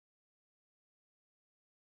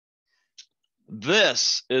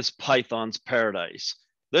This is Python's Paradise.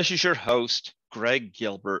 This is your host, Greg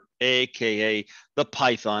Gilbert, aka the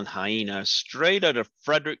Python Hyena, straight out of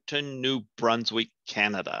Fredericton, New Brunswick,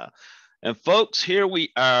 Canada. And folks, here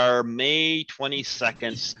we are, May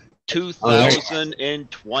 22nd,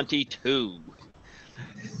 2022.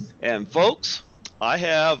 And folks, I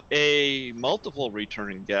have a multiple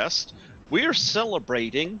returning guest. We are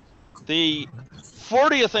celebrating the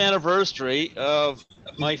 40th anniversary of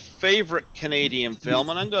my favorite Canadian film,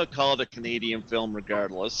 and I'm going to call it a Canadian film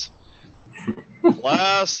regardless.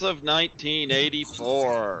 Class of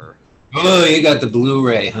 1984. Oh, you got the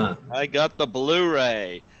Blu-ray, huh? I got the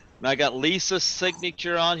Blu-ray. And I got Lisa's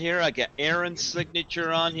signature on here. I got Aaron's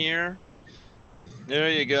signature on here. There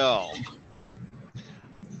you go.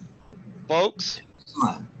 Folks.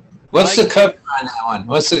 What's the cover on that one?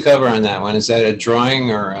 What's the cover on that one? Is that a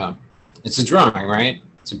drawing or it's a drawing, right?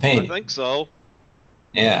 It's a painting. I think so.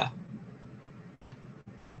 Yeah.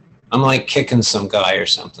 I'm like kicking some guy or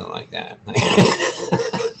something like that.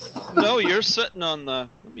 No, you're sitting on the,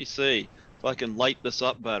 let me see if I can light this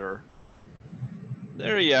up better.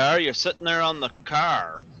 There you are. You're sitting there on the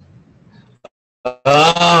car. Oh,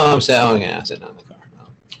 I'm sitting on the car. No,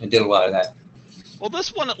 I did a lot of that. Well,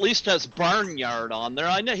 this one at least has Barnyard on there.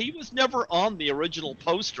 I know he was never on the original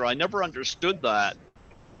poster. I never understood that.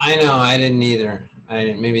 I know, I didn't either.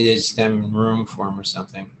 Maybe they just didn't have room for him or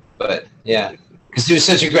something. But yeah, because he was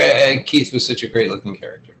such a great. Keith was such a great-looking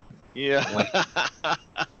character. Yeah.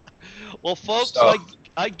 Well, folks, so,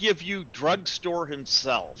 I give you drugstore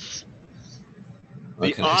himself,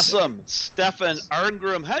 the awesome Stefan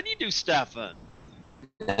Arngrim. How do you do, Stefan?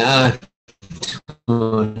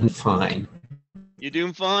 Fine. You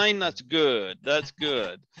doing fine? That's good. That's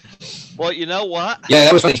good. Well, you know what? Yeah,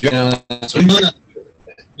 that was funny. That's what good.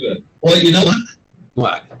 Well, you know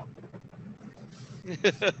what?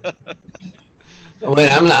 Wait,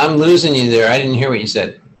 I'm losing you there. I didn't hear what you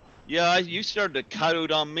said. Yeah, you started to cut out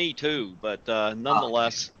on me too, but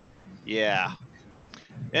nonetheless, yeah.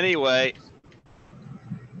 Anyway.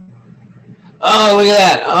 Oh, look at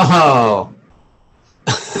that! Oh,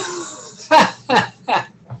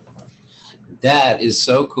 that is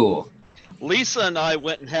so cool. Lisa and I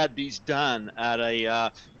went and had these done at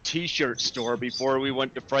a T-shirt store before we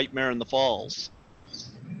went to Frightmare in the Falls.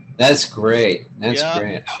 That's great. That's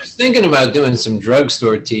great. I was thinking about doing some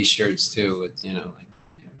drugstore T-shirts too, with like.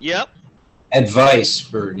 Yep. Advice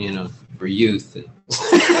for for youth.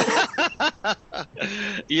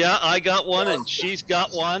 Yeah, I got one and she's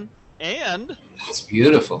got one, and it's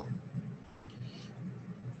beautiful.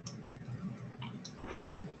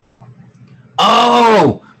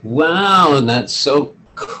 Oh wow, that's so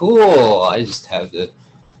cool. I just have the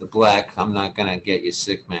black, I'm not gonna get you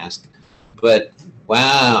sick mask, but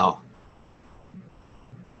wow.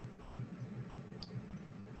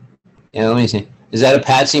 Yeah, let me see. Is that a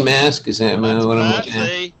Patsy mask? Is that what I'm looking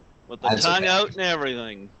at? With the tongue out and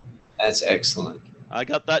everything. That's excellent. I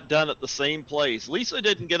got that done at the same place. Lisa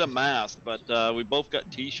didn't get a mask, but we both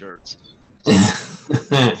got T-shirts.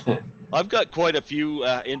 I've got quite a few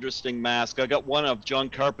interesting masks. I got one of John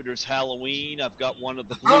Carpenter's Halloween. I've got one of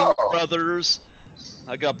the Blues Brothers.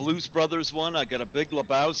 I got Blues Brothers one. I got a Big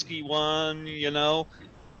Lebowski one.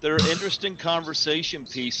 They're interesting conversation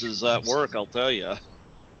pieces at work, I'll tell you.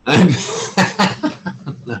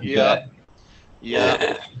 Yeah.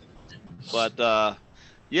 But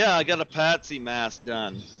yeah, I got a Patsy mask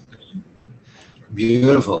done.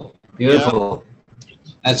 Beautiful. Yeah.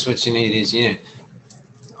 That's what you need is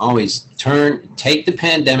always take the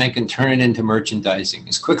pandemic and turn it into merchandising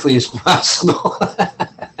as quickly as possible.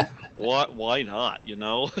 Why not,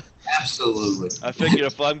 Absolutely. I figure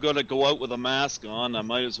if I'm going to go out with a mask on, I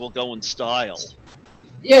might as well go in style.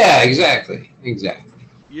 Yeah, exactly.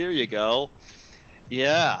 Here you go.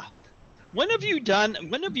 Yeah. When have you done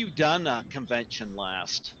a convention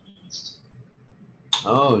last?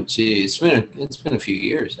 Oh, gee, it's been a few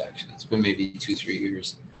years actually. It's been maybe 2-3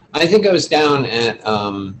 years. I think I was down at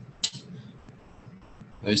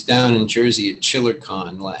in Jersey at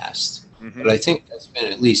ChillerCon last, but I think that's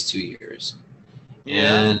been at least 2 years.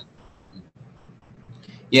 Yeah. And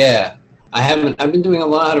yeah, I've been doing a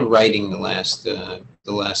lot of writing the last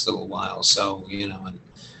little while, so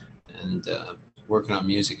and working on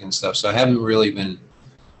music and stuff. So I haven't really been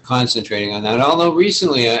concentrating on that. Although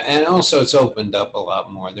recently, and also it's opened up a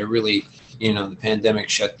lot more. They're really, the pandemic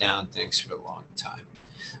shut down things for a long time.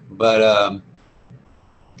 But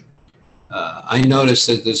I noticed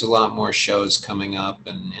that there's a lot more shows coming up,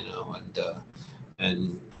 and I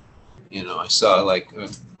saw like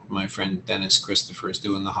my friend Dennis Christopher is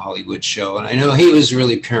doing the Hollywood show, and I know he was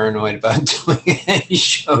really paranoid about doing any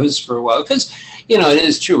shows for a while because, you know, it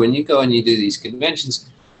is true when you go and you do these conventions.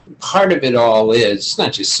 Part of it all is it's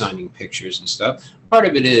not just signing pictures and stuff. Part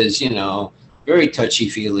of it is, you know, very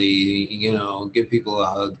touchy-feely. You know, give people a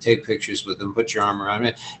hug, take pictures with them, put your arm around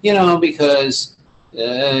it. You know, because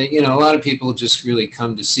you know, a lot of people just really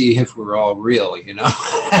come to see if we're all real. You know,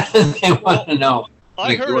 they want to know.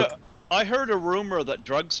 I heard a rumor that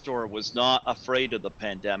Drugstore was not afraid of the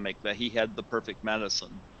pandemic, that he had the perfect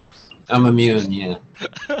medicine. I'm immune, yeah.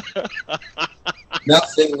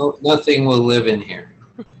 Nothing will live in here.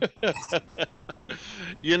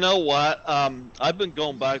 You know what? I've been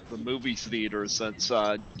going back to the movie theater since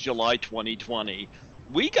July 2020.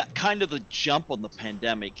 We got kind of the jump on the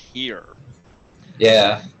pandemic here.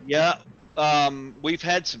 Yeah. Yeah. We've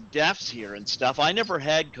had some deaths here and stuff. I never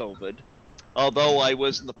had COVID, although I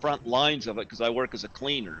was in the front lines of it because I work as a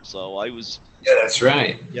cleaner. So I was. Yeah, that's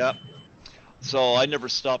right. Yep. So I never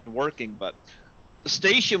stopped working, but the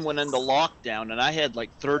station went into lockdown and I had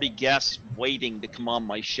like 30 guests waiting to come on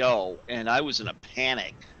my show, and I was in a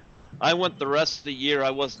panic. I went the rest of the year,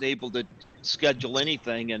 I wasn't able to schedule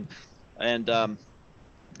anything, and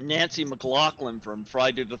Nancy McLaughlin from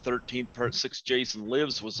Friday the 13th Part 6 Jason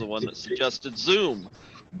Lives was the one that suggested Zoom.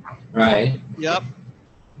 Right. Yep.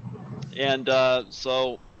 And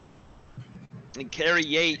and Carrie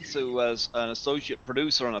Yates, who was an associate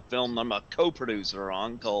producer on a film I'm a co-producer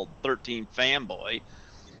on called 13 Fanboy,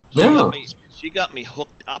 she got me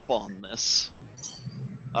hooked up on this.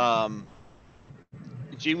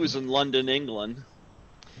 She was in London, England,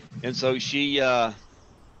 and so she was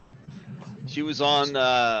on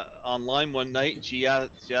online one night, and she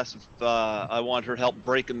asked if I want her help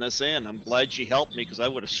breaking this in. I'm glad she helped me because I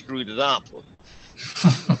would have screwed it up.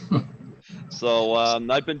 So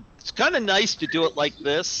it's kind of nice to do it like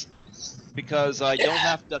this because I don't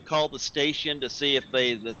have to call the station to see if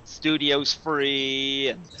the studio's free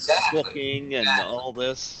and booking and all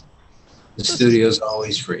this. The studio's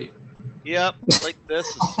always free. Yep, like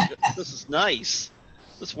this is nice.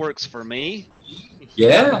 This works for me.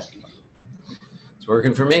 Yeah, it's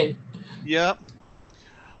working for me. Yep.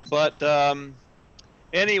 But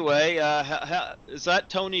anyway, is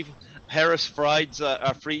that Tony Harris Fried's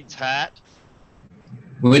hat?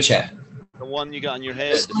 Which hat? The one you got on your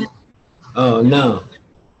head. Oh, no.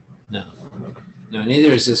 No,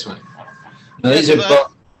 neither is this one. No, these are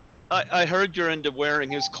both. I heard you're into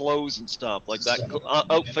wearing his clothes and stuff, like that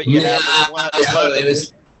outfit you have.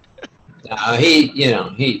 No,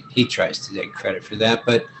 he tries to take credit for that,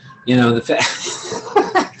 but, you know, the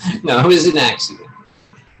fact... No, it was an accident.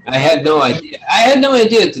 I had no idea. I had no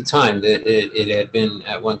idea at the time that it had been,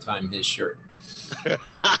 at one time, his shirt.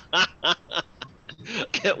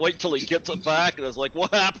 Can't wait till he gets it back, and it's like,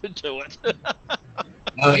 what happened to it?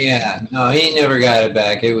 Oh yeah, no, he never got it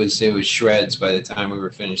back. It was shreds by the time we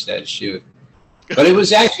were finished that shoot. But it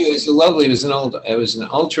was an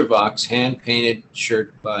Ultravox hand painted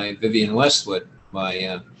shirt by Vivian Westwood,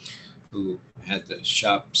 who had the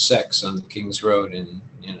shop Sex on Kings Road in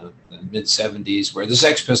the mid '70s, where the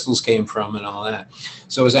Sex Pistols came from and all that.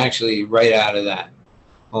 So it was actually right out of that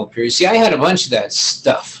whole period. See, I had a bunch of that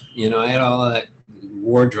stuff. I had all that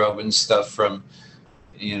wardrobe and stuff from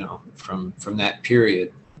that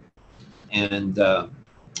period. And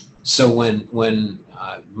so when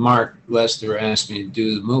Mark Lester asked me to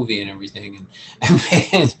do the movie and everything,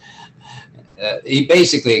 and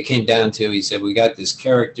it came down to, he said, we got this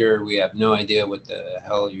character, we have no idea what the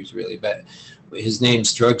hell he was really about. His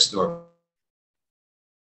name's Drugstore.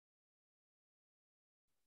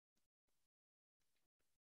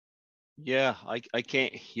 Yeah, I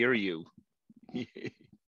can't hear you.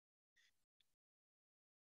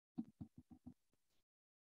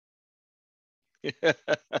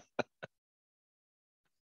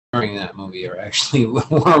 During that movie are actually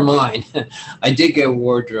were mine. I did get a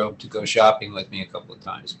wardrobe to go shopping with me a couple of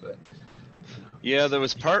times, but yeah, there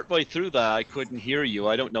was partway through that I couldn't hear you.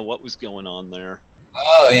 I don't know what was going on there.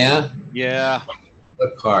 Oh yeah. Yeah.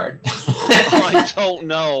 What part? I don't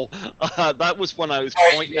know. That was when I was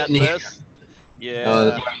pointing at this.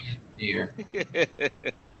 Yeah. Here.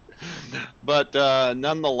 But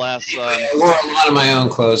nonetheless, I wore a lot of my own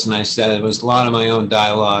clothes, and I said it was a lot of my own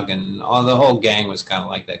dialogue, and the whole gang was kind of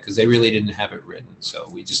like that because they really didn't have it written, so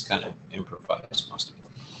we just kind of improvised most of it.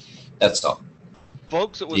 That's all.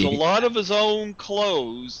 Folks, it was a lot of his own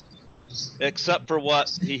clothes, except for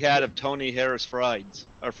what he had of Tony Harris Fried's.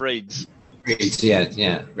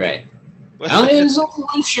 Yeah, right. Only his own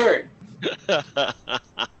one shirt.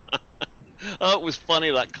 Oh, it was funny,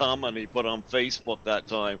 that comment he put on Facebook that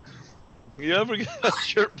time. You ever get a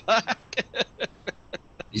shirt back?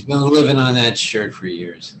 He's been living on that shirt for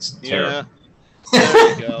years. It's terrible. Yeah,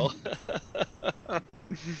 there you go.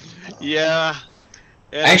 Yeah.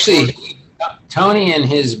 And Actually, Tony and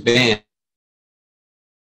his band.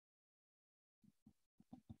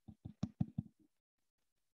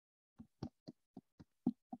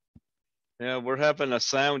 Yeah, we're having a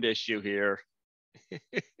sound issue here.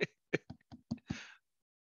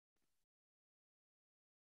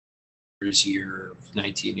 Year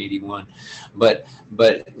 1981, but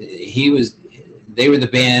they were the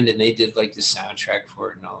band and they did like the soundtrack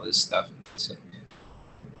for it and all this stuff. So,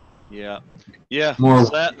 yeah, more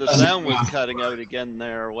the sound was cutting out again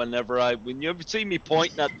there. When you ever see me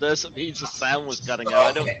pointing at this, it means the sound was cutting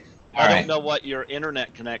out. I don't know what your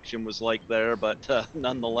internet connection was like there, but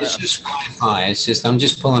nonetheless. It's just Wi-Fi. It's just I'm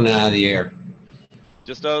just pulling it out of the air.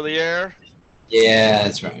 Just out of the air? Yeah,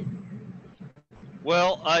 that's right.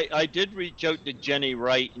 Well, I did reach out to Jenny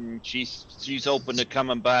Wright, and she's open to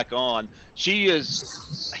coming back on. She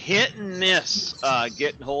is hit and miss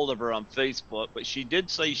getting hold of her on Facebook, but she did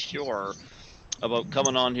say sure about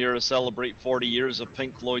coming on here to celebrate 40 years of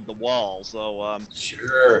Pink Floyd The Wall. So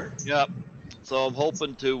sure. Yep. So I'm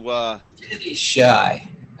hoping to. Jenny's shy.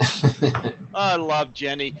 I love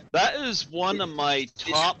Jenny. That is one of my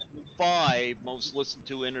top 5 most listened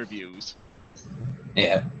to interviews.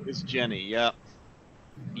 Yeah. Is Jenny? Yep.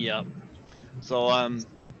 Yep. So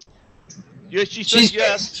yeah, she said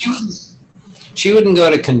yes. She wouldn't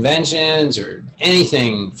go to conventions or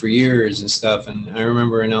anything for years and stuff. And I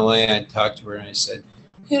remember in LA, I talked to her and I said,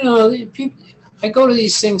 you know, people, I go to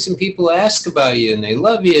these things and people ask about you and they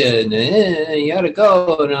love you and you gotta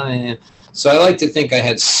go. And so I like to think I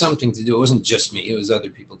had something to do. It wasn't just me; it was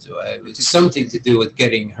other people too. It was something to do with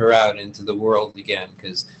getting her out into the world again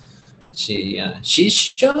because. She's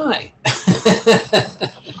shy.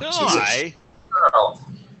 Shy girl.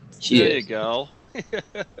 There you go.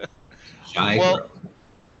 Shy girl.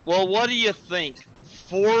 Well, what do you think?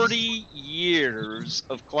 40 years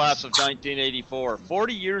of class of 1984.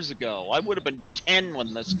 40 years ago. I would have been 10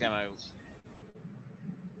 when this came out.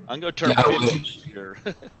 I'm going to turn 50 this year.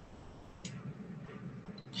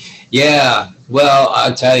 Yeah. Well,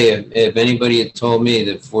 I'll tell you, if anybody had told me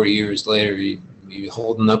that 40 years later you'd be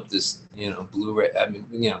holding up this, Blu-ray, I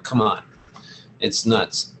mean, come on. It's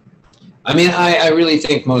nuts. I mean, I really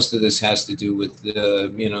think most of this has to do with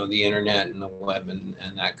the, the internet and the web and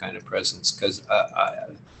that kind of presence, because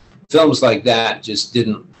films like that just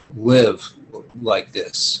didn't live like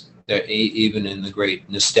this, even in the great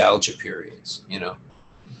nostalgia periods,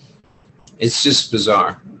 It's just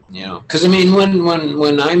bizarre, because I mean,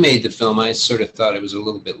 when I made the film, I sort of thought it was a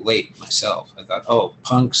little bit late myself. I thought, oh,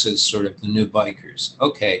 punks is sort of the new bikers.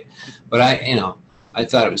 Okay. But I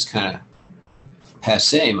thought it was kind of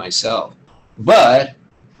passe myself. But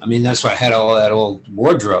I mean, that's why I had all that old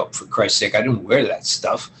wardrobe, for Christ's sake. I didn't wear that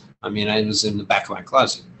stuff. I mean, I was in the back of my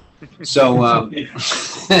closet. So,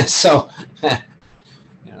 that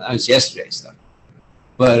was yesterday's stuff.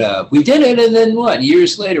 But we did it, and then what?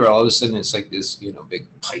 Years later, all of a sudden, it's like this, big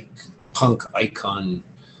punk icon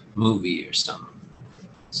movie or something.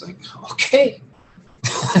 It's like, okay,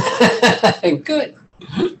 good.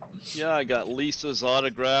 Yeah, I got Lisa's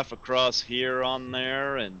autograph across here on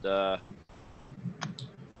there, and well,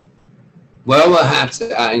 we'll have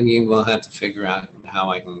to figure out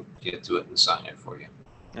how I can get to it and sign it for you.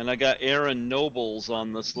 And I got Aaron Nobles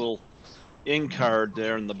on this little in card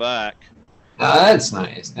there in the back. Oh, that's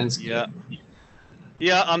nice. That's good.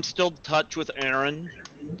 Yeah, I'm still in touch with Aaron.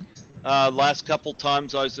 Last couple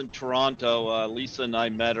times I was in Toronto, Lisa and I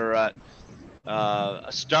met her at a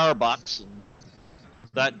Starbucks and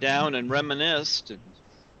sat down and reminisced. And,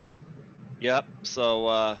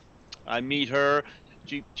 so I meet her.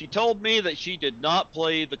 She told me that she did not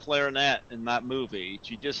play the clarinet in that movie.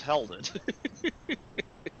 She just held it.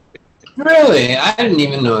 Really? I didn't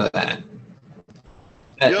even know that.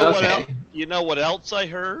 You know what else I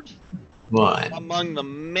heard? What? Among the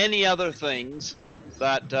many other things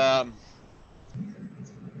that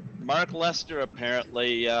Mark Lester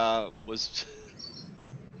apparently was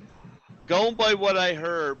going by what I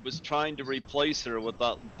heard, was trying to replace her with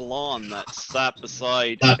that blonde that sat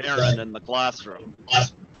beside Aaron in the classroom.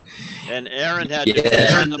 And Aaron had to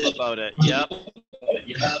confront him about it. Yep.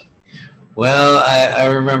 Well, I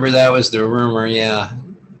remember that was the rumor, yeah.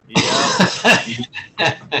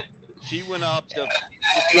 She went up to...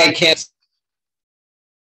 I can't...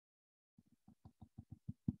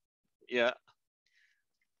 Yeah.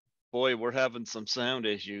 Boy, we're having some sound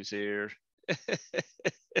issues here.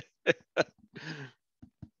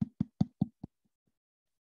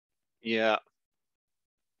 Yeah.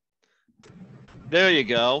 There you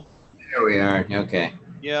go. There we are. Okay.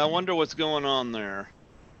 Yeah, I wonder what's going on there.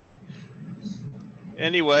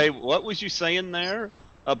 Anyway, what was you saying there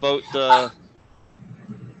about the?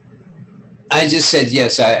 I just said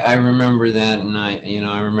yes. I remember that, and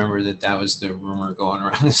I remember that was the rumor going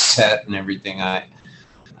around the set and everything.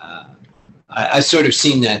 I sort of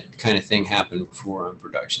seen that kind of thing happen before on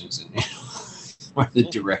productions, and where the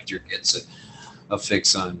director gets a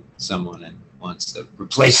fix on someone and wants to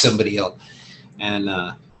replace somebody else, and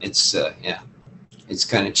it's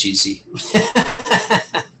kind of cheesy.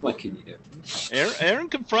 What can you do? Aaron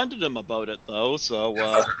confronted him about it though, so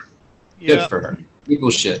good for her. People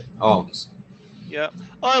should always. Yeah,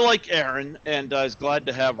 I like Aaron, and I was glad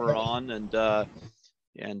to have her on, and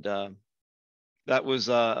that was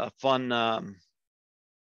a fun.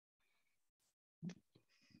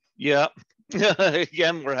 Yeah,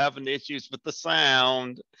 again, we're having issues with the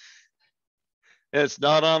sound. It's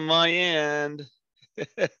not on my end.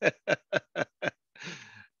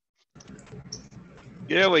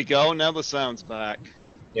 There we go. Now the sound's back.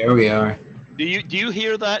 There we are. Do you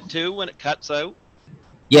hear that too when it cuts out?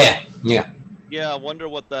 Yeah. Yeah, I wonder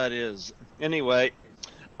what that is. Anyway,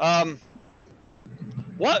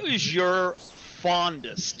 what is your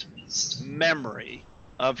fondest memory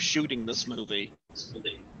of shooting this movie?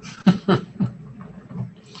 Gee,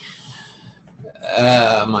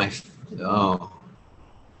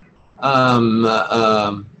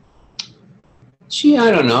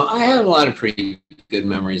 I don't know. I have a lot of pretty good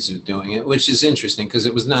memories of doing it, which is interesting because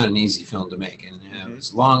it was not an easy film to make, and it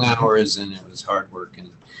was long hours and it was hard work, and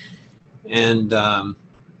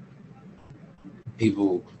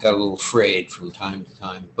people got a little frayed from time to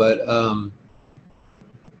time. But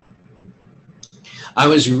I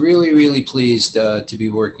was really, really pleased to be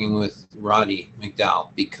working with Roddy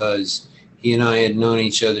McDowell, because he and I had known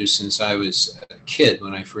each other since I was a kid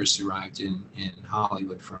when I first arrived in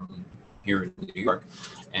Hollywood from here in New York,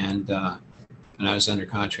 and I was under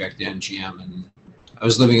contract at MGM, and I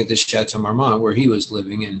was living at the Chateau Marmont where he was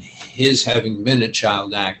living, and his having been a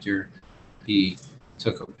child actor, he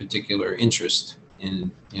took a particular interest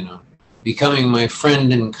in, becoming my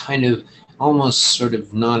friend and kind of almost sort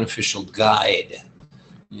of non-official guide,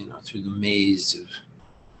 through the maze of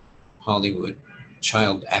Hollywood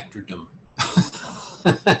child actordom.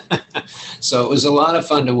 So it was a lot of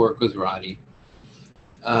fun to work with Roddy.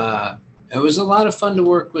 It was a lot of fun to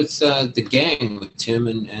work with the gang, with Tim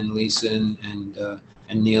and Lisa and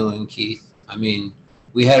Neil and Keith. I mean,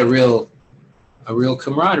 we had a real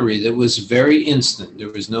camaraderie that was very instant. There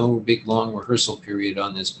was no big long rehearsal period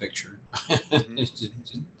on this picture. They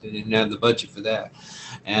didn't have the budget for that,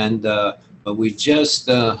 and but we just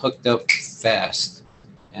hooked up fast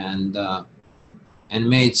and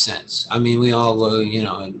made sense. I mean, we all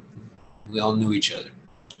we all knew each other,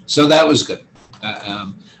 so that was good.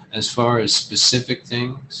 As far as specific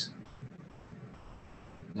things,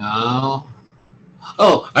 no.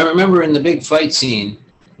 Oh, I remember in the big fight scene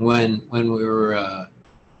when we were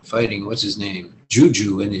fighting, what's his name,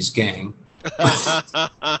 Juju and his gang. That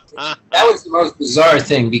was the most bizarre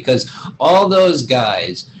thing, because all those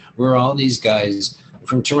guys were all these guys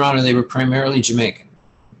from Toronto. They were primarily Jamaican.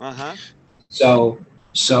 So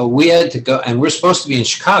we had to go, and we're supposed to be in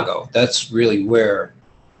Chicago. That's really where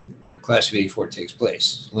Class of '84 takes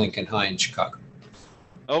place, Lincoln High in Chicago.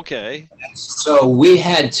 Okay. So we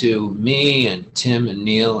had to, me and Tim and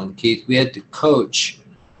Neil and Keith, we had to coach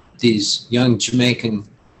these young Jamaican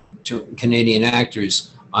Canadian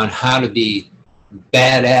actors on how to be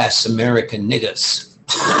badass American niggas.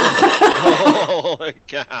 Holy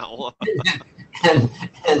cow. and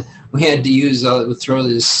we had to use throw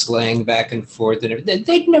this slang back and forth, and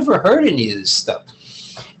they'd never heard any of this stuff.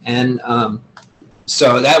 And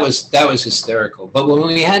so that was hysterical. But when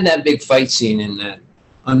we had that big fight scene in that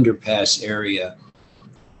underpass area,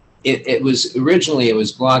 it was originally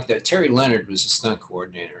blocked out. Terry Leonard was a stunt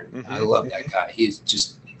coordinator. I love that guy. He's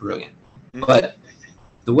just brilliant. But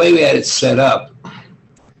the way we had it set up,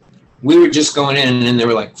 we were just going in, and there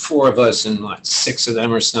were like 4 of us and like 6 of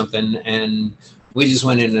them or something, and we just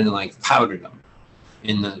went in and like powdered them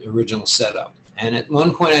in the original setup. And at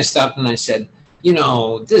one point I stopped and I said,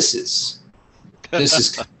 this is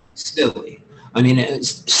silly. I mean,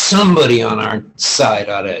 somebody on our side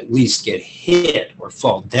ought to at least get hit or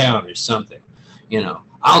fall down or something.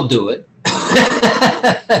 I'll do it.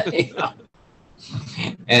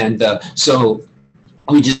 And so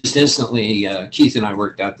we just instantly, Keith and I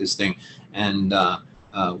worked out this thing, and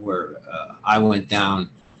where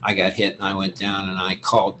I got hit and I went down, and I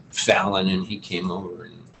called Fallon, and he came over,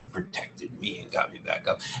 and protected me and got me back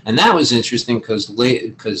up. And that was interesting because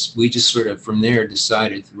we just sort of from there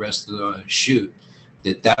decided the rest of the shoot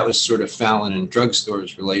that was sort of Fallon and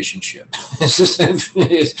drugstore's relationship.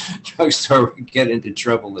 Drugstore would get into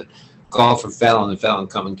trouble and call for Fallon, and Fallon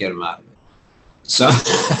come and get him out of it. So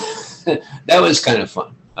that was kind of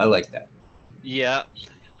fun. I like that. Yeah.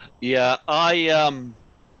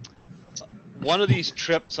 One of these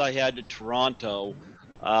trips I had to Toronto,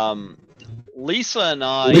 Lisa and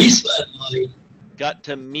I got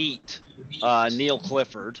to meet Neil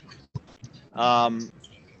Clifford. I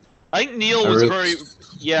think Neil was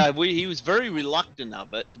he was very reluctant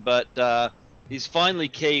of it, but he's finally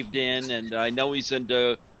caved in, and I know he's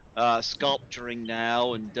into sculpturing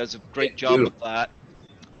now and does a great job with that.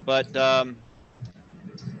 But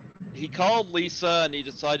he called Lisa and he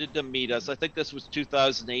decided to meet us. I think this was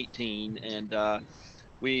 2018, and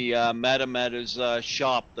we met him at his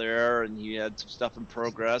shop there, and he had some stuff in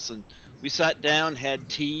progress, and we sat down, had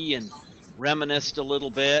tea, and reminisced a little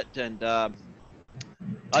bit. And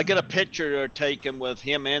I got a picture taken with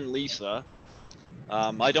him and Lisa.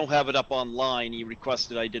 I don't have it up online. He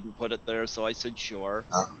requested I didn't put it there, so I said sure.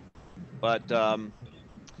 But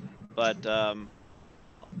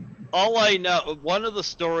all I know, one of the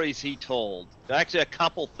stories he told, actually a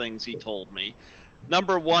couple things he told me.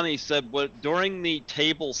 Number one, he said, during the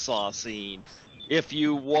table saw scene, if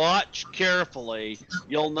you watch carefully,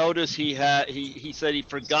 you'll notice he said he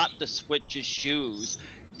forgot to switch his shoes.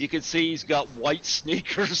 You can see he's got white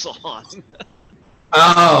sneakers on.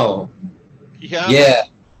 Oh. Yeah.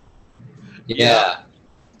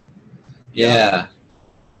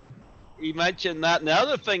 He mentioned that. And the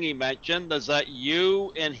other thing he mentioned is that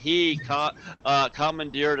you and he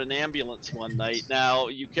commandeered an ambulance one night. Now,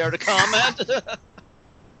 you care to comment?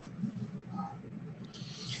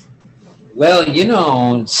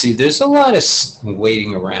 Well, see, there's a lot of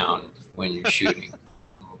waiting around when you're shooting a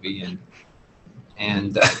movie,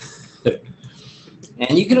 and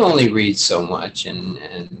you can only read so much, and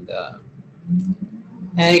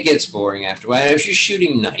it gets boring after a while. If you're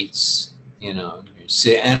shooting nights,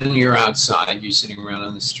 and you're outside, you're sitting around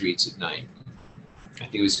on the streets at night. I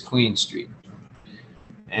think it was Queen Street,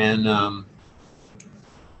 and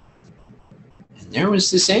there was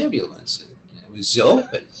this ambulance, and it was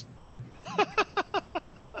open.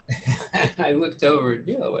 I looked over at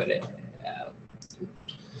Neil,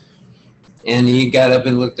 and he got up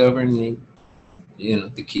and looked over, and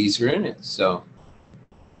the keys were in it. So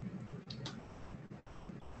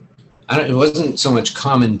it wasn't so much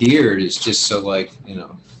commandeered; it's just so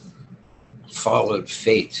followed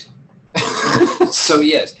fate. So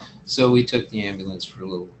yes, so we took the ambulance for a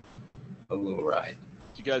little ride.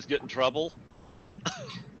 Did you guys get in trouble?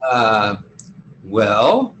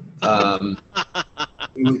 Well.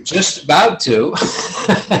 We were just about to.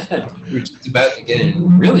 We were just about to get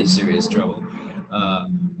in really serious trouble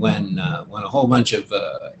when a whole bunch of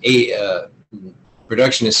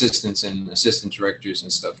production assistants and assistant directors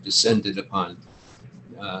and stuff descended upon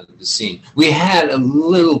the scene. We had a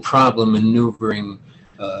little problem maneuvering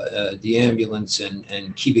the ambulance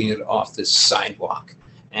and keeping it off the sidewalk,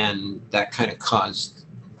 and that kind of caused,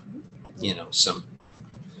 some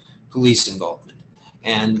police involvement.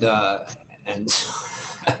 And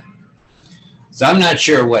so I'm not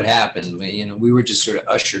sure what happened, but we were just sort of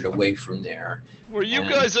ushered away from there. Were you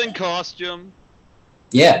guys in costume?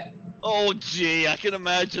 Yeah. Oh gee, I can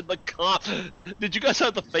imagine the cop. Did you guys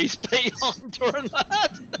have the face paint on during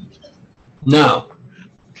that? No.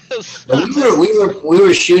 we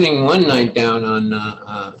were shooting one night down on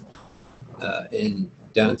in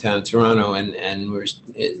downtown Toronto, and we're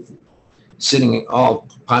sitting all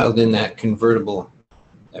piled in that convertible.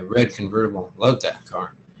 A red convertible. Loved that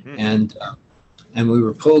car. And we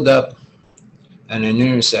were pulled up at an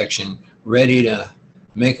intersection, ready to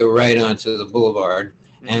make a right onto the boulevard,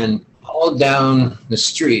 and all down the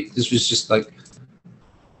street. This was just like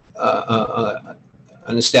an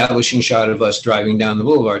establishing shot of us driving down the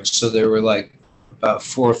boulevard. So there were about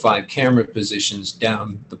 4 or 5 camera positions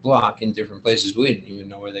down the block in different places. We didn't even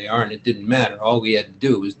know where they are, and it didn't matter. All we had to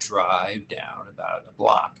do was drive down about a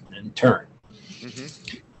block and turn.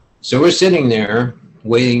 So we're sitting there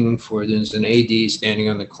waiting there's an AD standing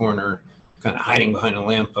on the corner, kind of hiding behind a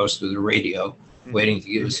lamppost with a radio, waiting to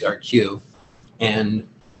give us our cue. And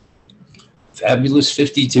Fabulous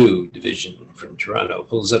 52 Division from Toronto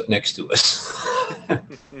pulls up next to us.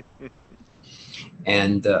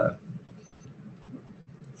 and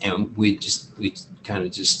we kind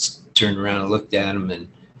of just turned around and looked at him,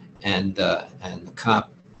 and the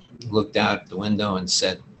cop looked out the window and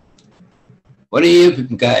said, "What do you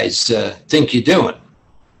guys think you're doing?"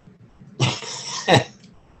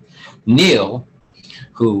 Neil,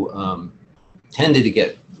 who tended to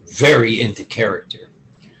get very into character,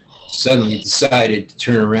 suddenly decided to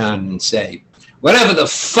turn around and say, "Whatever the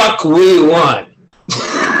fuck we want."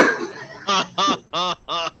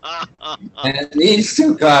 And these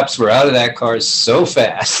two cops were out of that car so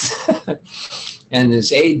fast. And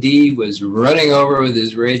this AD was running over with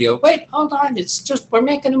his radio. "Wait, hold on, it's just, we're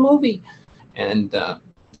making a movie." And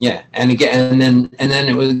yeah, and again, and then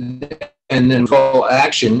it was, and then full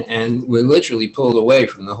action, and we literally pulled away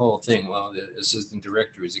from the whole thing while the assistant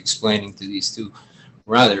director was explaining to these two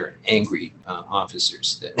rather angry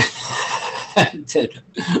officers that, that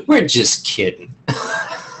we're just kidding.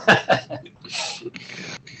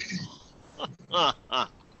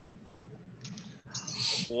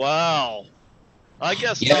 Wow. I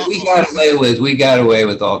guess. Yeah, we got away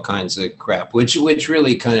with all kinds of crap, which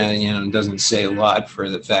really kind of doesn't say a lot for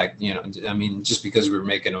the fact, I mean, just because we were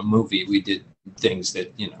making a movie, we did things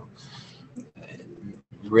that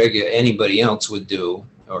anybody else would do,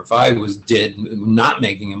 or if I did not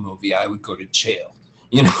making a movie, I would go to jail.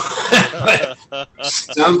 But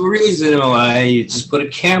some reason why you just put a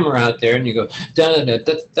camera out there and you go da da da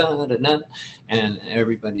da da da, and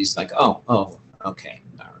everybody's like, oh, okay.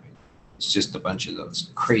 It's just a bunch of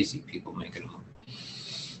those crazy people making them.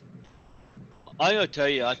 I gotta tell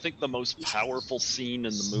you, I think the most powerful scene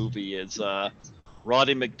in the movie is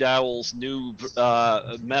Roddy McDowell's new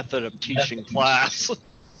method of teaching class.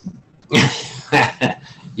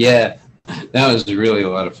 Yeah, that was really a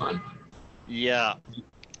lot of fun. Yeah.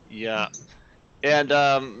 And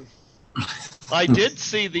I did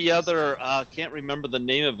see the other, can't remember the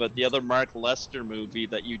name of it, the other Mark Lester movie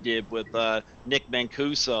that you did with Nick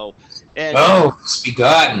Mancuso. And,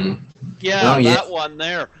 Misbegotten. Yeah, that one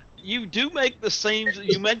there. You do make the same,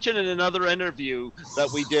 you mentioned in another interview that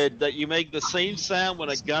we did, that you make the same sound when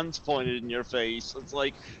a gun's pointed in your face. It's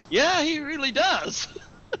like, yeah, he really does.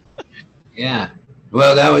 Yeah.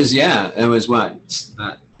 Well, that was what,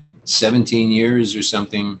 about 17 years or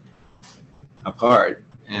something apart.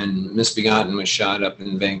 And Misbegotten was shot up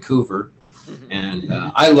in Vancouver, and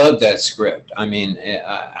I loved that script. I mean,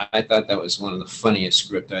 I thought that was one of the funniest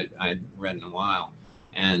scripts I'd read in a while,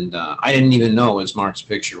 and I didn't even know it was Mark's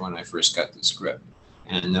picture when I first got the script.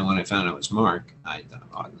 And then when I found out it was Mark, I thought,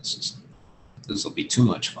 oh, this will be too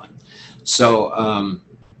much fun. So,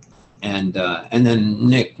 and then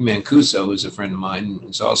Nick Mancuso was a friend of mine,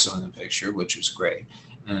 was also in the picture, which was great.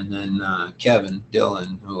 And then Kevin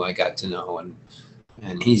Dillon, who I got to know,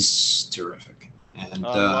 and he's terrific. And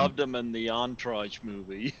I loved him in the Entourage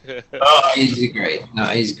movie. Oh, he's great. No,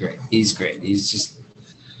 he's great. He's great. He's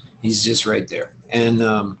just right there.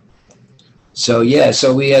 And so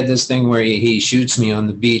we had this thing where he shoots me on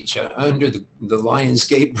the beach under the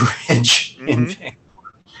Lionsgate Bridge in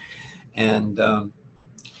Vancouver.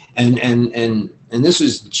 And this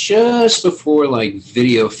was just before like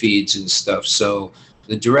video feeds and stuff. So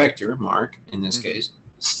the director, Mark, in this case,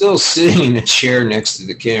 still sitting in a chair next to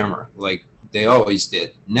the camera, like they always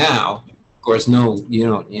did. Now, of course, no, you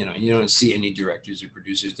don't see any directors or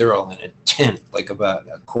producers. They're all in a tent, like about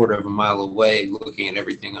a quarter of a mile away, looking at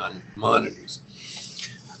everything on monitors.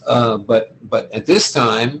 But at this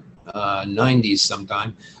time, 90s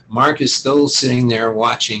sometime, Mark is still sitting there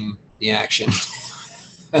watching the action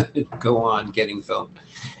go on, getting filmed,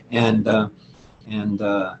 and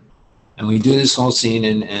we do this whole scene,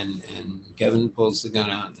 and Kevin pulls the gun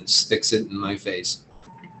out and sticks it in my face.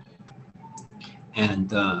 And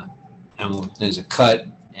there's a cut,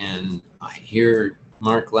 and I hear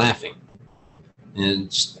Mark laughing, and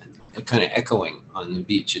it's kind of echoing on the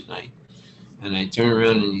beach at night. And I turn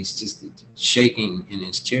around, and he's just shaking in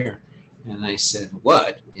his chair. And I said,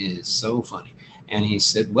 "What is so funny?" And he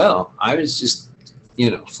said, "Well, I was just,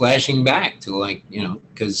 flashing back to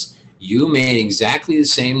because you made exactly the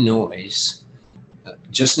same noise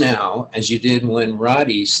just now as you did when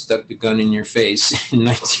Roddy stuck the gun in your face in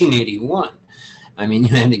 1981. I mean, you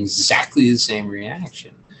had exactly the same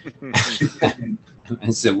reaction." I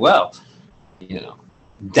said, "Well,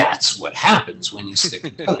 that's what happens when you stick a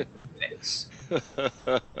gun in your face."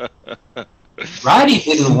 Roddy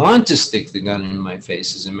didn't want to stick the gun in my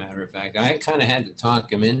face, as a matter of fact. I kind of had to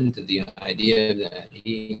talk him into the idea that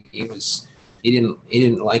he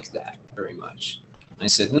didn't like that very much. I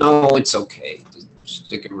said, "No, it's okay. Just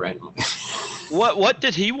stick it right in my." What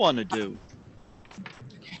did he want to do?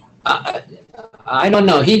 I don't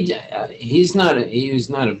know. He was not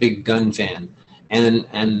a big gun fan,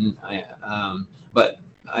 but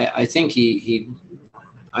I think he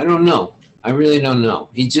I don't know. I really don't know.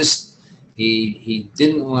 He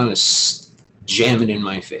didn't want to jam it in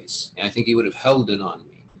my face. I think he would have held it on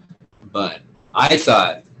me, but I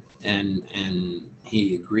thought and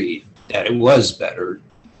he agreed that it was better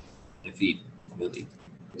if he really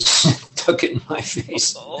took it in my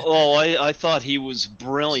face. Oh, I thought he was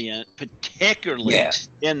brilliant, particularly Yeah.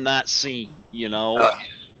 in that scene, you know.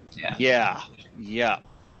 Yeah. Yeah.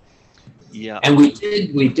 And we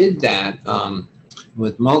did that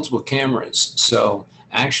with multiple cameras. So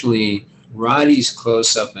actually, Roddy's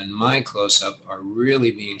close-up and my close-up are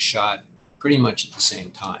really being shot pretty much at the same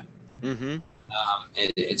time. Mm-hmm.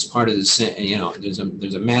 It's part of the same, you know, there's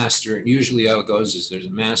a master. Usually how it goes is there's a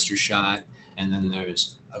master shot, and then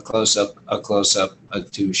there's a close-up, a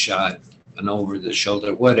two shot, an over the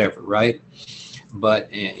shoulder, whatever, right? But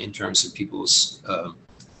in terms of people's,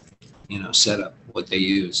 you know, setup, what they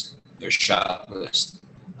use, their shot list.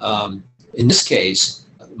 In this case,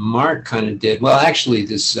 Mark kind of did, well, actually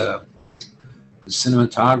this the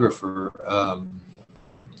cinematographer,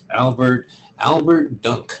 Albert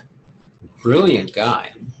Dunk, brilliant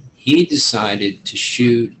guy. He decided to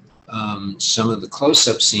shoot some of the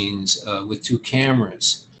close-up scenes with two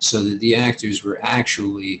cameras so that the actors were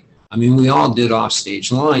actually, I mean, we all did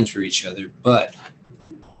offstage lines for each other, but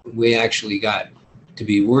we actually got to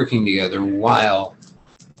be working together while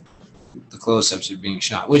the close-ups are being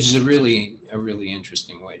shot, which is a really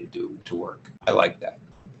interesting way to work. I like that.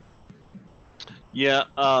 Yeah.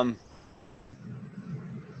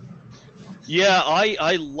 Yeah,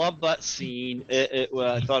 I love that scene. I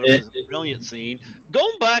thought it was a brilliant scene.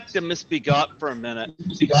 Going back to Misbegotten for a minute,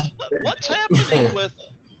 what's happening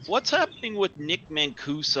with Nick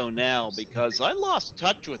Mancuso now? Because I lost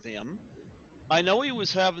touch with him. I know he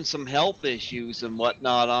was having some health issues and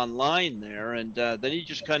whatnot online there, and then he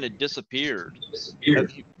just kind of disappeared.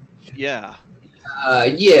 Yeah.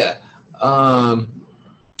 Yeah.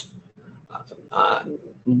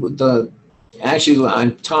 Actually, I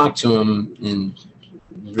talked to him in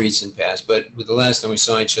recent past, but the last time we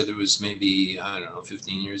saw each other was maybe, I don't know,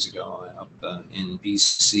 15 years ago up in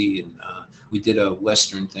BC, and we did a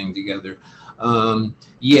Western thing together.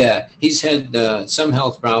 Yeah, he's had some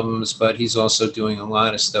health problems, but he's also doing a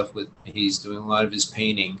lot of stuff he's doing a lot of his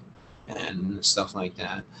painting and stuff like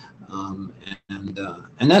that. And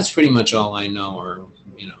that's pretty much all I know, or,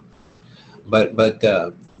 you know, but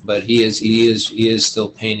he is still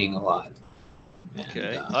painting a lot.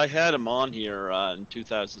 Okay, I had him on here in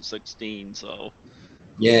 2016, so.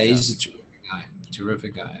 Yeah, he's a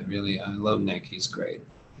terrific guy. Really, I love Nick. He's great.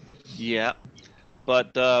 Yeah,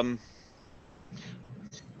 but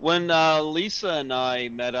when Lisa and I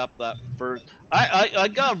met up that first, I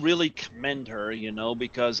gotta really commend her, you know,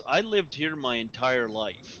 because I lived here my entire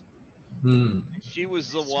life. She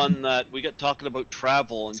was the one that we got talking about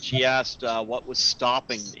travel, and she asked what was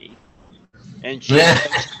stopping me. And she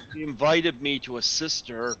invited me to assist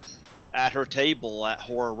her at her table at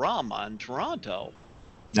Horrorama in Toronto.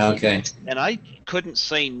 Okay. And I couldn't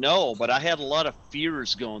say no, but I had a lot of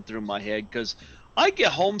fears going through my head because I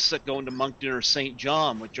get homesick going to Moncton or St.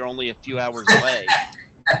 John, which are only a few hours away.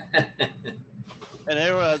 And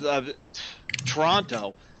they were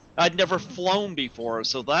Toronto. I'd never flown before,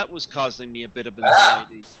 so that was causing me a bit of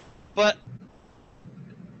anxiety. But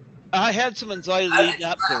I had some anxiety leading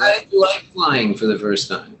up to it. I like flying for the first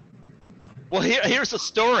time. Well, here's the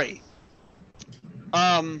story.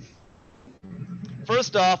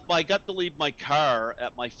 First off, I got to leave my car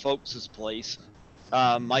at my folks' place.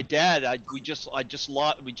 My dad, we just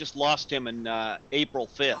lost him in April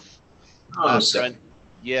 5th. Oh,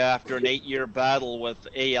 after an 8-year battle with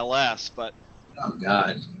ALS. But oh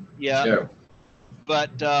God. Yeah. Sure.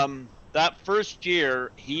 But that first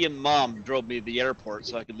year, he and Mom drove me to the airport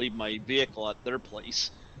so I could leave my vehicle at their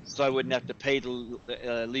place, so I wouldn't have to pay to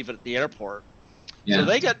leave it at the airport. Yeah. So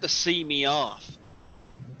they got to see me off.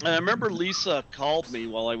 And I remember Lisa called me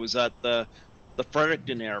while I was at the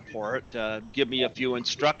Fredericton airport to give me a few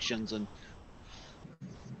instructions, and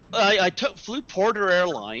I flew Porter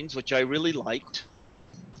Airlines, which I really liked.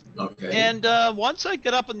 Okay. And once I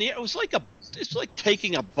got up in the air, it's like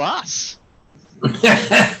taking a bus.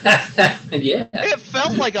 Yeah. It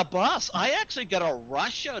felt like a bus. I actually got a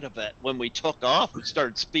rush out of it when we took off and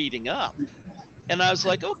started speeding up. And I was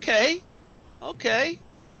like, okay.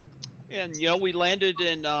 And, you know, we landed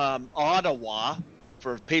in Ottawa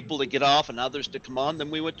for people to get off and others to come on. Then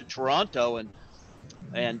we went to Toronto,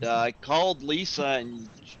 and I called Lisa, and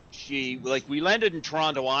we landed in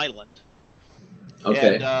Toronto Island.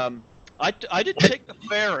 Okay. And I didn't take the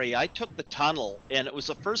ferry. I took the tunnel, and it was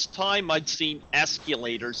the first time I'd seen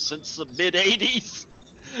escalators since the mid-'80s.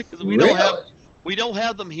 Because we don't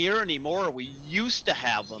have them here anymore. We used to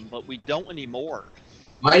have them, but we don't anymore.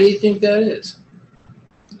 Why do you think that is?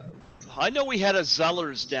 I know we had a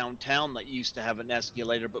Zellers downtown that used to have an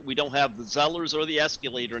escalator, but we don't have the Zellers or the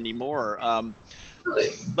escalator anymore. Really?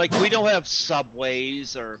 Like we don't have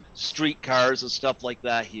subways or streetcars and stuff like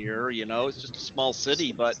that here. You know, it's just a small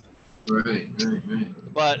city. But Right.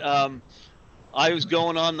 I was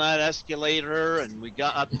going on that escalator, and we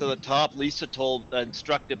got up to the top. Lisa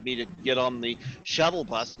instructed me to get on the shuttle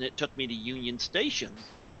bus, and it took me to Union Station.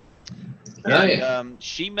 And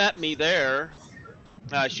she met me there.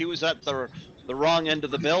 She was at the wrong end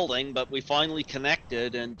of the building, but we finally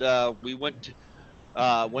connected, and we went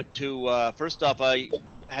to first off, I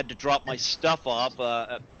had to drop my stuff off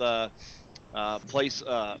at the place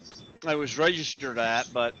I was registered at,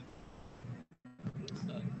 but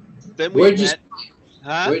then we met.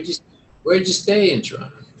 Where'd you stay in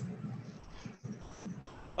Toronto?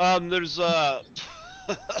 There's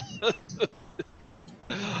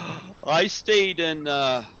I stayed in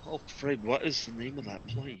oh Fred, what is the name of that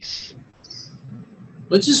place?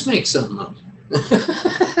 Let's just make something up.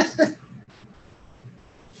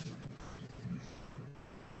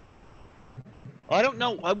 I don't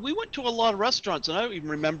know. We went to a lot of restaurants, and I don't even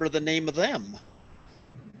remember the name of them.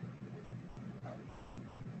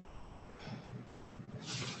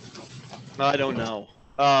 I don't know.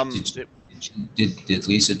 Did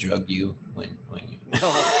Lisa drug you when you?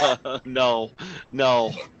 No.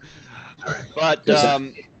 All right.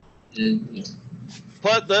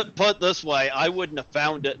 But put this way, I wouldn't have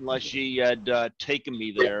found it unless she had taken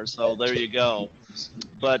me there. So there you go.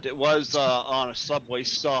 But it was on a subway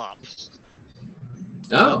stop.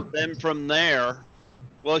 Oh. Then from there,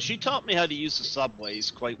 well, she taught me how to use the subways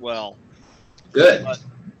quite well. Good.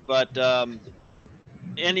 But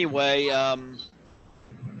anyway,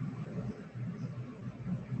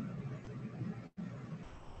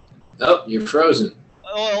 oh, you're frozen.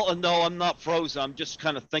 well, no, I'm not frozen. I'm just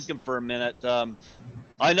kind of thinking for a minute.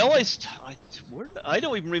 I know I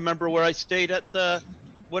don't even remember where I stayed at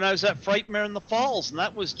when I was at Frightmare in the Falls, and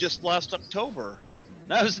that was just last October.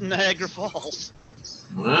 That was in Niagara Falls.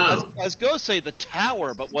 Wow. I was going to say the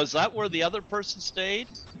Tower, but was that where the other person stayed?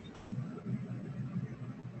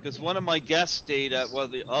 Because one of my guests stayed at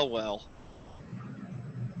oh well.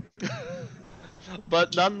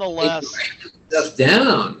 But nonetheless, Stuff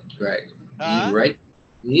down, Greg. Huh?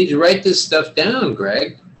 You need to write this stuff down,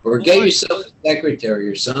 Greg, or get yourself a secretary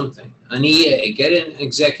or something. An EA, get an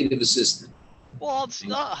executive assistant. Well, it's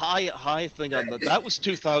not high thing on that was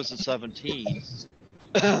 2017.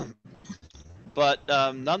 But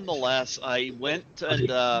nonetheless, I went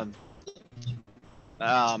and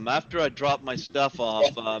after I dropped my stuff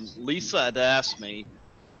off, Lisa had asked me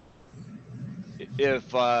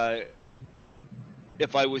if I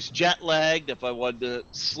was jet lagged, if I wanted to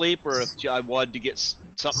sleep, or if I wanted to get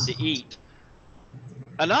something to eat.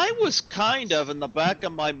 And I was kind of in the back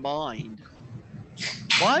of my mind,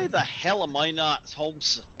 why the hell am I not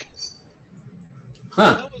homesick?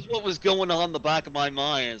 Huh. That was what was going on in the back of my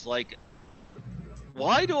mind. It's like,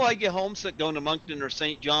 why do I get homesick going to Moncton or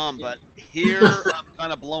St. John, but here I'm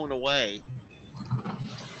kind of blown away.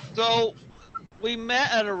 So we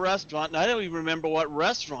met at a restaurant, and I don't even remember what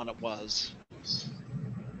restaurant it was.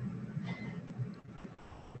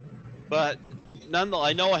 But nonetheless,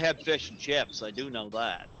 I know I had fish and chips. I do know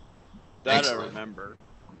that. That Excellent. I remember.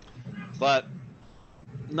 But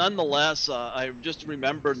nonetheless, I just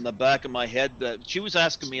remembered in the back of my head that she was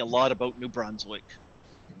asking me a lot about New Brunswick.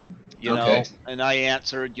 You know, and I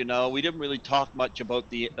answered, you know, we didn't really talk much about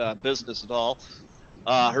the business at all.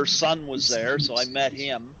 Her son was there, so I met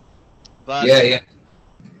him. But Yeah.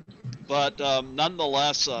 But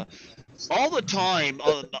nonetheless, all the time,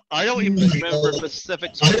 I don't even remember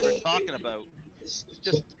specifics what we were talking about.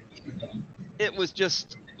 It was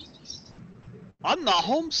just, I'm not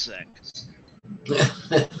homesick.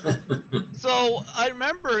 So I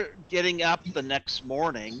remember getting up the next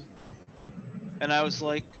morning, and I was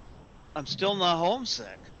like, I'm still not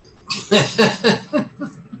homesick.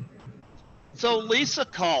 So Lisa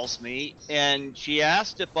calls me, and she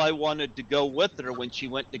asked if I wanted to go with her when she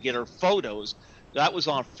went to get her photos. That was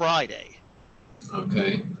on Friday.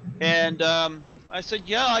 Okay. And I said,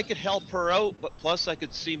 yeah, I could help her out, but plus I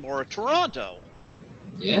could see more of Toronto.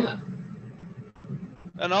 Yeah.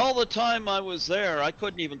 And all the time I was there, I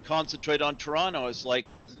couldn't even concentrate on Toronto. I was like,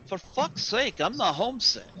 for fuck's sake, I'm not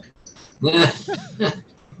homesick.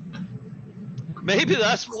 Maybe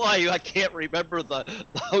that's why I can't remember the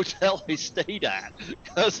hotel I stayed at,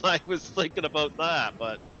 because I was thinking about that.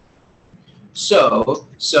 But so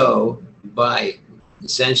by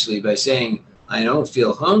saying I don't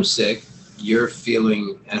feel homesick, you're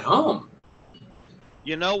feeling at home.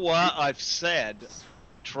 you know what I've said?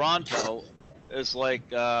 Toronto is like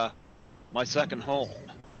my second home.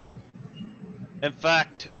 In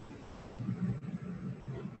fact,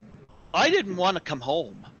 I didn't want to come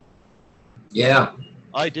home. Yeah.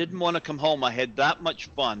 I didn't want to come home. I had that much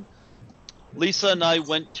fun. Lisa and I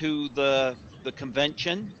went to the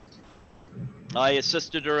convention. I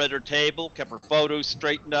assisted her at her table, kept her photos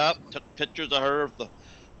straightened up, took pictures of her, of the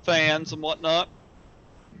fans and whatnot.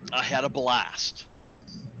 I had a blast.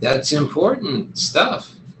 That's important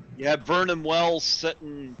stuff. You had Vernon Wells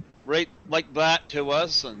sitting right like that to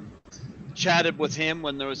us and chatted with him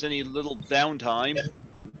when there was any little downtime.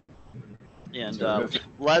 And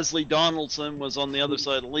Leslie Donaldson was on the other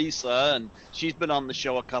side of Lisa, and she's been on the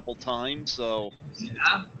show a couple times. So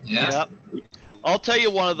yeah. I'll tell you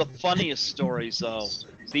one of the funniest stories, though.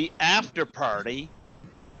 The after party,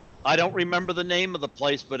 I don't remember the name of the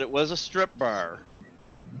place, but it was a strip bar.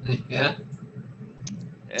 Yeah.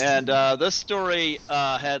 And this story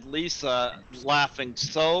had Lisa laughing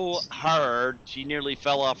so hard she nearly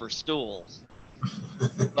fell off her stool.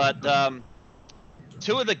 But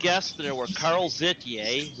two of the guests there were Carl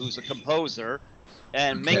Zitier, who's a composer,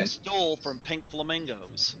 and Mink Stoll from Pink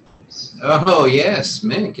Flamingos. Oh, yes,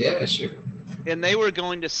 Mink, yeah, sure. And they were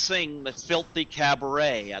going to sing the Filthy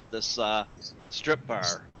Cabaret at this strip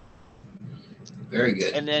bar. Very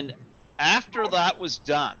good. And then after that was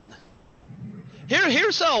done,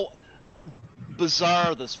 here's how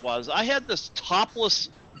bizarre this was. I had this topless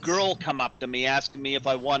girl come up to me asking me if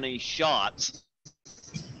I want any shots.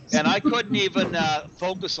 And I couldn't even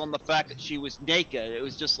focus on the fact that she was naked. It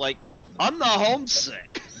was just like, I'm not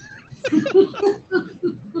homesick.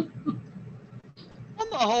 I'm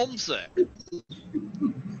not homesick.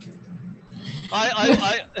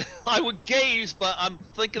 I would gaze, but I'm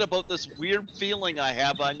thinking about this weird feeling I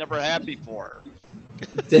have I never had before.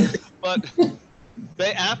 But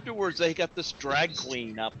afterwards they got this drag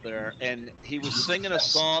queen up there, and he was singing a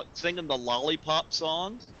song, singing the Lollipop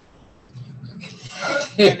song.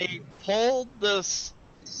 And he pulled this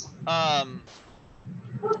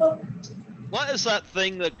what is that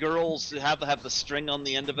thing that girls have the string on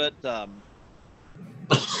the end of it?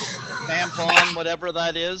 Tampon, whatever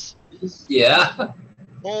that is. Yeah.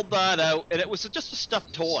 Pulled that out, and it was just a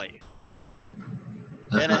stuffed toy.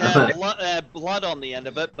 And it had blood on the end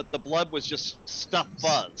of it, but the blood was just stuffed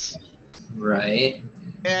fuzz. Right.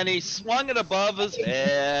 And he swung it above his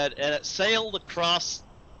head, and it sailed across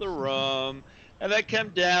the room, and it came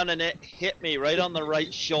down, and it hit me right on the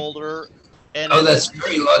right shoulder. And that's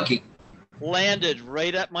very lucky. Landed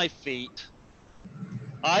right at my feet.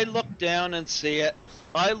 I look down and see it.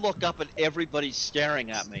 I look up, and everybody's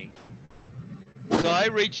staring at me. So I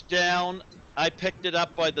reached down, I picked it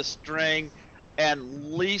up by the string,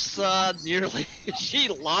 and Lisa nearly, she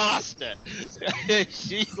lost it.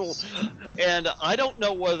 And I don't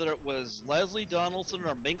know whether it was Leslie Donaldson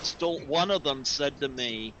or Mink Stoll. One of them said to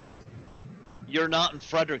me, "You're not in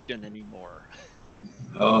Fredericton anymore."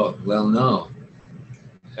 Oh, well, no.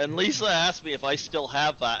 And Lisa asked me if I still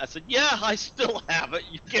have that. I said, "Yeah, I still have it."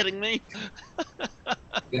 You kidding me?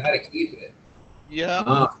 You gotta keep it. Yeah.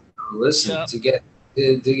 Oh, listen, to get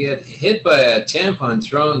hit by a tampon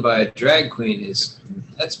thrown by a drag queen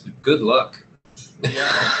that's good luck.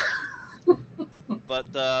 Yeah.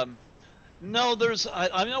 But no,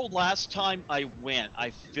 I know last time I went,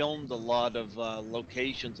 I filmed a lot of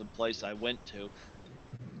locations and places I went to,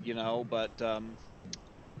 but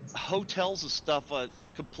hotels and stuff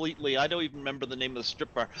completely, I don't even remember the name of the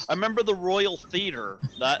strip bar. I remember the Royal Theater.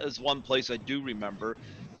 That is one place I do remember,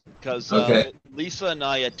 because Lisa and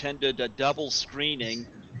I attended a double screening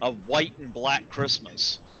of White and Black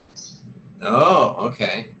Christmas. Oh,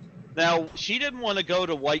 okay. Now, she didn't want to go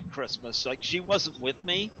to White Christmas. Like, she wasn't with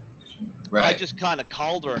me. Right. I just kind of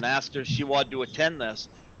called her and asked her if she wanted to attend this.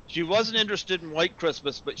 She wasn't interested in White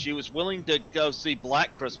Christmas, but she was willing to go see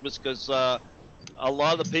Black Christmas because a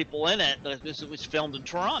lot of the people in it, it was filmed in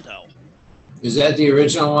Toronto. Is that the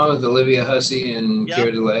original one with Olivia Hussey and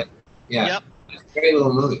Keira Delay? Yeah. Yep. It's a great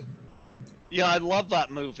little movie. Yeah, I love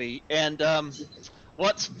that movie. And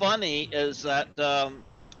what's funny is that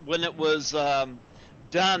when it was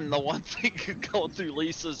done, the one thing going through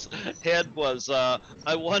Lisa's head was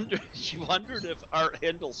she wondered if Art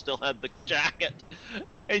Hindle still had the jacket,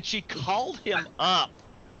 and she called him up.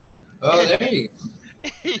 Oh, there you go.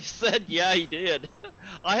 He said, yeah, he did.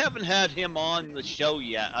 I haven't had him on the show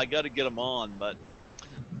yet. I got to get him on, but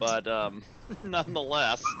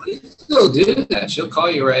nonetheless. She'll do that. She'll call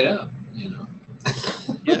you right up,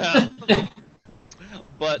 Yeah.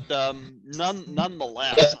 But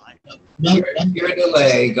nonetheless. Keira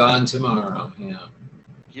Delay gone tomorrow. Yeah.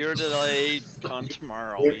 Keira Delay gone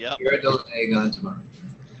tomorrow. Yep. Keira Delay gone tomorrow.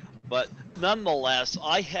 But nonetheless,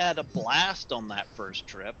 I had a blast on that first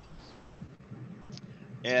trip,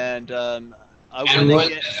 and I And went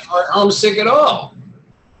weren't again. homesick at all.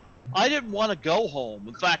 I didn't want to go home.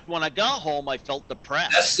 In fact, when I got home, I felt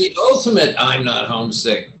depressed. That's the ultimate. I'm not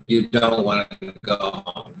homesick. You don't want to go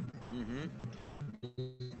home.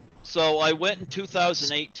 So I went in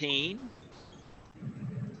 2018,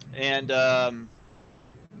 and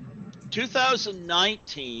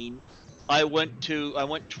 2019, I went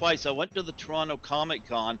twice. I went to the Toronto Comic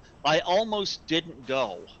Con. I almost didn't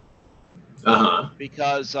go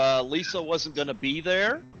because Lisa wasn't going to be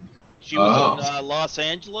there. She was in Los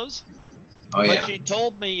Angeles. Oh, But she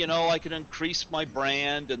told me, you know, I could increase my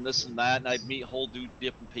brand and this and that, and I'd meet whole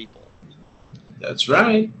different people. That's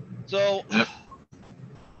right. So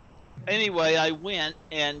anyway, I went,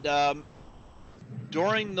 and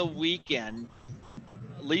during the weekend,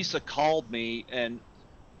 Lisa called me, and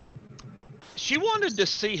she wanted to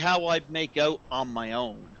see how I'd make out on my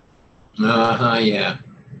own. Yeah.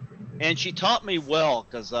 And she taught me well,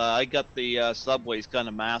 because I got the subways kind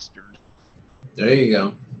of mastered. There you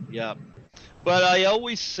go. Yeah. But I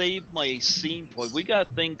always save my scene point. We got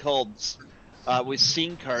a thing called with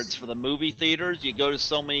scene cards for the movie theaters. You go to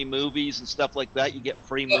so many movies and stuff like that, you get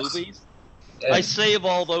free movies. Yes. I save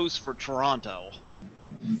all those for Toronto.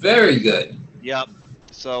 Very good. Yep.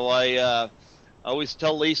 So I always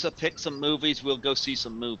tell Lisa, pick some movies. We'll go see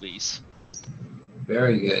some movies.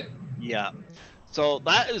 Very good. Yeah. So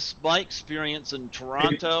that is my experience in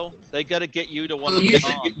Toronto. They got to get you to one of the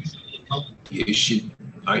cons. You should.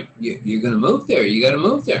 You're going to move there. You got to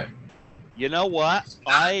move there. You know what?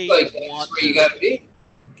 That's where you got to be.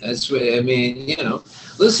 That's what I mean. You know,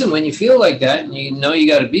 listen. When you feel like that, and you know you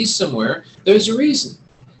got to be somewhere, there's a reason.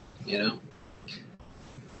 You know.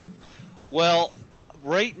 Well,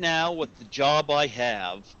 right now with the job I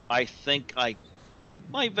have, I think I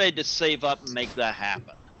might be able to save up and make that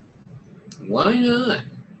happen. Why not?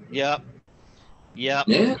 Yep.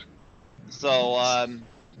 Yeah. So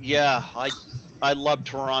yeah, I love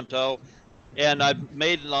Toronto, and I've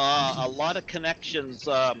made a lot of connections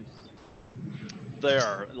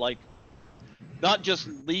there. Like, not just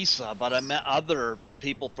Lisa, but I met other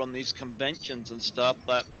people from these conventions and stuff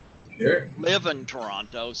that live in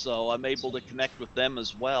Toronto, so I'm able to connect with them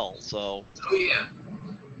as well. So. Oh yeah.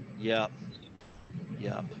 Yeah.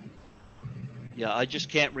 Yeah, I just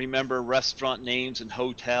can't remember restaurant names and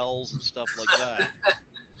hotels and stuff like that.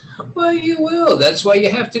 Well, you will. That's why you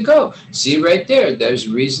have to go. See right there. There's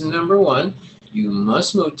reason number one. You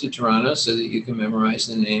must move to Toronto so that you can memorize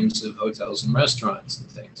the names of hotels and restaurants and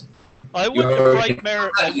things. I went to Frightmare.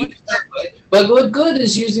 But what good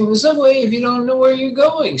is using the subway if you don't know where you're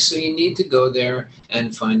going? So you need to go there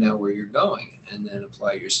and find out where you're going and then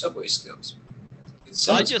apply your subway skills. It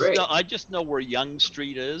sounds great. I just know where Yonge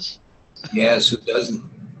Street is. Yes, who doesn't?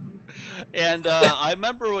 And I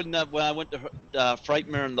remember when I went to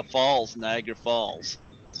Frightmare in the Falls, Niagara Falls.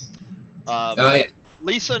 Yeah.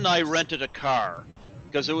 Lisa and I rented a car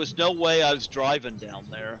because there was no way I was driving down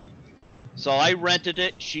there. So I rented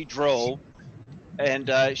it. She drove,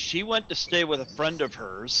 and she went to stay with a friend of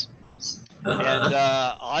hers. And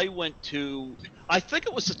I went to, I think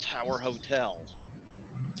it was the Tower Hotel.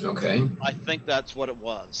 Okay. I think that's what it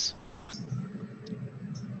was.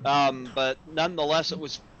 But nonetheless, it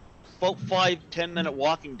was about 5-10 minute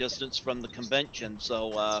walking distance from the convention.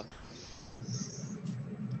 So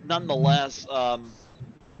nonetheless,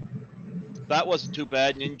 that wasn't too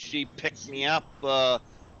bad. And then she picked me up the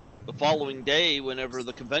following day whenever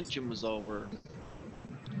the convention was over,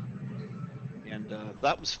 and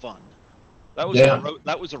that was fun. That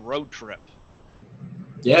was a road trip.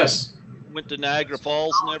 Yes. Went to Niagara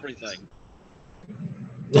Falls and everything.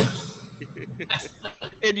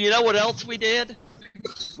 And you know what else we did?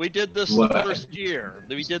 We did this the first year.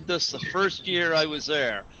 We did this the first year I was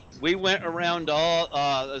there. We went around all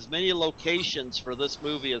as many locations for this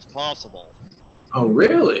movie as possible. Oh,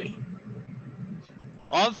 really?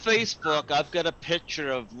 On Facebook, I've got a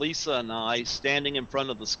picture of Lisa and I standing in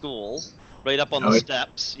front of the school, right up on the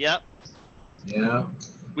steps. Yep. Yeah.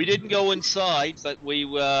 We didn't go inside, but we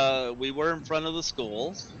were in front of the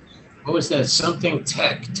school. What was that? Something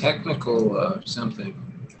technical something.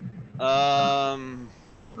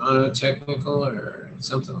 Technical or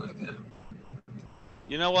something like that.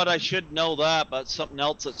 You know what? I should know that, but something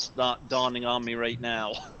else that's not dawning on me right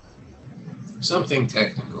now. Something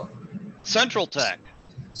technical. Central Tech.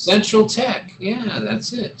 Central Tech. Yeah,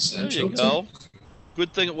 that's it. Central there you go.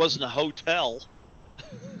 Good thing it wasn't a hotel.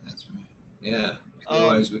 That's right. Yeah.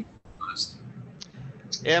 Otherwise we must.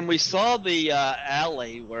 And we saw the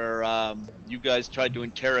alley where you guys tried to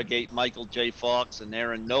interrogate Michael J. Fox and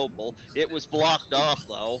Aaron Noble. It was blocked off,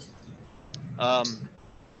 though.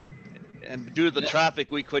 And due to the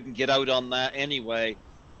traffic, we couldn't get out on that anyway.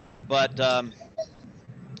 But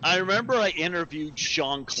I remember I interviewed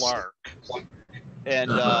Sean Clark,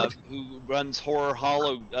 and who runs Horror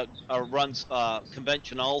Hollow, runs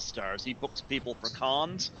Convention All Stars. He books people for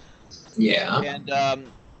cons. Yeah. And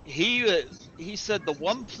he said the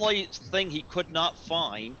one thing he could not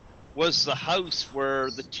find was the house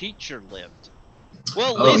where the teacher lived.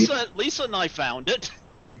 Well, Lisa and I found it.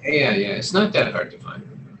 Yeah. It's not that hard to find.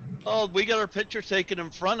 Oh, we got our picture taken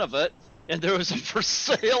in front of it, and there was a for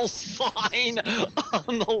sale sign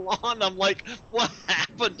on the lawn. I'm like, what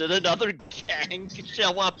happened? Did another gang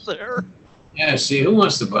show up there? Yeah, see, who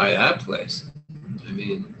wants to buy that place? I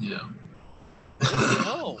mean, you know.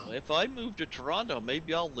 No, if I move to Toronto,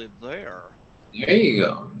 maybe I'll live there. There you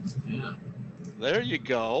go. Yeah. There you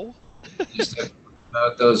go. Just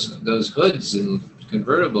about those hoods and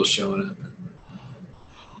convertibles showing up.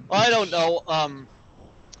 I don't know.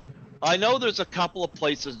 I know there's a couple of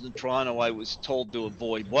places in Toronto I was told to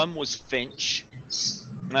avoid. One was Finch,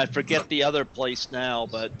 and I forget the other place now,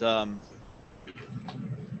 but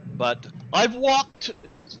I've walked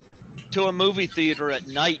to a movie theater at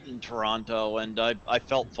night in Toronto, and I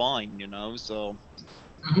felt fine, you know, so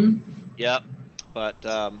yeah. But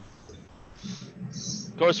of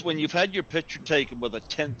course, when you've had your picture taken with a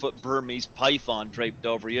 10-foot Burmese python draped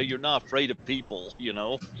over you, you're not afraid of people, you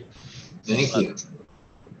know. Thank you.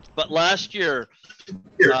 But last year,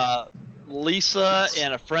 Lisa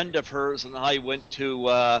and a friend of hers and I went to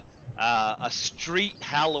a street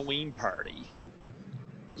Halloween party.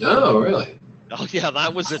 Oh, really? Oh, yeah,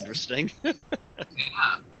 that was interesting. Yeah.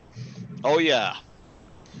 Oh, yeah.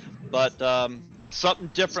 But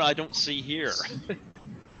something different I don't see here.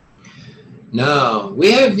 No,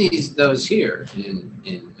 we have those here in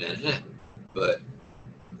Manhattan, but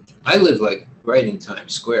I live like right in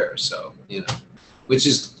Times Square, so, you know, which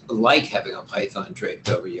is like having a python draped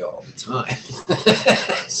over you all the time.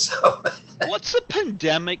 So, what's the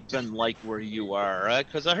pandemic been like where you are?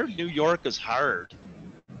 Because I heard New York is hard.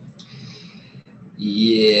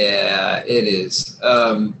 Yeah, it is.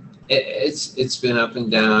 It's been up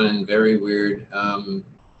and down and very weird.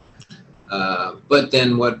 But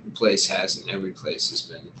then what place hasn't? Every place has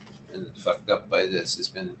been fucked up by this. Has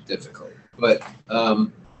been difficult. But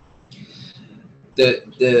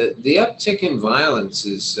the uptick in violence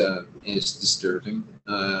is disturbing.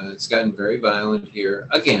 It's gotten very violent here.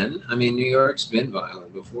 Again, I mean, New York's been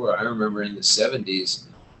violent before. I remember in the 70s,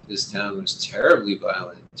 this town was terribly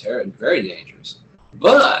violent, very dangerous.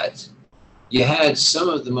 But you had some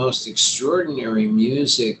of the most extraordinary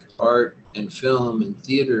music, art, and film and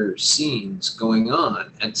theater scenes going on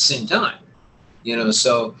at the same time. You know,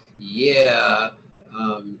 so yeah,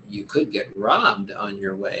 you could get robbed on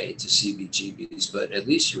your way to CBGB's, but at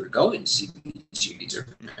least you were going to CBGB's or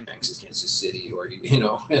Kansas City or, you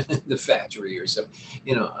know, the factory or something,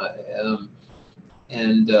 you know,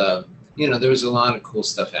 you know, there was a lot of cool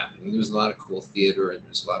stuff happening. There was a lot of cool theater and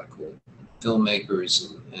there's a lot of cool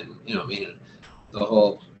filmmakers and you know, I mean, the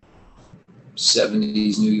whole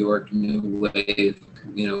 70s New York new wave,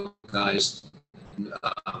 you know, guys,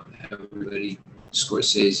 everybody,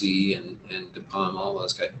 Scorsese and De Palma, all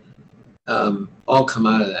those guys, all come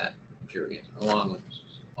out of that period, along with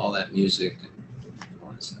all that music and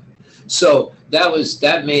all that stuff. So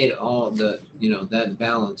that made all the, you know, that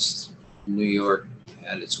balanced New York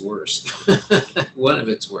at its worst, one of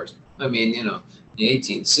its worst. I mean, you know, the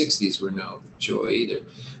 1860s were no joy either,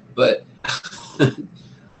 but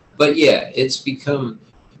but yeah, it's become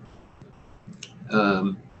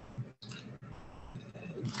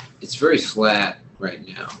it's very flat right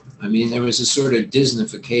now. I mean, there was a sort of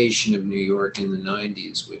Disneyfication of New York in the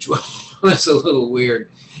 90s, which was a little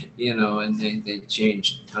weird, you know, and they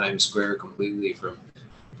changed Times Square completely from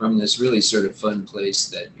this really sort of fun place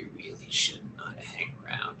that you really should not hang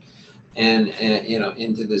around, and you know,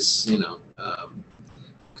 into this, you know,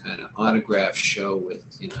 kind of autograph show with,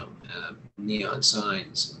 you know, neon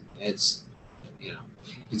signs. It's, you know,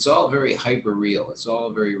 it's all very hyper real. It's all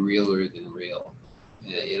very realer than real,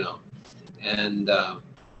 you know, and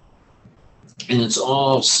it's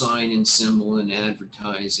all sign and symbol and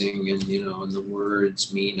advertising, and, you know, and the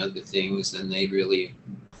words mean other things than they really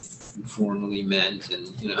formally meant,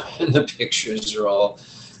 and, you know, and the pictures are all,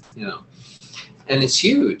 you know, and it's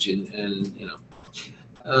huge, and you know,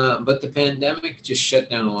 but the pandemic just shut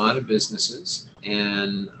down a lot of businesses,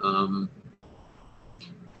 and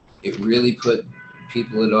it really put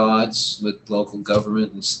people at odds with local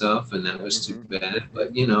government and stuff, and that was too bad.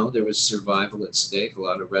 But there was survival at stake. A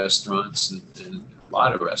lot of restaurants and a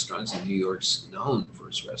lot of restaurants, and New York's known for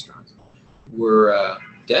its restaurants, were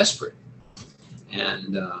desperate.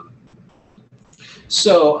 And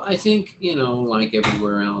so I think, like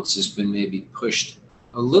everywhere else, has been maybe pushed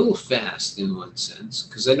a little fast in one sense,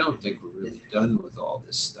 because I don't think we're really done with all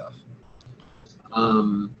this stuff.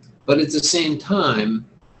 But at the same time,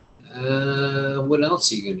 what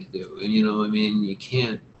else are you going to do? And you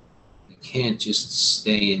can't just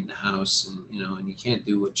stay in the house, and and you can't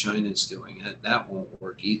do what China's doing. That won't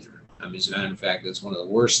work either. I mean, as a matter of fact, that's one of the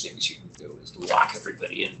worst things you can do, is lock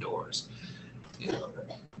everybody indoors,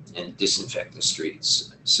 and disinfect the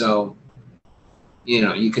streets. So,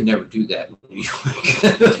 you can never do that in New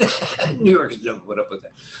York. New York doesn't put up with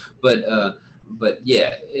that. But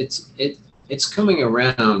yeah, it's coming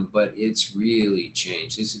around, but it's really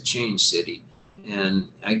changed. It's a changed city.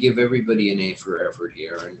 And I give everybody an A for effort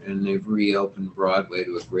here, and they've reopened Broadway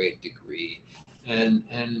to a great degree.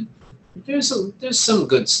 And there's some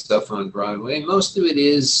good stuff on Broadway. Most of it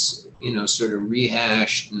is, sort of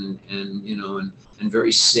rehashed and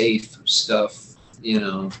very safe stuff.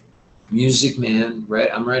 Music Man, right?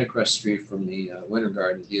 I'm right across the street from the Winter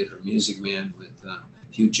Garden Theater. Music Man with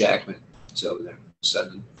Hugh Jackman. It's over there,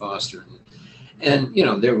 Sutton Foster, and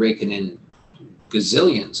they're raking in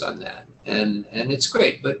gazillions on that, and it's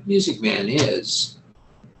great. But Music Man is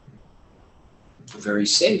very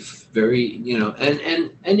safe, very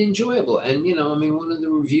and enjoyable. And one of the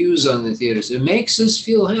reviews on the theaters, it makes us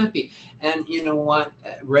feel happy. And you know what?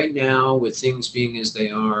 Right now, with things being as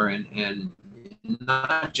they are, and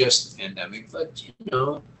not just the pandemic, but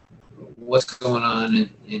what's going on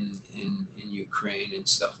in Ukraine and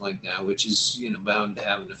stuff like that, which is bound to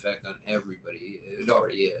have an effect on everybody. It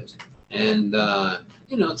already is. And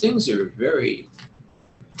things are very,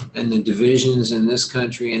 and the divisions in this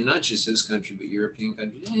country, and not just this country but European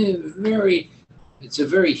countries, it's a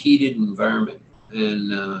very heated environment.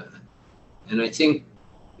 And I think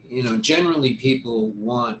generally people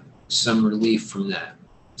want some relief from that.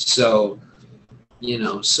 So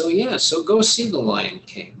so go see The Lion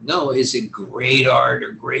King. No, is it great art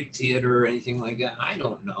or great theater or anything like that? I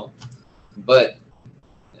don't know. But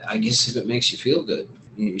I guess if it makes you feel good,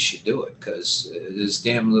 you should do it, because there's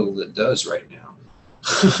damn little that does right now.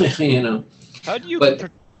 How do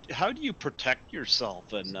you protect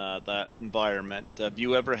yourself in that environment? Have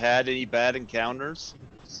you ever had any bad encounters?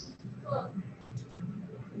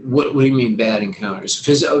 What do you mean bad encounters?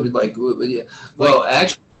 Well,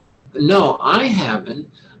 actually, no, I haven't,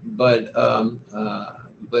 but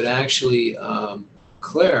actually,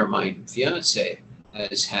 Claire, my fiance,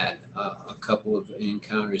 has had a couple of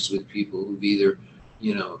encounters with people who've either,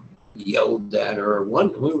 yelled at her.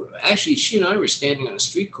 Actually, she and I were standing on a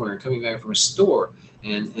street corner coming back from a store,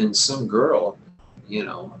 and some girl,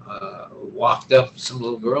 walked up, some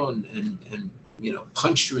little girl, and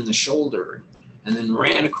punched her in the shoulder, and then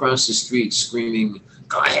ran across the street screaming,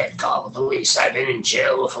 "Go ahead, call the police. I've been in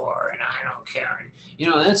jail before, and I don't care." And,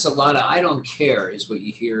 that's a lot of "I don't care" is what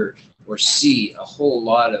you hear or see a whole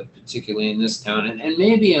lot of, particularly in this town, and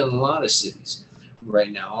maybe in a lot of cities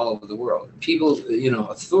right now all over the world. People,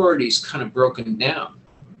 authorities kind of broken down.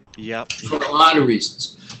 Yep. For a lot of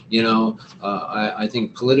reasons. I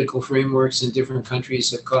think political frameworks in different countries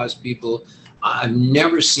have caused people. I've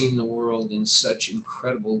never seen the world in such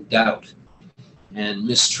incredible doubt and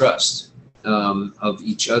mistrust of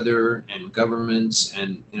each other and governments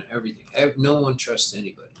and everything. No one trusts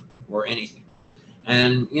anybody or anything,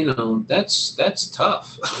 and that's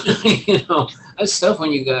tough. That's tough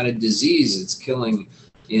when you got a disease that's killing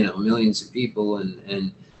millions of people,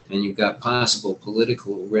 and you've got possible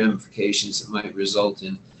political ramifications that might result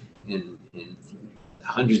in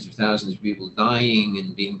hundreds of thousands of people dying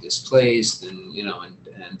and being displaced, and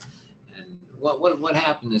what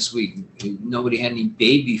happened this week? Nobody had any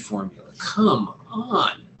baby formula. Come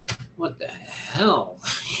on, what the hell?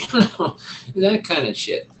 That kind of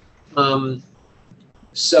shit.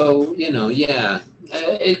 So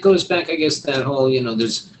it goes back, I guess, that whole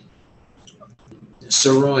there's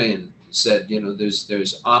Soroyan said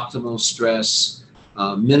there's optimal stress,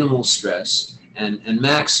 minimal stress, and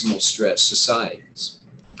maximal stress societies,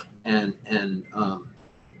 and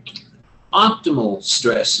optimal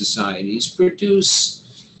stress societies produce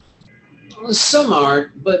some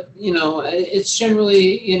art, but it's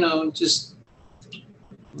generally just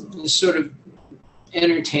sort of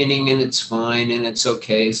entertaining, and it's fine, and it's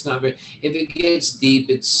okay. It's not very, if it gets deep,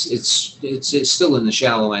 it's still in the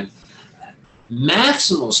shallow end.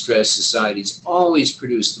 Maximal stress societies always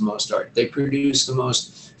produce the most art. They produce the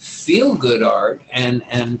most feel-good art and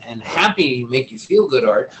happy, make you feel good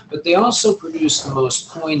art, but they also produce the most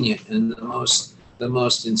poignant and the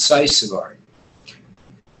most incisive art.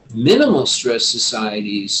 Minimal stress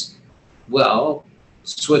societies, well,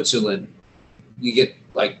 Switzerland, you get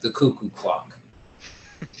like the cuckoo clock,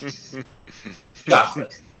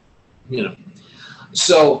 chocolate, you know.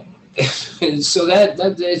 So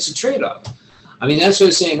that it's a trade-off. I mean, that's what I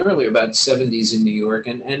was saying earlier about the 70s in New York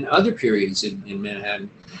and other periods in Manhattan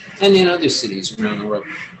and in other cities around the world.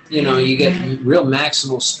 You know, you get real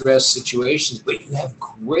maximal stress situations, but you have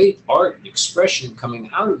great art and expression coming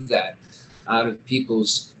out of that, out of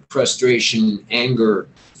people's frustration, anger,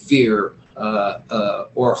 fear,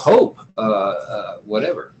 or hope,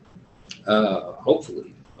 whatever,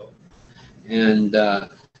 hopefully. And that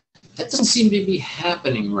doesn't seem to be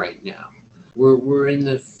happening right now. We're in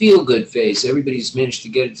the feel-good phase. Everybody's managed to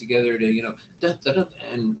get it together to, you know,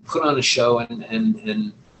 and put on a show,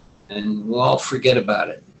 and we'll all forget about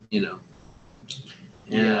it, you know.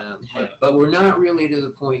 But we're not really to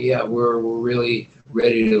the point yet where we're really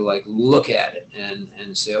ready to like look at it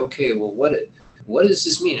and say, okay, well, what does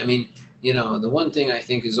this mean? I mean, you know, the one thing I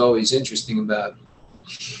think is always interesting about,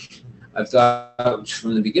 I've thought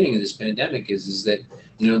from the beginning of this pandemic is that,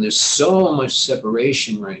 you know, there's so much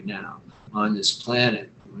separation right now on this planet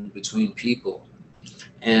between people,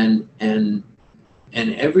 and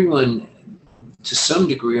everyone to some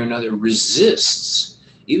degree or another resists,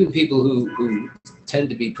 even people who tend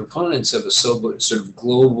to be proponents of a sort of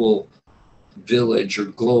global village or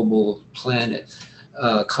global planet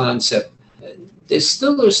concept. They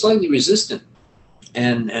still are slightly resistant,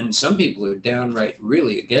 and some people are downright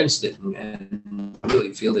really against it and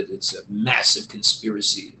really feel that it's a massive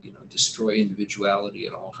conspiracy, you know, destroy individuality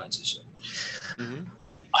and all kinds of stuff. Mm-hmm.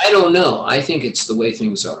 I don't know. I think it's the way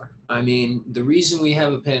things are. I mean, the reason we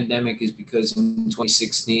have a pandemic is because in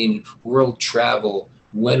 2016, world travel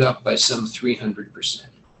went up by some 300%.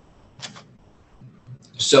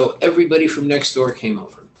 So everybody from next door came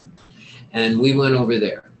over, and we went over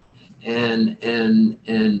there. And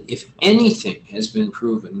if anything has been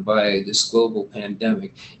proven by this global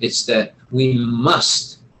pandemic, it's that we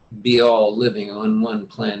must be all living on one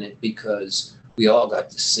planet because we all got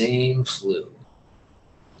the same flu.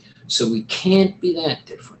 So we can't be that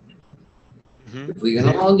different. Mm-hmm. If we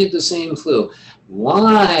can all get the same flu,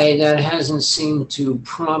 why that hasn't seemed to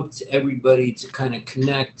prompt everybody to kind of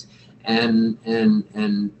connect and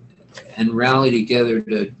rally together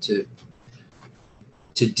to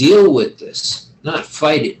deal with this, not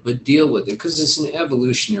fight it, but deal with it, because it's an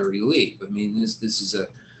evolutionary leap. I mean, this is a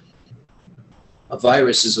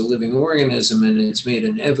virus is a living organism, and it's made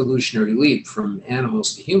an evolutionary leap from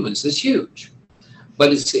animals to humans. That's huge,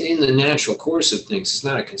 but it's in the natural course of things. It's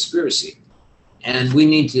not a conspiracy, and we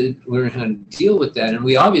need to learn how to deal with that, and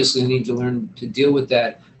we obviously need to learn to deal with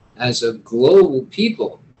that as a global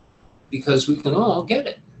people, because we can all get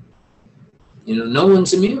it. You know, no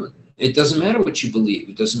one's immune. It doesn't matter what you believe.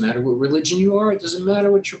 It doesn't matter what religion you are. It doesn't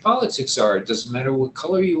matter what your politics are. It doesn't matter what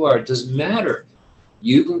color you are. It doesn't matter.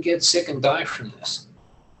 You can get sick and die from this,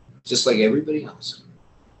 just like everybody else.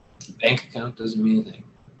 The bank account doesn't mean anything.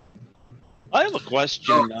 I have a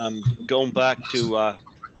question going back to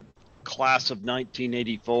class of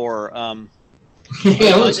 1984.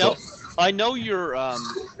 I know you're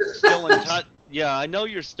still in touch. Yeah, I know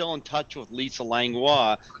you're still in touch with Lisa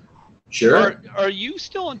Langlois. Sure. Are you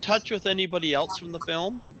still in touch with anybody else from the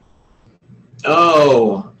film?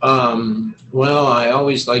 Oh, well, I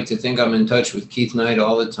always like to think I'm in touch with Keith Knight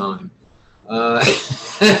all the time.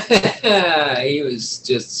 He was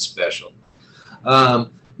just special. No,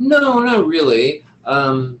 not really.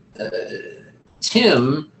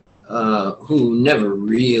 Tim, who never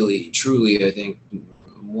really, truly, I think,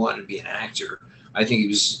 wanted to be an actor. I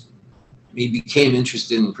think he became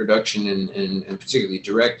interested in production and particularly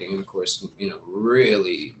directing. And of course, you know,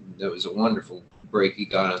 really, that was a wonderful break he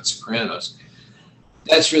got on Sopranos.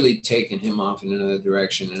 That's really taken him off in another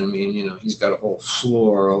direction. And I mean, you know, he's got a whole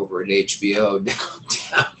floor over at HBO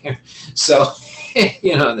down here. So,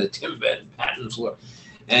 you know, the Tim Patton floor.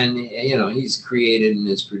 And, you know, he's created and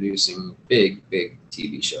is producing big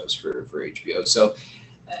TV shows for HBO. So,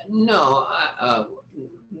 no, I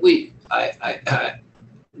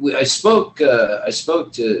spoke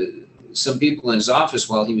to some people in his office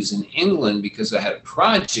while he was in England because I had a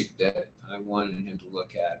project that I wanted him to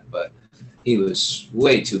look at, but he was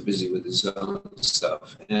way too busy with his own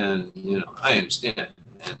stuff. And, you know, I understand.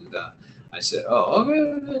 And I said, oh,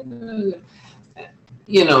 okay.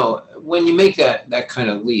 you know, when you make that kind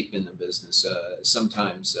of leap in the business,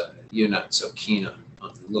 sometimes you're not so keen on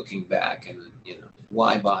looking back, and you know,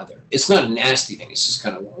 why bother? It's not a nasty thing. It's just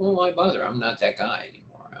kind of, well, why bother? I'm not that guy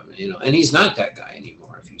anymore. I mean, you know, and he's not that guy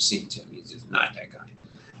anymore. If you've seen him, he's just not that guy.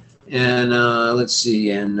 And let's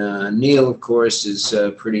see. And Neil, of course, is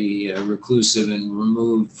pretty reclusive and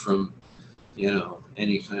removed from, you know,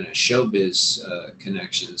 any kind of showbiz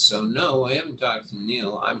connections. So no, I haven't talked to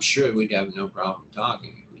Neil. I'm sure we'd have no problem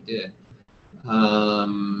talking if we did.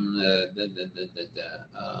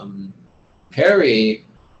 Perry,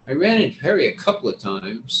 I ran into Perry a couple of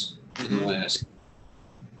times in the last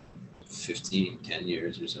 10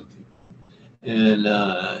 years or something.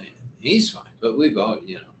 And he's fine, but we've all,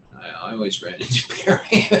 you know, I always ran into Perry.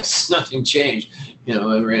 It's nothing changed. You know,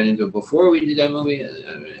 I ran into him before we did that movie,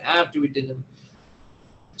 after we did them.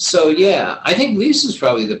 So yeah, I think Lisa's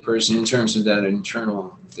probably the person in terms of that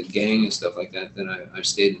internal, the gang and stuff like that, that I've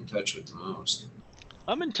stayed in touch with the most.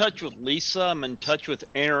 I'm in touch with Lisa. I'm in touch with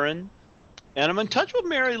Aaron, and I'm in touch with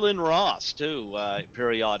Mary Lynn Ross too,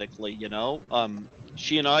 periodically. You know,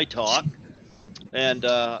 she and I talk, and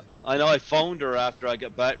I know I phoned her after I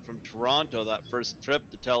got back from Toronto that first trip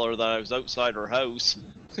to tell her that I was outside her house.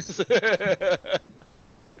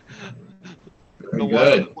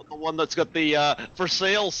 The one that's got the for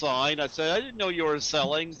sale sign. I said, I didn't know you were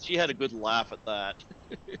selling. She had a good laugh at that.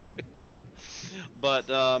 But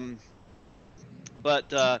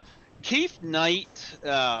Keith Knight,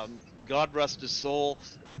 God rest his soul,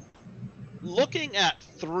 looking at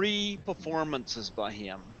 3 performances by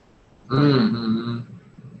him. Mm-hmm.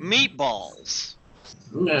 Meatballs.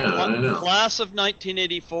 Yeah, I know. Class of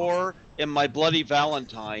 1984 and My Bloody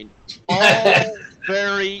Valentine. All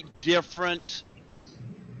very different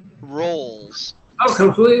roles. Oh,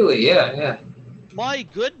 completely. Yeah, yeah. My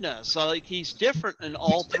goodness, like he's different in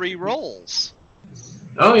all 3 roles.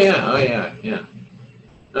 Oh yeah.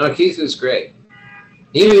 No, Keith was great.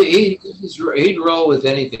 He'd roll with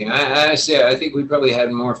anything. I think we probably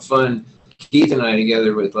had more fun, Keith and I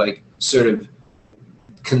together, with like sort of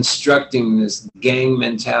constructing this gang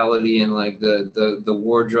mentality and like the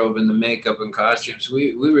wardrobe and the makeup and costumes.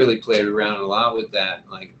 We really played around a lot with that,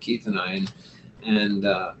 like Keith and I, and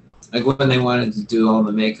like when they wanted to do all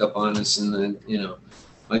the makeup on us, and then, you know,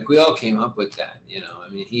 like we all came up with that, you know. I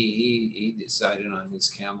mean, he decided on his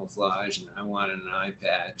camouflage, and I wanted an eye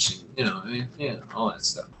patch, and, you know, I mean, yeah, all that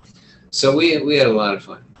stuff. So we had a lot of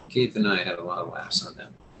fun. Keith and I had a lot of laughs on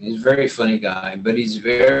that. He's a very funny guy, but he's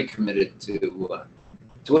very committed to what.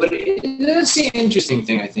 That's the interesting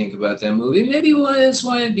thing I think about that movie. Maybe that's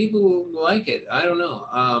why people like it. I don't know.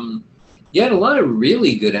 You had a lot of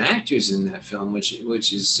really good actors in that film, which of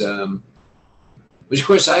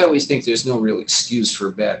course I always think there's no real excuse for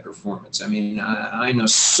a bad performance. I mean, I know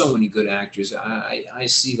so many good actors. I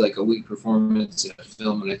see like a weak performance in a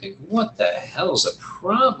film and I think, what the hell's the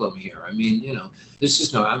problem here? I mean, you know, there's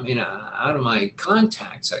just no, I mean, out of my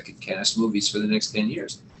contacts, I could cast movies for the next 10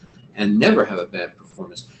 years and never have a bad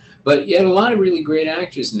performance. But you had a lot of really great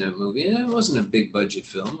actors in that movie, and it wasn't a big budget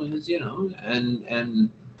film. It was, you know, and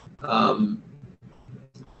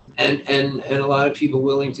a lot of people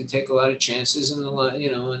willing to take a lot of chances, and a lot,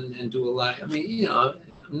 you know, and do a lot. I mean, you know,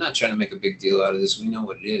 I'm not trying to make a big deal out of this. We know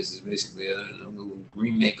what it is. It's basically a little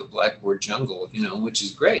remake of Blackboard Jungle, you know, which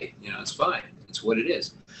is great. You know, it's fine. It's what it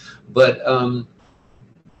is. But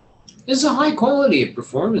there's a high quality of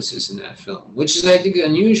performances in that film, which is, I think,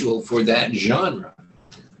 unusual for that genre.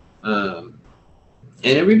 And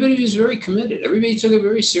everybody was very committed. Everybody took it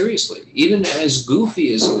very seriously, even as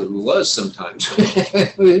goofy as it was sometimes.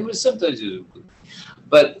 It was sometimes goofy.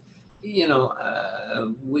 But, you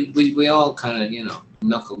know, we all kind of, you know,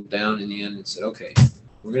 knuckled down in the end and said, okay,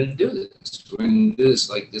 we're going to do this. We're going to do this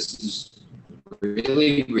like this is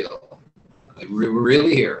really real. Like, we're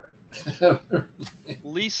really here.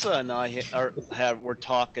 Lisa and I were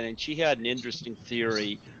talking, and she had an interesting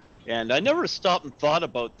theory, and I never stopped and thought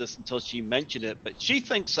about this until she mentioned it, but she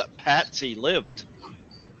thinks that Patsy lived.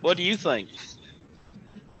 What do you think?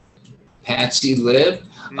 Patsy lived?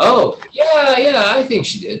 Oh, yeah, I think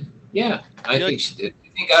she did. Yeah, I think she did. I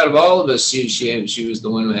think out of all of us, she was the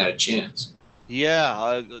one who had a chance.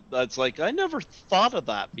 Yeah, that's like, I never thought of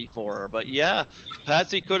that before, but yeah,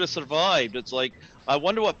 Patsy could have survived. It's like, I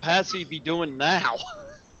wonder what Patsy'd be doing now.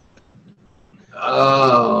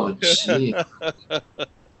 Oh, gee.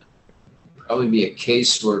 Probably be a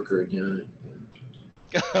caseworker, you know.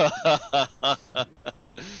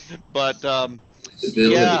 But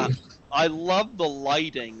yeah, I love the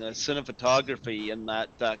lighting, the cinematography, in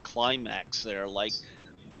that climax there. Like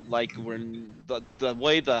when the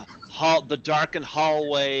way the darkened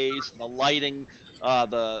hallways, the lighting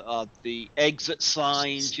the exit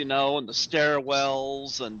signs, you know, and the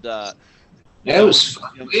stairwells, and you It know, was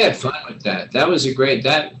fun. We had fun with that. That was a great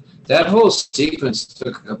that whole sequence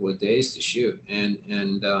took a couple of days to shoot, and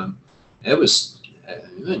it was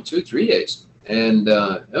 2 or 3 days, and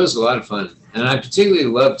it was a lot of fun. And I particularly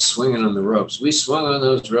loved swinging on the ropes. We swung on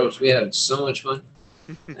those ropes. We had so much fun.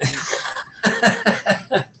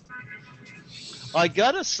 I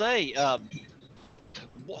gotta say,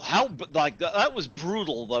 how like that was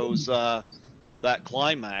brutal. Those that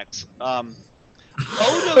climax. Out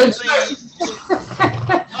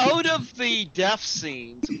of the death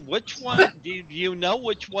scenes, which one do you know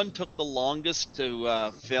which one took the longest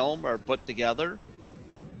to film or put together?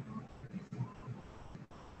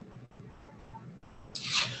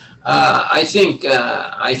 I think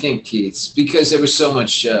Keith's, because there was so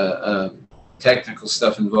much technical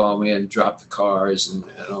stuff involved. We had to drop the cars and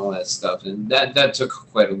all that stuff, and that took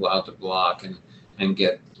quite a while to block and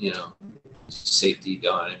get, you know, safety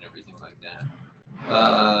done and everything like that.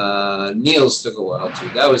 Neil's took a while too.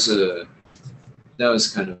 That was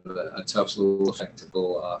kind of a tough little effect to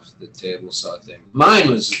pull off the table saw thing.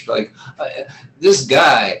 Mine was like this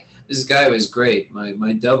guy was great.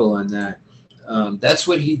 My double on that. That's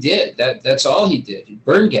what he did. That's all he did.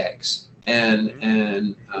 Burn gags, and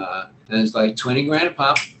it's like 20 grand a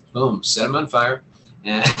pop. Boom, set him on fire,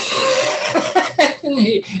 and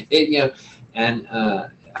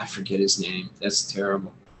I forget his name. That's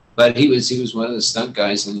terrible. But he was one of the stunt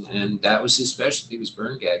guys, and that was his specialty, was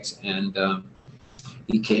burn gags. And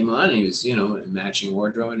he came on. He was, you know, matching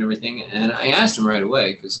wardrobe and everything. And I asked him right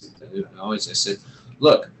away, because I said,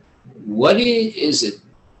 look, what is it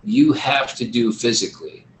you have to do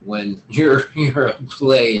physically when your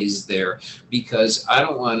play is there? Because I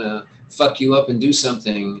don't want to fuck you up and do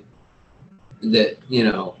something that, you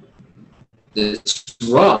know, that's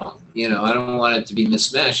wrong. You know, I don't want it to be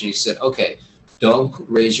mismatched. And he said, okay, don't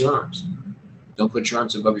raise your arms. Don't put your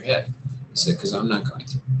arms above your head. He said, because I'm not going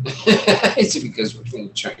to. I said, because we're going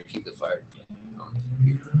to try to keep the fire down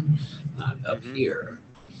here, not up here.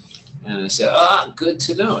 And I said, good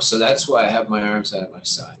to know. So that's why I have my arms out of my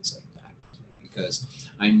sides like that, because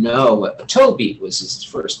I know what Toby was his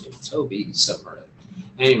first name. Toby somewhere.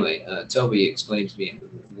 Anyway, Toby explained to me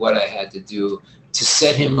what I had to do to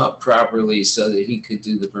set him up properly so that he could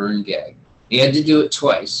do the burn gag. He had to do it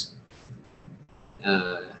twice.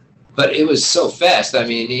 But it was so fast. I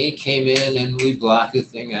mean, he came in and we blocked the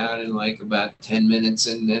thing out in like about 10 minutes,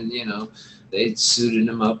 and then, you know, they suited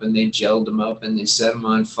him up and they gelled him up and they set him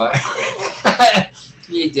on fire.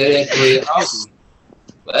 He did it really awesome.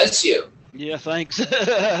 Bless you. Yeah, thanks.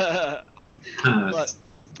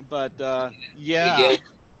 but yeah.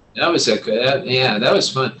 That was a good, yeah, that was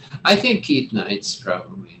fun. I think Keith Knight's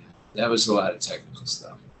probably, that was a lot of technical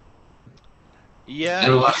stuff. Yeah.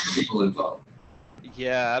 And a lot of people involved.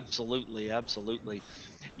 Yeah, absolutely.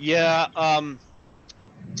 Yeah,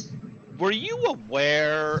 were you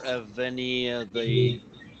aware of any of the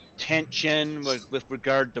tension with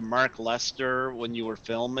regard to Mark Lester when you were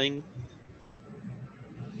filming?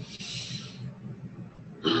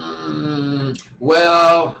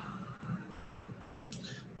 Well,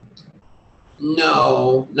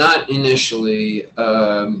 no, not initially.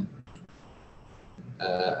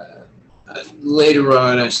 Later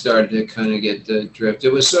on, I started to kind of get the drift.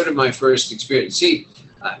 It was sort of my first experience. See,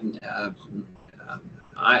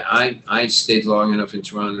 I stayed long enough in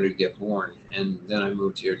Toronto to get born, and then I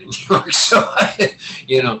moved here to New York. So,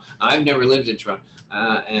 I've never lived in Toronto,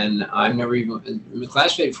 and I've never even.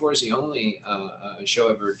 Classmate 4 is the only show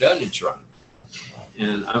I've ever done in Toronto,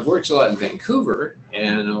 and I've worked a lot in Vancouver,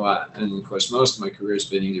 and of course, most of my career has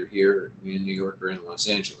been either here in New York or in Los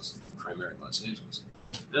Angeles, primarily Los Angeles.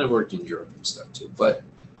 And I've worked in Europe and stuff too, but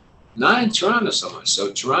not in Toronto so much.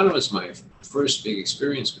 So Toronto was my first big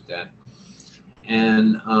experience with that.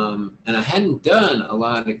 And I hadn't done a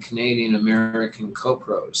lot of Canadian American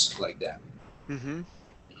co-pros like that. Mm-hmm.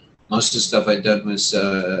 Most of the stuff I'd done was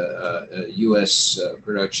U.S.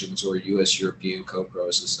 productions or U.S. European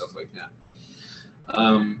co-pros and stuff like that.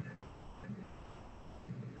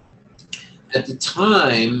 At the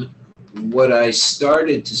time, what I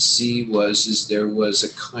started to see was there was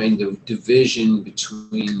a kind of division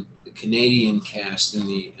between the Canadian cast and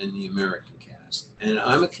the American cast. And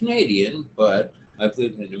I'm a Canadian, but I've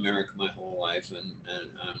lived in America my whole life, and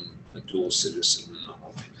I'm a dual citizen and the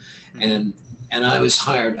whole thing. And I was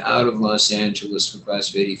hired out of Los Angeles for Class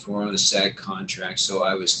of '84 on a SAG contract, so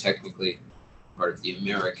I was technically part of the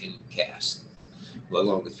American cast,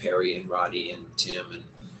 along with Perry and Roddy and Tim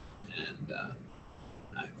and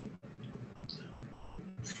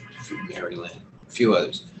Maryland, a few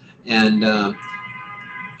others. And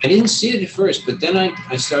I didn't see it at first, but then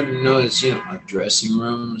I started to notice, you know, our dressing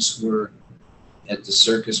rooms were at the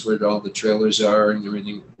circus where all the trailers are and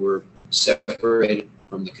everything were separated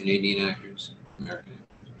from the Canadian actors, American.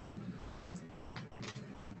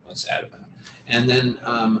 What's that about? And then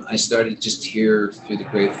I started just to hear through the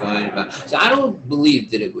grapevine about. So I don't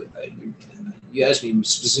believe that it would. You asked me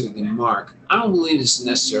specifically, Mark. I don't believe it's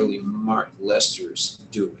necessarily Mark Lester's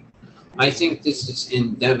doing. I think this is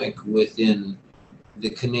endemic within the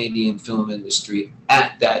Canadian film industry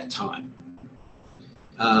at that time.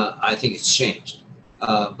 I think it's changed.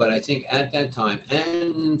 But I think at that time,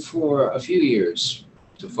 and for a few years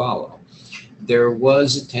to follow, there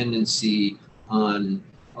was a tendency on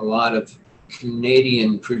a lot of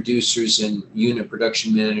Canadian producers and unit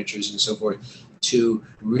production managers and so forth to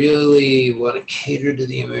really want to cater to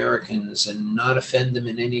the Americans and not offend them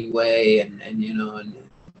in any way. And you know, and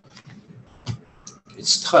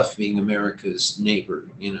it's tough being America's neighbor,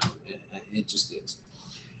 you know, it just is.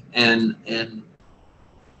 And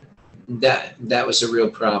that was a real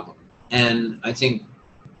problem. And I think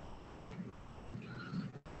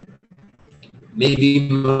maybe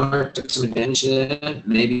Mark took some advantage of that.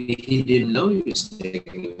 Maybe he didn't know he was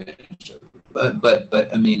taking advantage of it.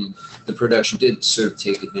 But I mean, the production did sort of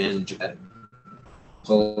take advantage of that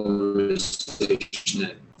polarization,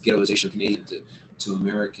 that ghettoization of Canadian to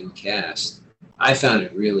American cast. I found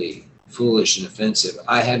it really foolish and offensive.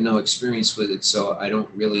 I had no experience with it, so I didn't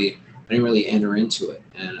really enter into it.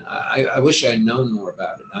 And I wish I'd known more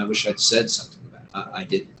about it. I wish I'd said something about it. I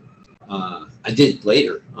didn't. I did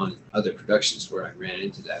later on other productions where I ran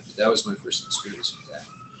into that, but that was my first experience with that.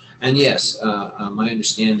 And yes, my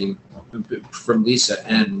understanding from Lisa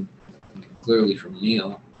and clearly from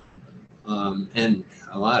Neil, and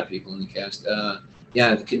a lot of people in the cast,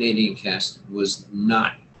 yeah, the Canadian cast was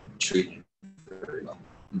not treated very well.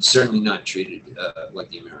 And certainly not treated like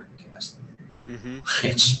the American cast. Mm-hmm.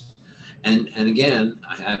 Which, and again,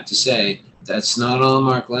 I have to say, that's not all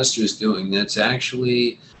Mark Lester is doing. That's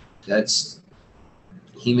actually,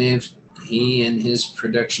 he and his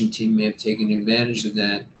production team may have taken advantage of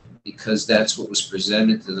that because that's what was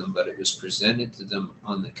presented to them, but it was presented to them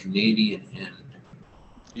on the Canadian end.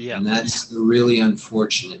 Yeah. And that's the really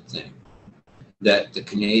unfortunate thing, that the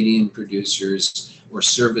Canadian producers or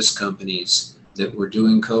service companies that were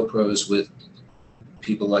doing co-pros with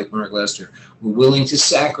people like Mark Lester were willing to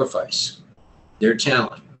sacrifice their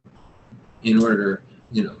talent in order,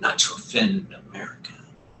 you know, not to offend America.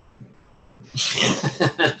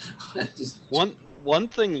 One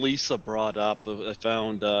thing Lisa brought up I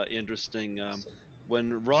found interesting,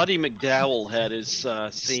 when Roddy McDowell had his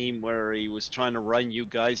scene where he was trying to run you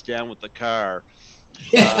guys down with the car.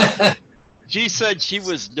 She said she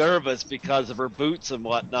was nervous because of her boots and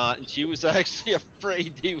whatnot, and she was actually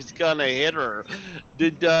afraid he was gonna hit her.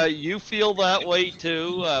 Did you feel that way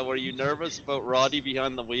too? Were you nervous about Roddy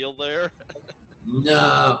behind the wheel there?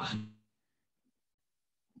 No.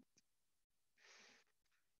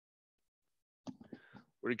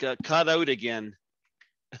 We got cut out again.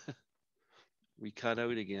 We cut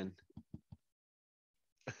out again.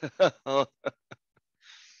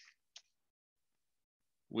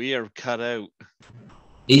 We are cut out.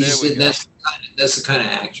 That's the kind of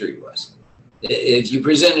actor he was. If you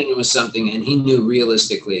presented him with something and he knew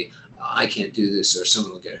realistically, I can't do this or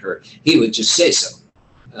someone will get hurt, he would just say so.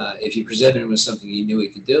 If you presented him with something he knew he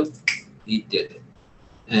could do, he did it.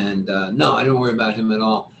 And no, I didn't worry about him at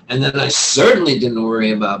all. And then I certainly didn't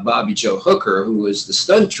worry about Bobby Joe Hooker, who was the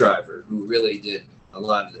stunt driver, who really did a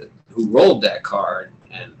lot of who rolled that car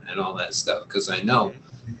and all that stuff, because I know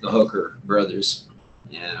the Hooker brothers,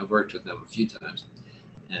 and I've worked with them a few times,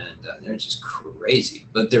 and they're just crazy,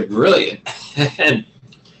 but they're brilliant. And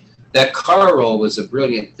that car roll was a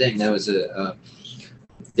brilliant thing. That was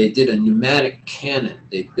they did a pneumatic cannon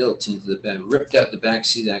they built into the back, ripped out the back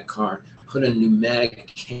seat of that car, put a pneumatic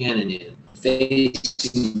cannon in,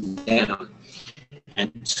 facing down,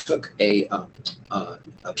 and took a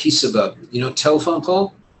piece of a telephone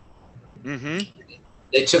pole. Mm-hmm.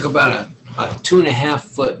 They took about a 2.5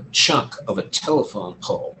 foot chunk of a telephone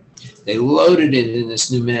pole. They loaded it in this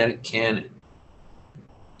pneumatic cannon.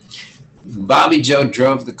 Bobby Joe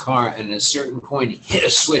drove the car, and at a certain point, he hit a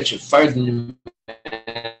switch and fired the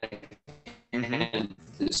pneumatic cannon.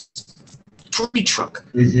 This tree trunk.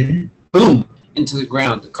 Mm-hmm. Boom! Into the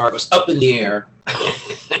ground. The car goes up in the air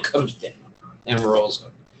and comes down and rolls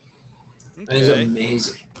up. Okay. It's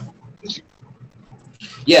amazing.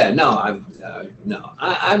 Yeah, no,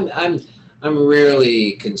 I'm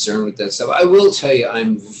rarely concerned with that stuff. I will tell you,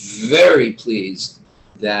 I'm very pleased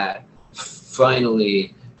that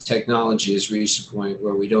finally technology has reached a point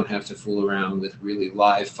where we don't have to fool around with really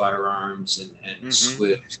live firearms and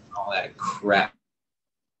squibs and all that crap.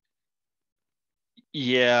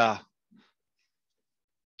 Yeah.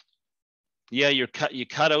 Yeah, you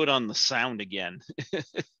cut out on the sound again.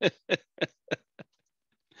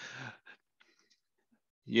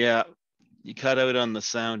 Yeah, you cut out on the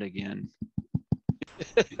sound again.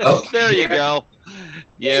 Oh, there you go.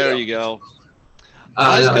 There you go.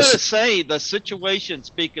 I was going to say the situation.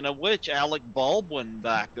 Speaking of which, Alec Baldwin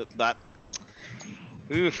back at that.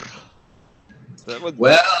 Oof. That was.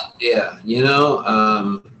 Well, yeah, you know,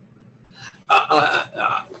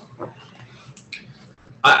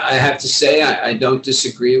 I have to say I don't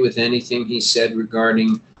disagree with anything he said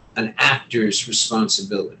regarding an actor's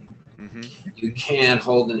responsibility. You can't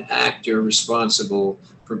hold an actor responsible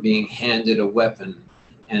for being handed a weapon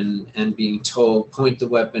and being told, point the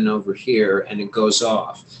weapon over here, and it goes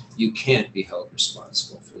off. You can't be held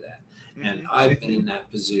responsible for that. And I've been in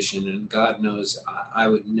that position, and God knows I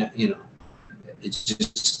would, you know,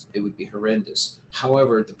 it would be horrendous.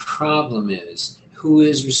 However, the problem is, who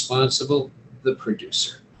is responsible? The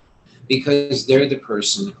producer. Because they're the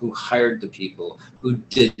person who hired the people who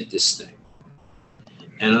did this thing.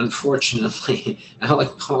 And unfortunately, Alec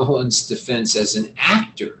Baldwin's defense as an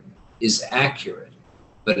actor is accurate,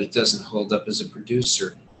 but it doesn't hold up as a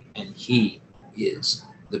producer, and he is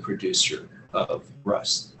the producer of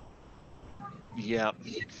Rust. Yeah.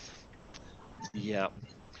 Yeah.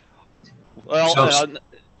 Well,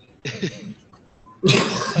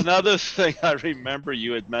 another thing I remember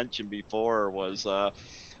you had mentioned before was the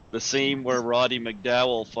scene where Roddy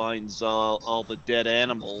McDowell finds all the dead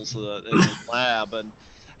animals in the lab, and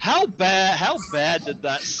how bad did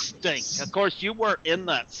that stink? Of course, you weren't in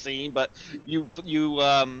that scene, but you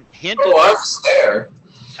hinted. Oh, I was there.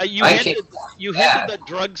 You hinted that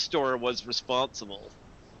drugstore was responsible.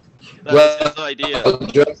 That was his idea.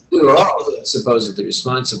 We were all supposedly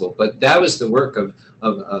responsible, but that was the work of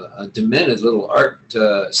a demented little art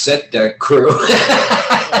set deck crew.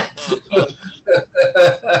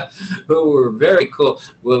 Who were very cool.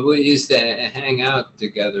 Well, we used to hang out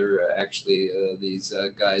together, actually, these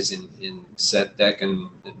guys in set deck, and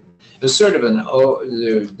it was sort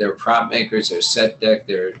of they're prop makers, they're set deck,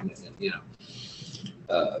 they're, you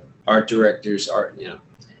know, art directors, you know,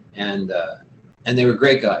 and they were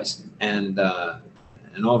great guys, and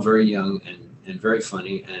all very young and very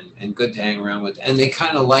funny and good to hang around with, and they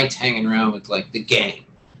kind of liked hanging around with like the gang.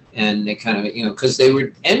 And they kind of, you know, because they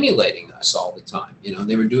were emulating us all the time. You know,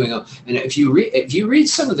 they were doing, and if you read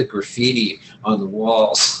some of the graffiti on the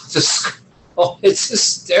walls, it's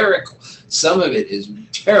hysterical. Some of it is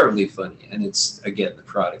terribly funny, and it's, again, the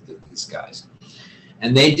product of these guys.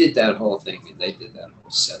 And they did that whole thing, and they did that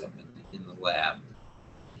whole setup in the lab.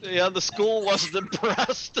 Yeah, the school wasn't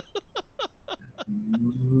impressed.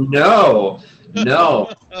 No.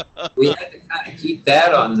 We had to kind of keep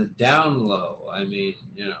that on the down low. I mean,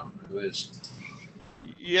 you know, it was.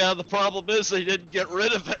 Yeah, the problem is they didn't get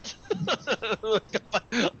rid of it.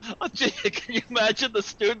 Can you imagine the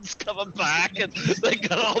students coming back and they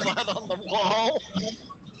got all that on the wall?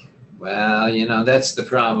 Well, you know, that's the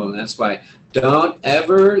problem. That's why don't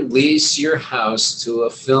ever lease your house to a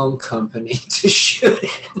film company to shoot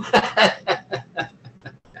it.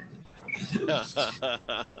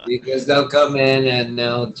 Because they'll come in and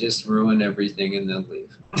they'll just ruin everything and they'll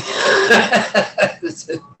leave.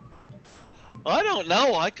 I don't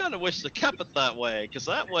know. I kind of wish they kept it that way, because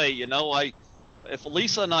that way, you know, if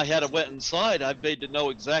Lisa and I had went inside, I'd made to know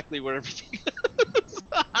exactly where everything is.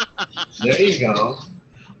 There you go.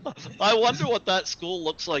 I wonder what that school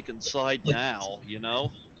looks like inside now, you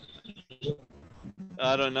know?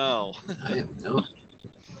 I don't know. I have no.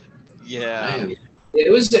 Yeah.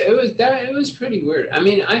 It was pretty weird. I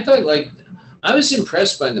mean, I thought, like, I was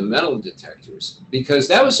impressed by the metal detectors, because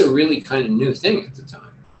that was a really kind of new thing at the time.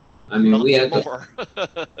 I mean, we had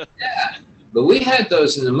yeah, but we had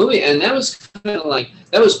those in the movie, and that was kind of like,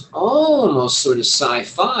 that was almost sort of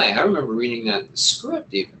sci-fi. I remember reading that in the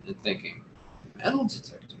script even and thinking, metal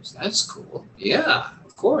detectors, that's cool. Yeah,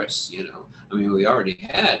 of course, you know. I mean, we already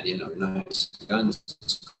had, you know, nice guns in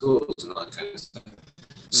schools and all that kind of stuff.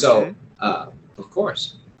 So, of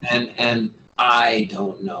course. And I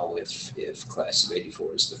don't know if Class of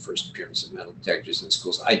 '84 is the first appearance of metal detectors in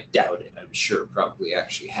schools. I doubt it. I'm sure it probably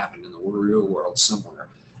actually happened in the real world somewhere.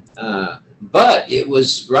 But it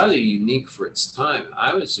was rather unique for its time.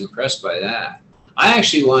 I was impressed by that. I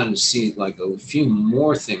actually wanted to see like a few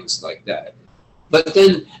more things like that. But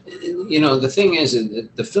then, you know, the thing is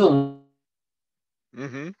that the film.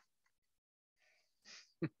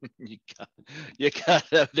 You got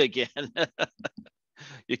it again.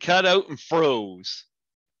 You cut out and froze.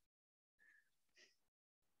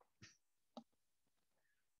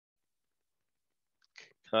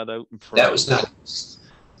 Cut out and froze. That was not.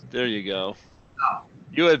 There you go. Oh.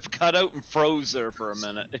 You had cut out and froze there for a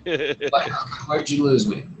minute. Why'd you lose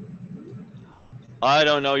me? I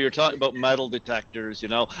don't know. You're talking about metal detectors, you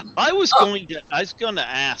know. I was going to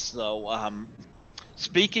ask though.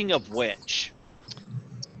 Speaking of which,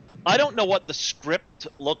 I don't know what the script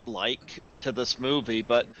looked like to this movie,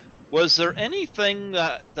 but was there anything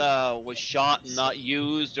that was shot and not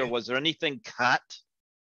used, or was there anything cut?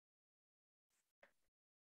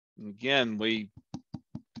 Again, we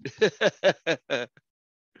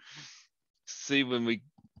see when we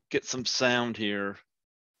get some sound here.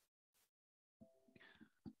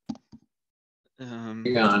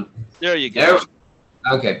 Hang on. There you go.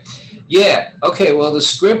 Okay. Yeah. Okay. Well, the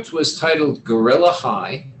script was titled Gorilla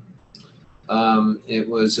High. It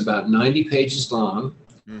was about 90 pages long,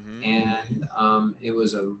 and it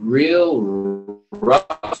was a real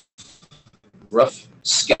rough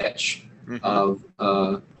sketch of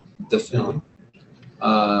the film.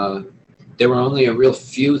 There were only a real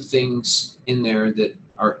few things in there that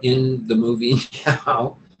are in the movie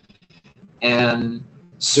now, and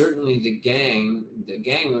certainly the gang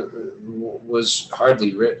was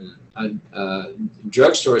hardly written.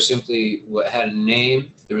 Drugstore simply had a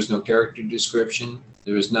name. There was no character description.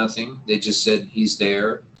 There was nothing. They just said he's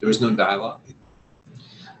there. There was no dialogue.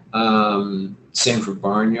 Same for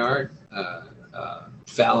Barnyard.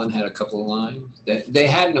 Fallon had a couple of lines. They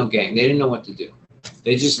had no gang. They didn't know what to do.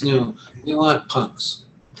 They just knew we want punks.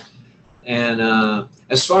 And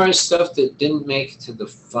as far as stuff that didn't make it to the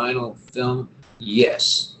final film,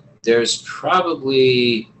 yes, there's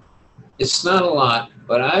probably, it's not a lot,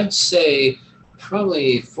 but I'd say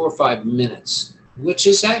probably 4 or 5 minutes, which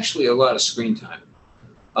is actually a lot of screen time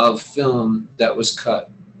of film that was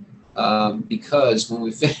cut. Because when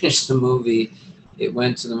we finished the movie, it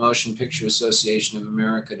went to the Motion Picture Association of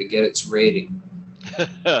America to get its rating.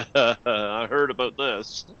 I heard about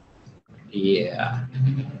this. Yeah.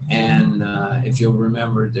 And if you'll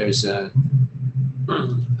remember, there's a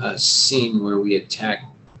scene where we attacked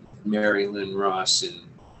Mary Lynn Ross and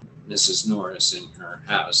Mrs. Norris in her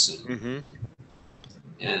house.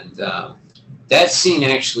 And that scene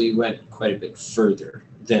actually went quite a bit further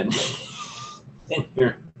than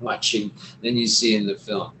you're watching, than you see in the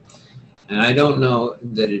film. And I don't know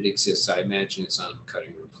that it exists. I imagine it's on the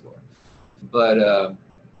cutting room floor. But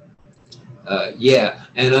yeah,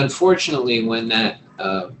 and unfortunately, when that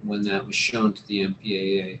was shown to the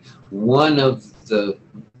MPAA, one of the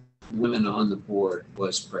women on the board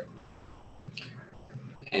was pregnant,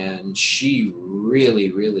 and she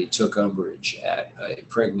really took umbrage at a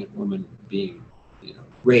pregnant woman being,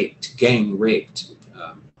 raped, gang raped.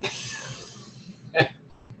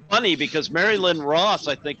 Funny, because Mary Lynn Ross,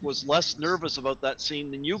 I think, was less nervous about that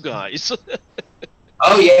scene than you guys.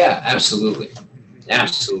 Oh yeah, absolutely.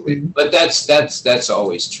 But that's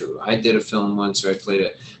always true. I did a film once where I played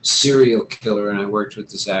a serial killer, and I worked with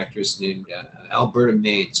this actress named Alberta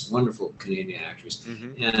Maines, wonderful Canadian actress,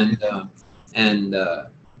 and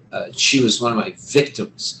she was one of my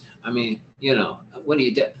victims. I mean, what do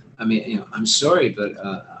you do? I mean, I'm sorry, but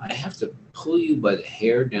I have to pull you by the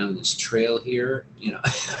hair down this trail here.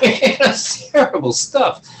 It's terrible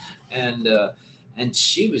stuff, and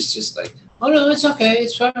she was just like, "Oh no, it's okay,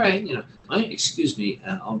 it's all right." Excuse me,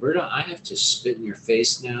 Alberta, I have to spit in your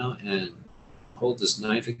face now and hold this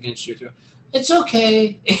knife against your throat. It's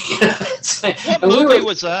okay. What movie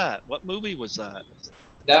was that? What movie was that?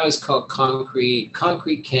 That was called Concrete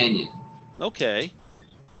Canyon. Okay.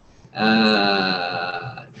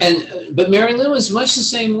 But Mary Lynn was much the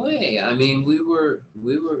same way. I mean, we were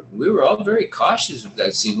all very cautious of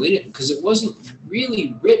that scene. We didn't, because it wasn't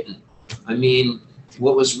really written. I mean,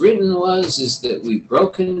 what was written is that we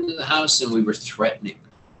broke into the house and we were threatening.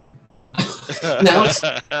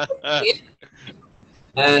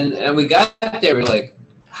 And we got there, we're like,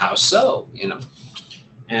 how so?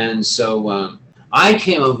 And so I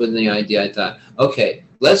came up with the idea. I thought, okay,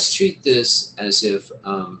 let's treat this as if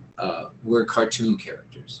we're cartoon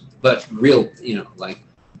characters, but real, like,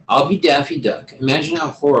 I'll be Daffy Duck. Imagine how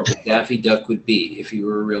horrible Daffy Duck would be if he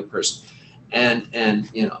were a real person.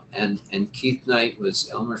 And Keith Knight was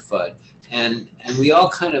Elmer Fudd, and we all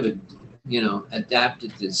kind of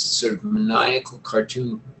adapted this sort of maniacal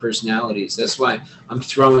cartoon personalities. That's why I'm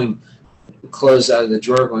throwing clothes out of the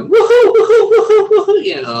drawer, going woohoo, woohoo,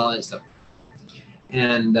 woohoo, all that stuff.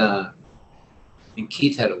 And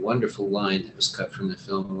Keith had a wonderful line that was cut from the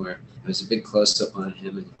film where there was a big close up on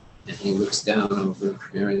him, and he looks down over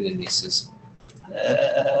Mary and he says,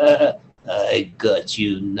 I got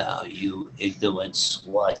you now, you ignorant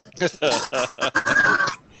swat.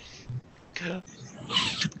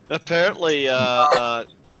 Apparently,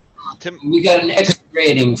 Tim. We got an X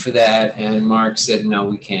rating for that, and Mark said, no,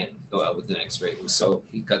 we can't go out with an X rating. So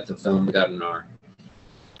he got the film, got an R.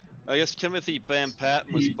 I guess Timothy Van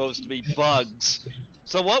Patten was supposed to be Bugs.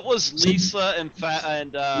 So what was Lisa and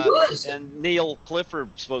Neil Clifford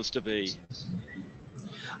supposed to be?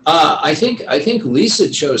 I think Lisa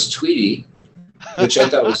chose Tweety, which I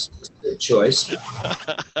thought was a good choice.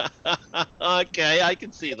 Okay, I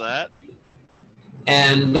can see that.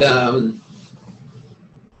 And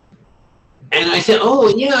I think, oh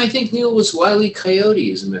yeah, I think Neil was Wile E.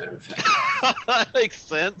 Coyote, as a matter of fact. That makes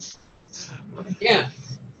sense. Yeah.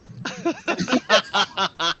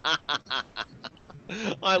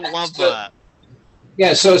 I love that.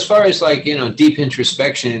 Yeah, so as far as like, deep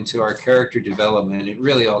introspection into our character development, it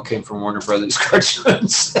really all came from Warner Brothers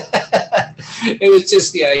cartoons. It was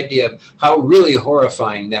just the idea of how really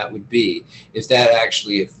horrifying that would be if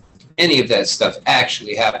any of that stuff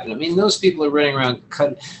actually happened. I mean, those people are running around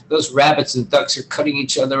those rabbits and ducks are cutting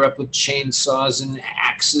each other up with chainsaws and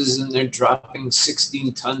axes, and they're dropping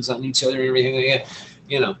 16 tons on each other and everything,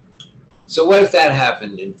 So what if that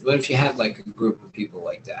happened? And what if you had like a group of people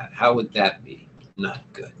like that? How would that be? Not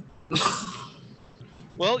good.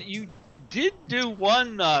 Well, you did do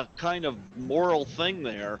one kind of moral thing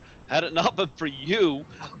there. Had it not been for you,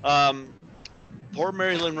 poor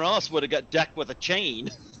Marilyn Ross would have got decked with a chain.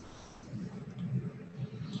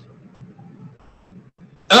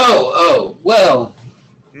 Oh, well.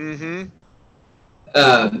 Mm-hmm.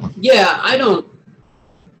 Yeah, I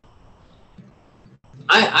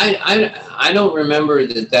don't remember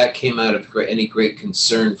that came out of any great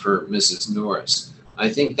concern for Mrs. Norris. I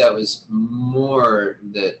think that was more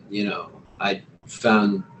that, I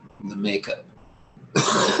found the makeup.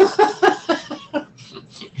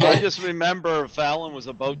 I just remember Fallon was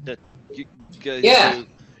about to, yeah. And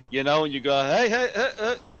you go,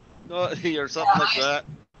 hey, or something like that.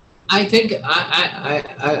 I think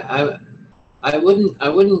I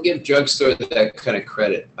wouldn't give Drugstore that kind of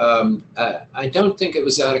credit. I don't think it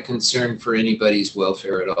was out of concern for anybody's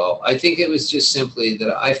welfare at all. I think it was just simply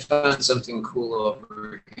that I found something cool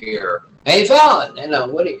over here. Hey, Fallon,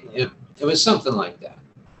 it was something like that.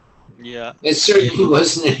 Yeah. It certainly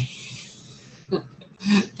wasn't.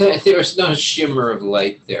 There was no shimmer of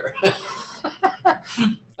light there.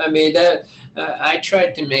 I mean, I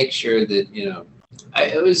tried to make sure that,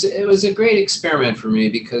 it was a great experiment for me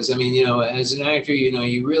because, I mean, as an actor,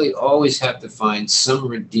 you really always have to find some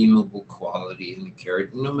redeemable quality in the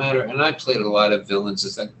character, no matter. And I played a lot of villains.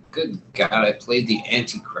 It's like, good God, I played the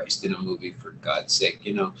Antichrist in a movie, for God's sake,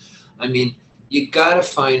 I mean, you got to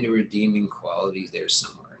find a redeeming quality there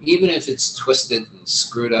somewhere. Even if it's twisted and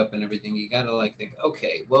screwed up and everything, you got to think,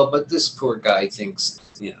 okay, well, but this poor guy thinks,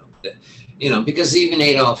 that, because even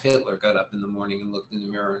Adolf Hitler got up in the morning and looked in the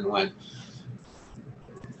mirror and went,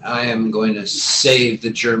 I am going to save the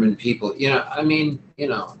German people. I mean,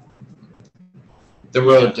 the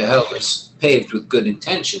road to hell is paved with good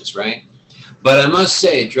intentions, right? But I must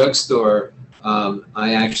say, Drugstore,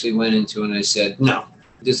 I actually went into and I said, no,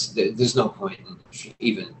 there's no point in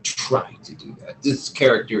even trying to do that. This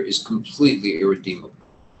character is completely irredeemable.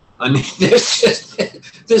 I mean, this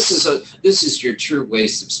is your true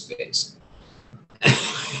waste of space.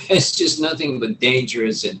 It's just nothing but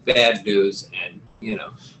dangerous and bad news, and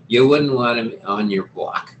you wouldn't want him on your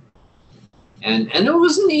block. And it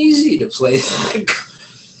wasn't easy to play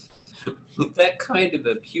that kind of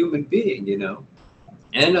a human being,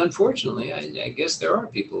 And unfortunately, I guess there are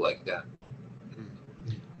people like that.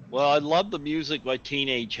 Well, I love the music by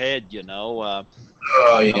Teenage Head, Oh,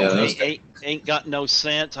 yeah. Ain't Got No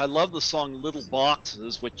Sense. I love the song Little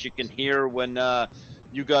Boxes, which you can hear when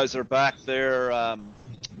you guys are back there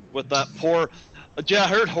with that poor... Yeah, I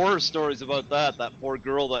heard horror stories about that poor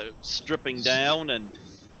girl that was stripping down, and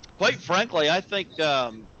quite frankly, I think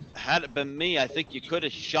had it been me, I think you could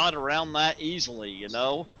have shot around that easily,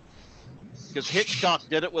 because Hitchcock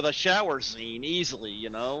did it with a shower scene easily,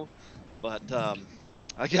 but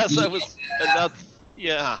I guess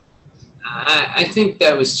yeah. I think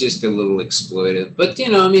that was just a little exploitive, but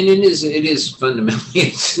I mean, it is fundamentally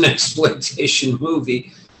it's an exploitation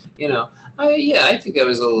movie, I think that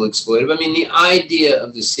was a little exploitive. I mean, the idea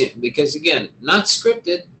of the scene, because again, not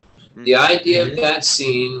scripted, the idea of that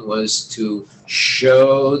scene was to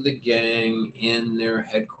show the gang in their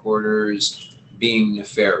headquarters being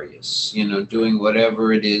nefarious, doing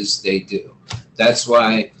whatever it is they do. That's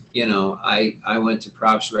why, I went to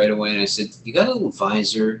props right away and I said, you got a little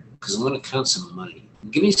visor? Because I want to count some money.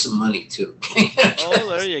 give me some money too. Oh,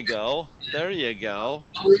 there you go. There you go.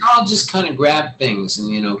 We all just kind of grabbed things and,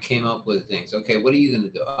 you know, came up with things. Okay, what are you going to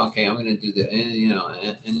do? Okay, I'm going to do that. And, you know,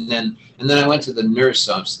 and then I went to the nurse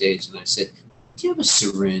off stage and I said, do you have a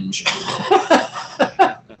syringe?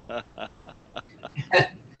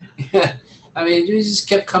 I mean, we just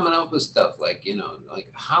kept coming up with stuff like, you know,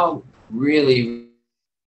 like how really.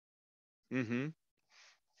 Mm-hmm.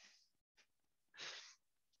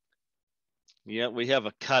 Yeah, we have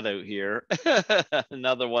a cutout here.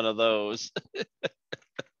 Another one of those.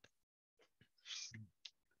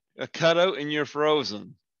 A cutout and you're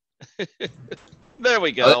frozen. There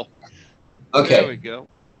we go. Okay. There we go.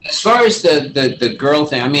 As far as the girl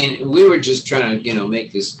thing, I mean, we were just trying to, you know,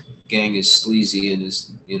 make this gang as sleazy and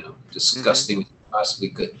as, you know, disgusting as we possibly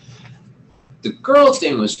could. The girl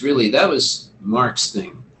thing was really, that was Mark's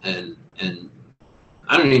thing. And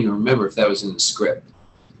I don't even remember if that was in the script.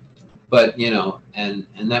 But, you know, and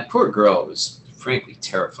that poor girl was frankly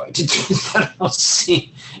terrified to do that whole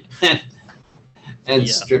scene and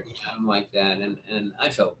strip down like that. And I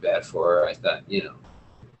felt bad for her. I thought, you know,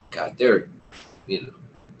 God, there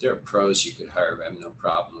are pros you could hire. I have no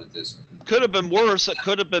problem with this. Could have been worse. It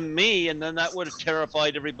could have been me, and then that would have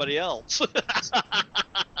terrified everybody else.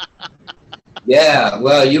 Yeah,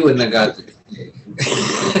 well, you wouldn't have got the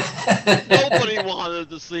Nobody wanted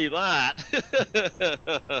to see that.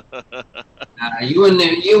 You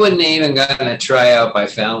wouldn't even gotten a tryout by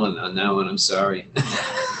Fallon on that one. I'm sorry.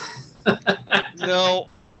 No.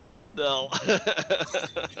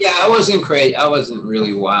 Yeah, I wasn't crazy. I wasn't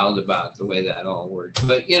really wild about the way that all worked.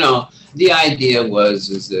 But, you know, the idea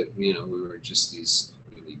is that, you know, we were just these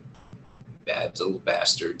really bad little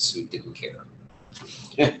bastards who didn't care.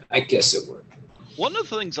 I guess it worked. One of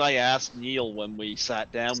the things I asked Neil when we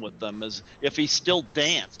sat down with them is if he still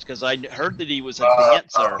danced, because I heard that he was a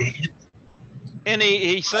dancer. And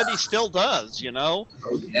he said he still does, you know.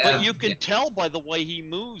 Oh, yeah. But you can tell by the way he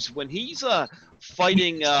moves when he's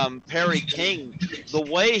fighting Perry King, the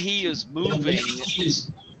way he is moving,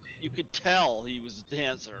 you could tell he was a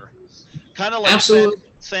dancer. Kind of like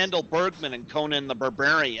Sandal Bergman and Conan the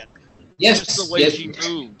Barbarian. Yes. Just the way she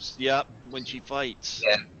moves, when she fights.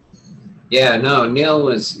 Yeah. Yeah, no, Neil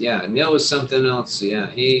was something else. Yeah,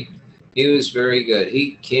 he was very good.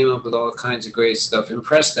 He came up with all kinds of great stuff.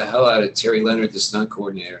 Impressed the hell out of Terry Leonard, the stunt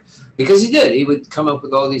coordinator, because he did. He would come up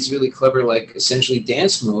with all these really clever, like essentially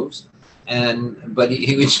dance moves, but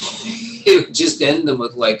he would just end them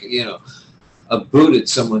with, like, you know, a boot at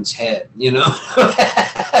someone's head. You know,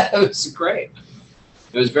 it was great.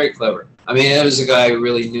 It was very clever. I mean, it was a guy who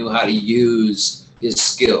really knew how to use his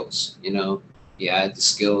skills. You know. He had the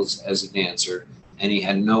skills as a dancer, and he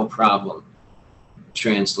had no problem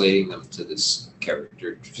translating them to this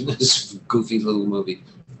character, this goofy little movie.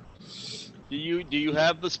 Do you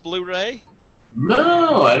have this Blu-ray?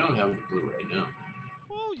 No, I don't have the Blu-ray. No.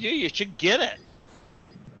 Oh, yeah, you should get it.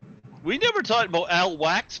 We never talked about Al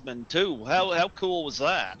Waxman too. How cool was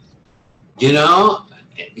that? You know,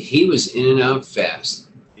 he was in and out fast.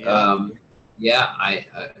 Yeah.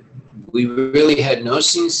 We really had no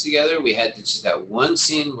scenes together. We had just that one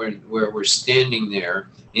scene where we're standing there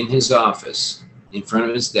in his office in front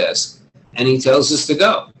of his desk, and he tells us to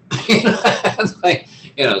go. Like,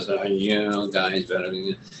 you know, so, you know, guys,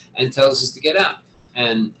 and tells us to get out,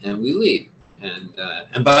 and we leave. And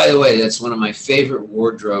by the way, that's one of my favorite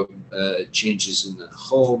wardrobe changes in the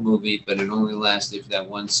whole movie, but it only lasted for that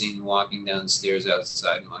one scene walking down the stairs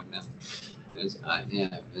outside and walking down.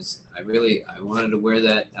 I wanted to wear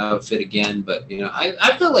that outfit again, but, you know,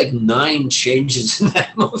 I felt like 9 changes in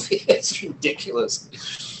that movie. It's ridiculous.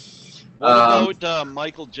 What about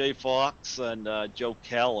Michael J. Fox and Joe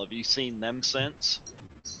Kell? Have you seen them since?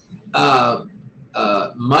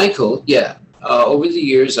 Michael, yeah. Over the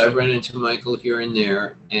years, I've run into Michael here and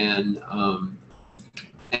there, and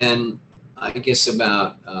I guess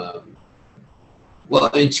about. Well,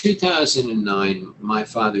 in 2009, my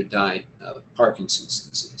father died of Parkinson's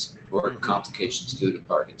disease, or complications due to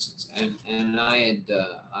Parkinson's, and I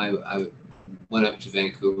went up to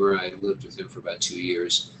Vancouver. I lived with him for about 2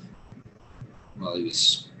 years while he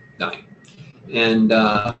was dying, and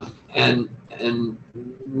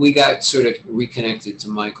we got sort of reconnected to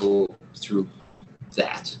Michael through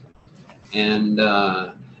that, and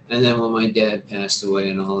then when my dad passed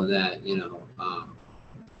away and all of that, you know.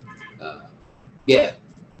 Yeah.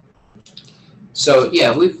 So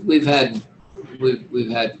yeah, we've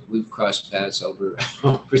crossed paths over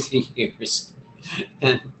the years.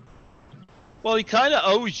 Well, he kind of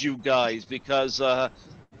owes you guys because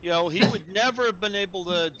you know, he would never have been able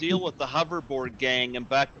to deal with the hoverboard gang and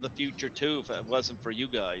Back to the Future 2 if it wasn't for you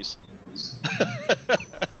guys.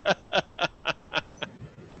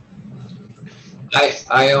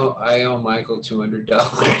 I owe Michael $200.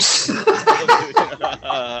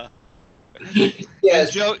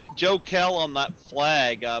 Yes. Joe Kell on that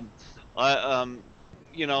flag. I'm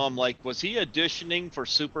like, was he auditioning for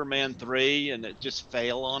Superman 3 and it just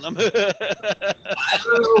failed on him? I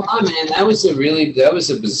don't know, man. That was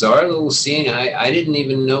a bizarre little scene. I didn't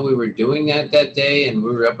even know we were doing that day, and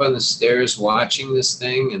we were up on the stairs watching this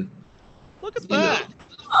thing, and look at that.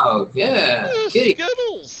 Oh yeah, Kitty.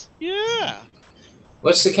 Skittles. Yeah.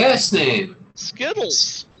 What's the cat's name?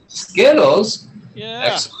 Skittles. Skittles. Yeah.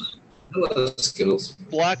 Excellent. Hello, Skittles.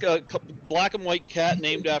 Black and white cat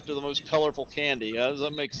named after the most colorful candy. Does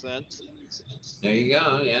that make sense? There you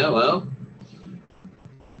go. Yeah, well,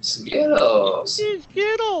 Skittles.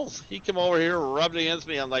 Skittles. He came over here, rubbed against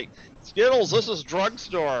me. I'm like, Skittles, this is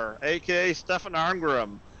drugstore, aka Stefan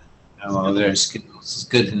Arngrim. Oh, there's Skittles. It's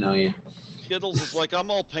good to know you. Skittles is like, I'm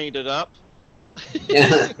all painted up.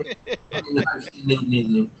 Yeah.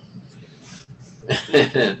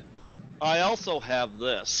 I also have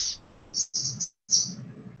this.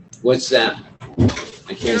 What's that?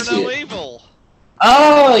 I can't see it. Evil.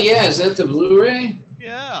 Oh yeah, is that the Blu-ray?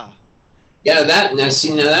 Yeah. Yeah, now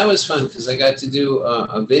that was fun because I got to do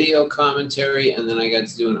a video commentary and then I got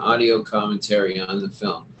to do an audio commentary on the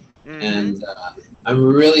film, and I'm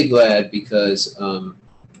really glad because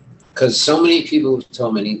so many people have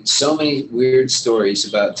told me so many weird stories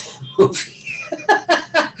about the movie,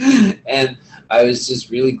 and I was just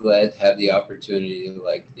really glad to have the opportunity to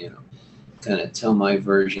kind of tell my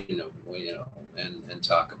version of and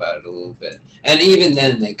talk about it a little bit. And even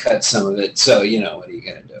then they cut some of it, so what are you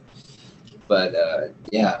gonna do? But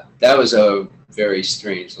yeah, that was a very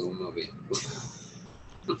strange little movie.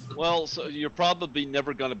 Well, so you're probably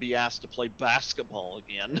never going to be asked to play basketball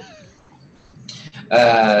again.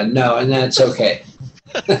 No, and that's okay.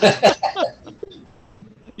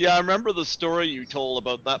 Yeah, I remember the story you told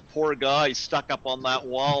about that poor guy stuck up on that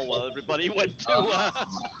wall while everybody went to God,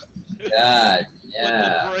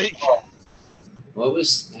 yeah. break. What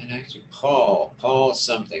was that actor? Paul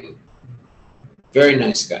something. Very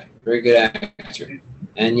nice guy. Very good actor.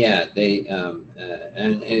 And yeah, they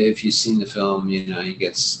and if you've seen the film, he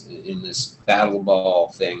gets in this battle ball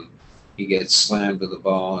thing. He gets slammed with the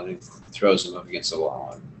ball and it throws him up against the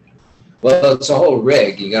wall. Well, it's a whole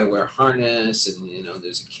rig. You got to wear a harness, and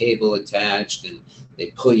there's a cable attached, and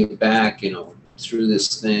they pull you back, through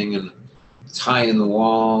this thing, and it's high in the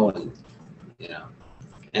wall, and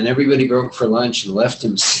and everybody broke for lunch and left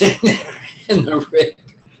him sitting there in the rig.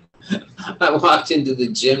 I walked into the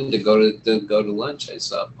gym to go to lunch. I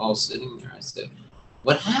saw Paul sitting there. I said,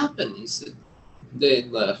 "What happened?" He said, "They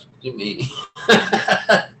left me."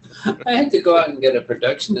 I had to go out and get a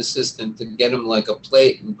production assistant to get him like a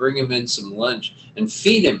plate and bring him in some lunch and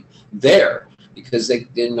feed him there because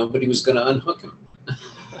nobody was going to unhook him.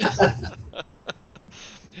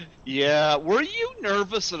 Yeah, were you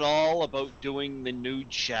nervous at all about doing the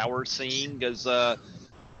nude shower scene? Because I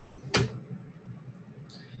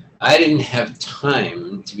didn't have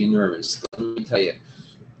time to be nervous. Let me tell you,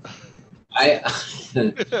 I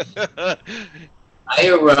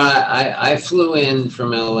flew in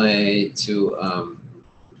from LA to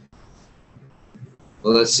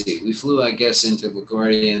well, let's see. We flew, I guess, into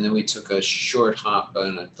LaGuardia, and then we took a short hop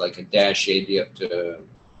on a Dash 80 up to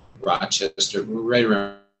Rochester, right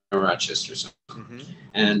around Rochester,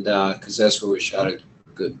 and because that's where we shot a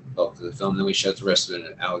good bulk of the film. Then we shot the rest of it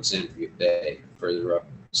at Alexandria Bay, further up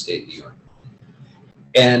state New York.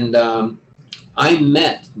 And I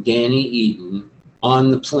met Danny Eden on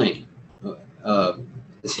the plane.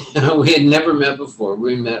 We had never met before.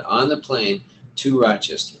 We met on the plane to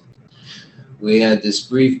Rochester. We had this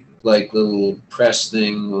brief, little press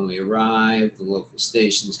thing when we arrived. The local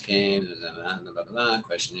stations came,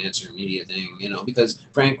 question and answer, media thing, because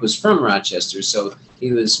Frank was from Rochester, so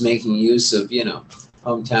he was making use of,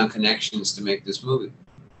 hometown connections to make this movie.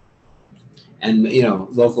 And,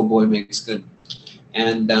 local boy makes good.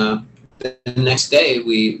 And the next day,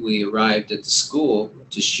 we arrived at the school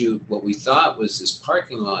to shoot what we thought was this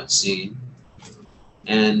parking lot scene.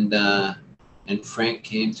 And Frank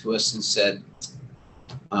came to us and said,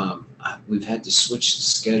 we've had to switch the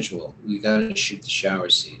schedule. We got to shoot the shower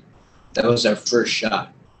scene. That was our first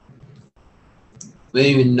shot. We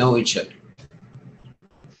didn't even know each other.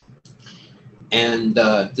 And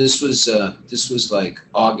this was like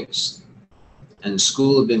August, and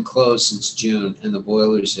school had been closed since June, and the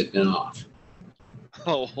boilers had been off.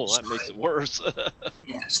 Oh, well, that makes it worse.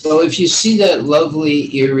 Yeah. So if you see that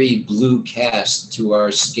lovely, eerie blue cast to our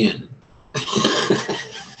skin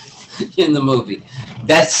in the movie,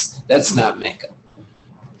 that's not makeup.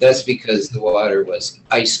 That's because the water was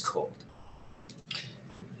ice cold.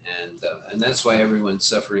 And that's why everyone's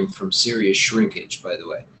suffering from serious shrinkage, by the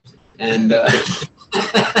way. And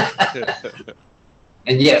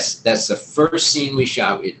and yes, that's the first scene we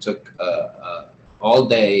shot. It took all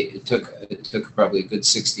day. It took probably a good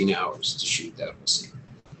 16 hours to shoot that whole scene.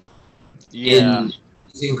 Yeah.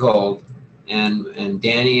 In cold, and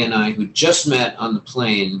Danny and I, who just met on the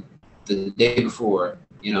plane the day before,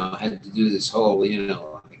 had to do this whole,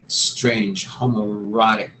 like strange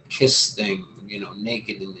homoerotic kiss thing,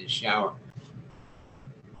 naked in the shower.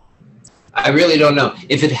 I really don't know.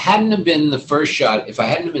 If it hadn't have been the first shot, if I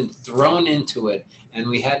hadn't have been thrown into it, and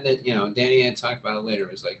we had that, Danny had talked about it later.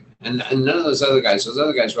 It was like, and none of those other guys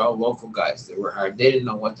were all local guys. They were hard. They didn't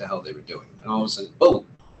know what the hell they were doing. And all of a sudden, boom,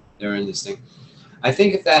 they're in this thing. I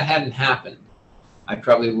think if that hadn't happened, I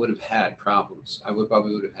probably would have had problems. I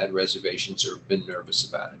probably would have had reservations or been nervous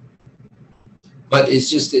about it. But it's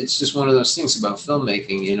just one of those things about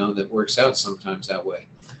filmmaking, that works out sometimes that way,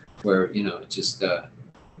 where, just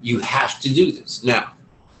you have to do this now,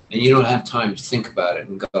 and you don't have time to think about it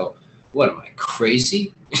and go, what am I,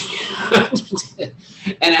 crazy?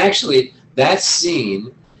 And actually, that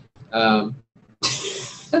scene, that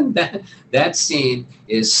scene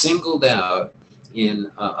is singled out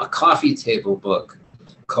in a coffee table book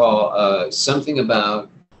called something about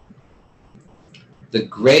the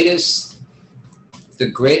greatest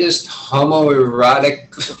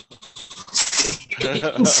homoerotic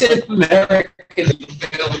scenes in American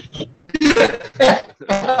film.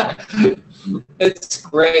 It's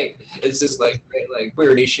great. It's just like great, like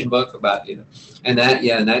queer nation book about, and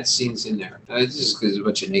that scene's in there. It's just because a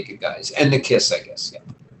bunch of naked guys and the kiss, I guess.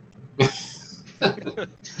 Yeah.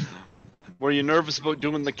 Were you nervous about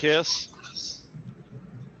doing the kiss?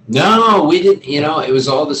 No, we didn't. It was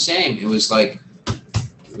all the same. It was like,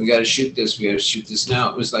 we got to shoot this. We got to shoot this now.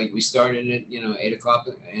 It was like we started at 8 o'clock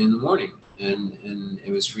in the morning, and it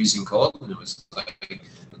was freezing cold, and it was like,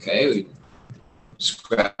 okay, we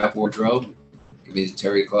scrap wardrobe, give me the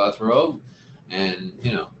terry cloth robe, and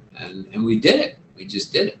and we did it. We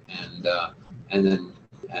just did it, and then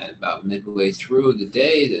at about midway through the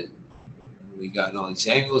day, that we got all these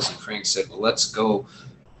angles, and Frank said, well, let's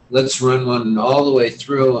run one all the way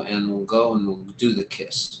through, and we'll go and we'll do the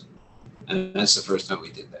kiss. And that's the first time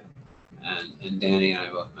we did that. And Danny and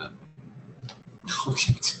I both met.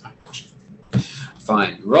 Okay,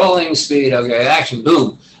 fine. Rolling speed, okay, action,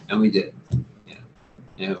 boom. And we did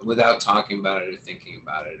it. Without talking about it or thinking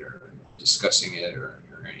about it or discussing it or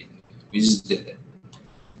anything. We just did it.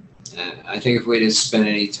 And I think if we didn't spend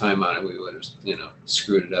any time on it, we would have,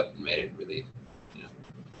 screwed it up and made it really,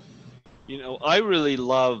 I really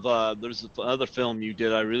love, there's another film you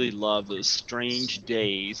did I really love, is Strange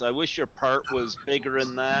Days. I wish your part was bigger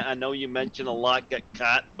in that. I know you mentioned a lot got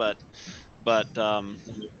cut, but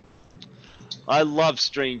I love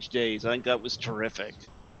Strange Days. I think that was terrific.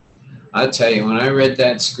 I'll tell you, when I read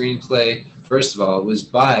that screenplay, first of all, it was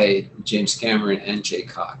by James Cameron and Jay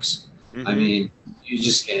Cox. Mm-hmm. I mean, you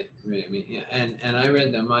just can't really, and I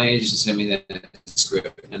read that. My agent sent me that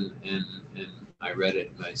script, and I read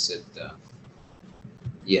it, and I said,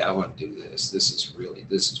 yeah, I want to do this. This is brilliant.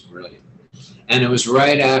 And it was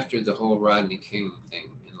right after the whole Rodney King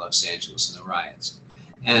thing in Los Angeles and the riots.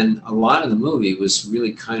 And a lot of the movie was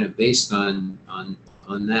really kind of based on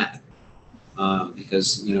that.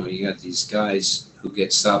 Because, you got these guys who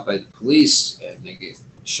get stopped by the police, and they get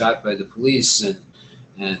shot by the police, and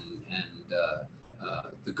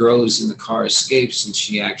the girl who's in the car escapes, and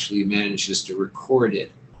she actually manages to record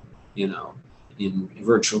it, in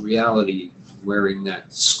virtual reality, wearing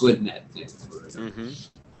that squid net thing. Mm-hmm.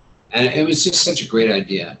 And it was just such a great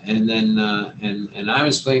idea. And then and I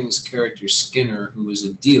was playing this character Skinner, who was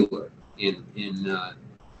a dealer in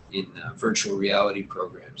virtual reality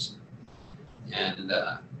programs. And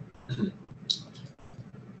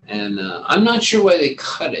I'm not sure why they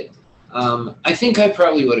cut it. I think I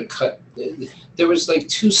probably would have cut. There was like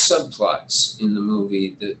 2 subplots in the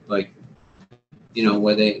movie that, like,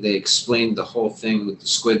 where they explained the whole thing with the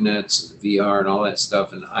squid nets and the VR and all that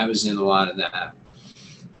stuff, and I was in a lot of that.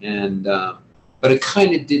 And but it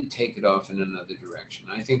kind of did take it off in another direction.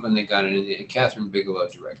 I think when they got it in Catherine Bigelow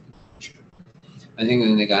directed it. I think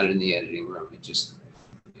when they got it in the editing room, it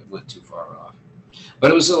went too far off.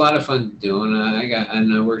 But it was a lot of fun doing.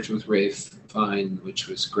 I worked with Ray Fine, which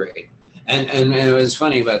was great. And it was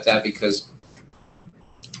funny about that because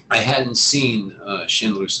I hadn't seen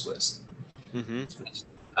Schindler's List. Mm-hmm.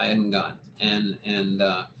 I hadn't gone, and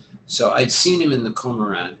so I'd seen him in the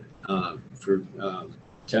Cormorant for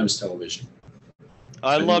Thames Television,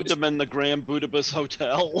 I loved him in the Grand Budapest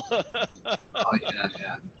Hotel. Oh yeah,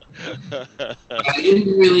 yeah. I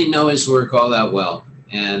didn't really know his work all that well,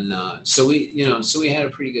 and so we had a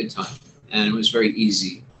pretty good time, and it was very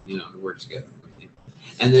easy, to work together.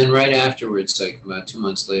 And then right afterwards, like about 2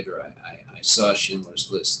 months later, I saw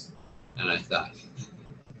Schindler's List, and I thought,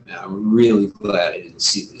 man, I'm really glad I didn't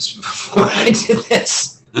see this before I did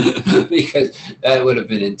this, because that would have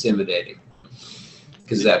been intimidating,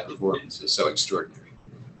 because that performance is so extraordinary.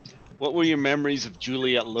 What were your memories of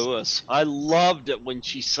Juliette Lewis? I loved it when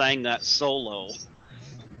she sang that solo.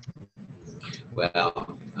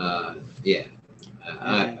 Well, yeah,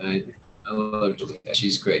 I love Juliette.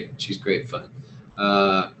 She's great. She's great fun.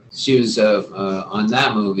 She was on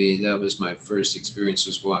that movie. That was my first experience.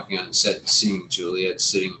 Was walking on set and seeing Juliette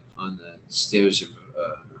sitting on the stairs of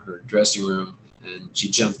her dressing room, and she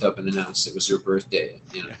jumped up and announced it was her birthday.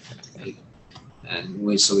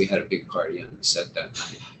 And so we had a big party on the set that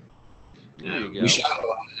night. We shot a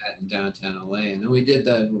lot of that in downtown LA, and then we did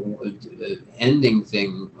the ending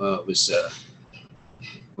thing. Was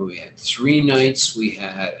we had 3 nights. We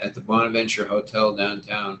had at the Bonaventure Hotel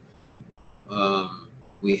downtown.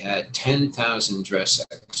 We had 10,000 dress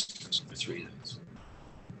extras for 3 nights.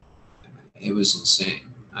 It was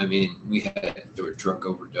insane. I mean, there were drug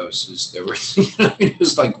overdoses. There were, it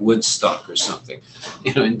was like Woodstock or something,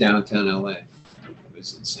 in downtown LA. It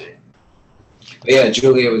was insane. But yeah,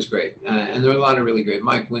 Julia was great, and there were a lot of really great.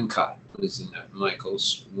 Mike Wincott was in that.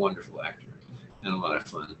 Michael's a wonderful actor, and a lot of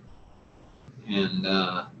fun. And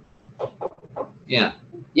yeah,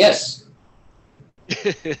 yes.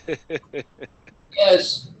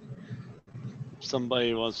 Yes.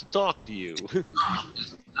 Somebody wants to talk to you.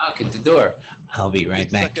 Knock at the door. I'll be right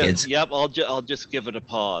back, kids. Yep, I'll just give it a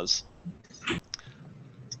pause.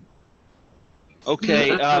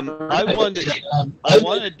 Okay, I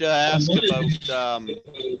wanted to ask about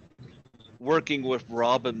working with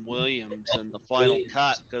Robin Williams in the final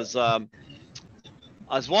cut, because I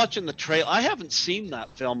was watching the trailer. I haven't seen that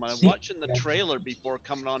film. I'm watching the trailer before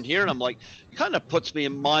coming on here, and I'm like, kind of puts me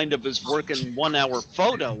in mind of his work in 1 Hour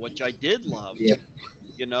Photo, which I did love. Yeah.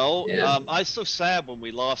 I was so sad when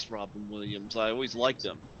we lost Robin Williams. I always liked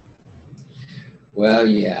him. Well,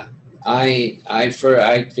 yeah. I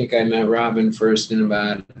think I met Robin first in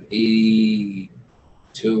about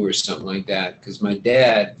 82 or something like that, because my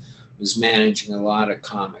dad was managing a lot of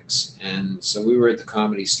comics, and so we were at the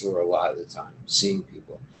Comedy Store a lot of the time, seeing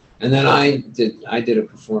people. And then I did a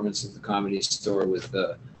performance at the Comedy Store with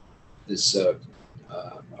this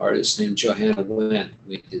artist named Johanna Wen.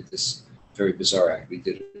 We did this very bizarre act. We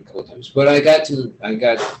did it a couple times, but I got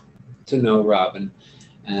to know Robin,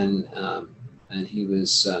 and he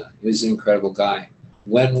was an incredible guy.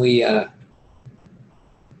 When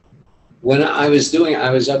I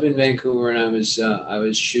was up in Vancouver, and I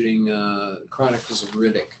was shooting Chronicles of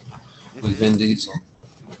Riddick with Vin Diesel,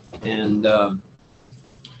 and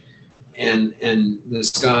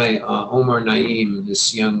this guy Omar Naim, he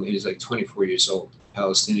was like 24 years old,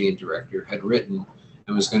 Palestinian director, had written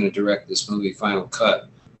and was going to direct this movie Final Cut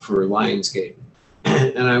for Lionsgate.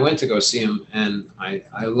 And I went to go see him, and I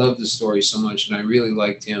loved the story so much, and I really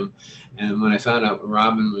liked him. And when I found out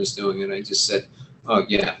Robin was doing it, I just said, "Oh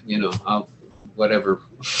yeah, I'll whatever,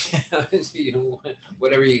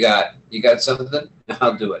 whatever you got. You got something?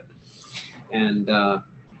 I'll do it." And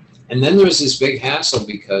then there was this big hassle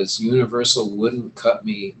because Universal wouldn't cut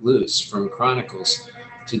me loose from Chronicles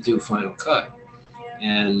to do Final Cut.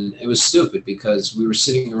 And it was stupid because I was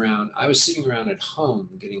sitting around at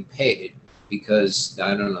home getting paid because,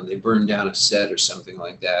 I don't know, they burned down a set or something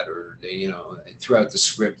like that, or they threw out the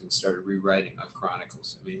script and started rewriting on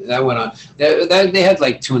Chronicles. I mean, that went on. They had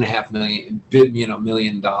like $2.5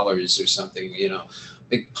 million or something,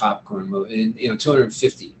 big popcorn movie, and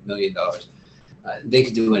 $250 million. They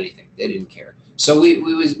could do anything. They didn't care. So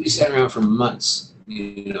we sat around for months.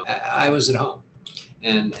 I was at home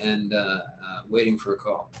and waiting for a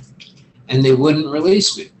call, and they wouldn't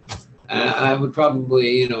release me. I would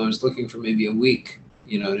probably, I was looking for maybe a week,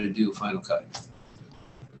 to do Final Cut,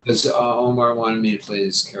 because Omar wanted me to play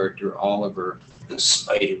this character Oliver, the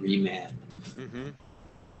spidery man. Mm-hmm.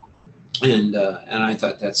 And I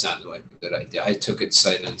thought that sounded like a good idea. I took it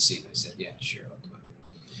sight unseen. I said, yeah, sure, I'll do it.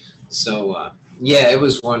 So yeah, it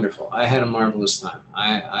was wonderful. I had a marvelous time.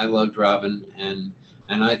 I loved Robin, and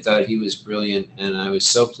I thought he was brilliant, and I was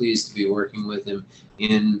so pleased to be working with him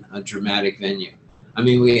in a dramatic venue. I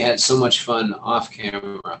mean, we had so much fun off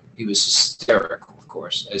camera. He was hysterical, of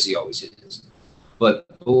course, as he always is. But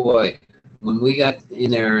boy, when we got in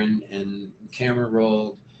there and camera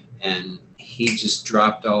rolled and he just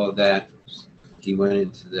dropped all of that, he went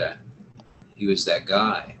into he was that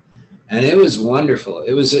guy. And it was wonderful.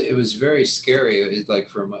 It was very scary. It was like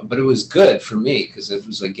but it was good for me because it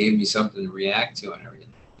was like gave me something to react to and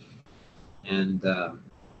everything. And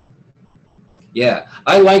yeah,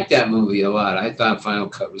 I liked that movie a lot. I thought Final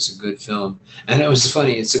Cut was a good film, and it was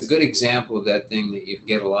funny. It's a good example of that thing that you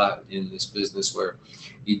get a lot in this business where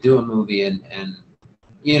you do a movie and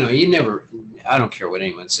you know, you never, I don't care what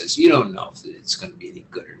anyone says, you don't know if it's going to be any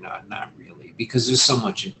good or not really, because there's so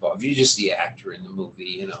much involved. You're just the actor in the movie,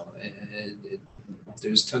 you know,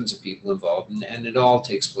 there's tons of people involved, and it all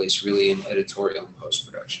takes place really in editorial and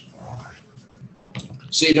post-production.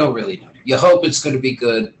 So you don't really know. You hope it's going to be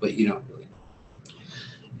good, but you don't really know.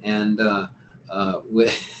 And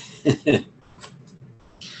with,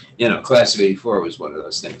 you know, Class of '84 was one of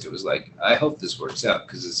those things. It was like, I hope this works out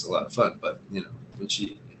because it's a lot of fun, but, you know,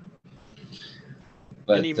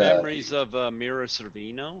 but, any memories of Mira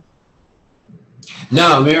Sorvino?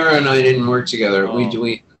 No, Mira and I didn't work together. Oh.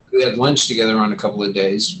 We had lunch together on a couple of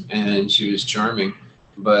days, and she was charming,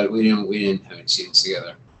 but we didn't have any scenes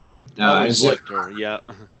together. No, I always liked her. Yeah.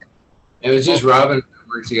 It was just Robin and I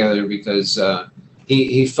worked together because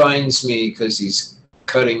he finds me because he's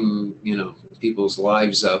cutting, you know, people's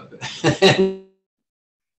lives up.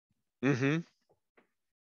 Mm-hmm.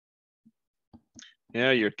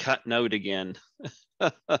 Yeah, you're cutting out again.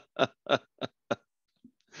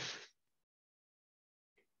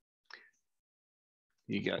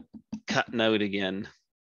 You got cutting out again.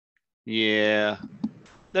 Yeah.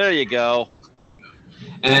 There you go.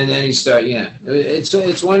 And then he started, yeah.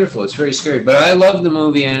 It's wonderful. It's very scary. But I loved the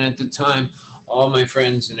movie, and at the time, all my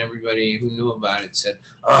friends and everybody who knew about it said,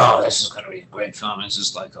 "Oh, this is going to be a great film. This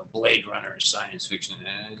is like a Blade Runner science fiction."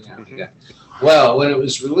 Yeah. Well, when it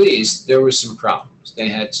was released, there were some problems. They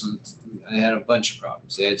had a bunch of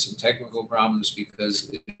problems. They had some technical problems because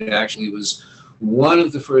it actually was one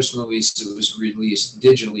of the first movies that was released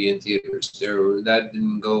digitally in theaters. That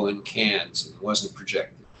didn't go in cans. It wasn't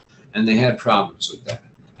projected. And they had problems with that.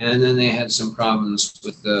 And then they had some problems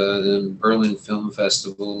with the Berlin Film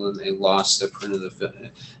Festival, and they lost the print of the film.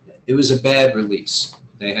 It was a bad release.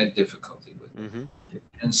 They had difficulty with it. Mm-hmm.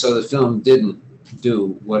 And so the film didn't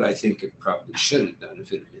do what I think it probably should have done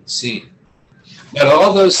if it had been seen. But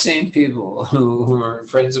all those same people who were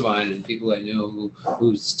friends of mine and people I knew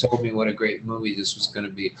who told me what a great movie this was going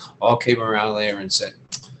to be, all came around later and said,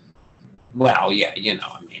 well, yeah, you know,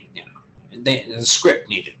 I mean, you know, the script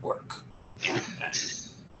needed work.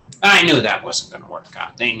 I knew that wasn't going to work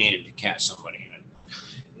out. They needed to cast somebody in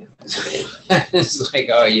it. It's like,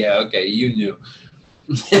 oh, yeah, okay, you knew.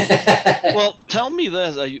 Well, tell me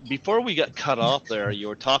this. Before we got cut off there, you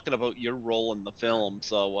were talking about your role in the film.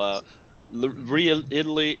 So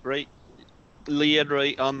reiterate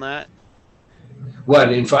on that.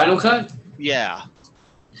 What, in Final Cut? Yeah.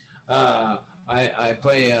 I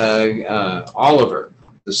play Oliver,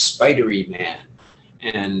 the spidery man.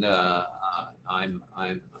 And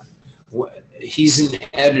he's an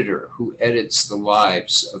editor who edits the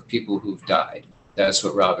lives of people who've died. That's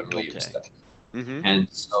what Robin Williams does. Mm-hmm. And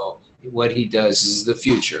so what he does is the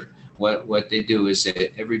future. What they do is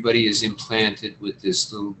that everybody is implanted with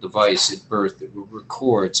this little device at birth that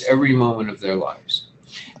records every moment of their lives.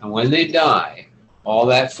 And when they die, all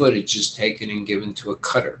that footage is taken and given to a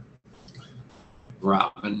cutter.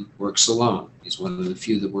 Robin works alone. He's one of the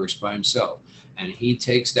few that works by himself. And he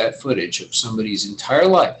takes that footage of somebody's entire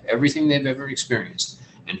life, everything they've ever experienced,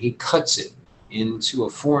 and he cuts it into a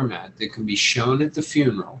format that can be shown at the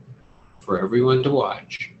funeral for everyone to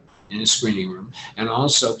watch in a screening room, and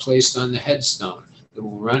also placed on the headstone that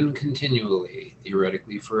will run continually,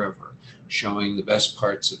 theoretically forever, showing the best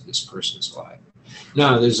parts of this person's life.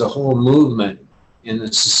 Now, there's a whole movement in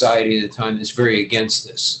the society at the time that's very against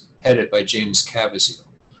this, headed by James Caviezel,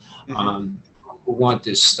 who want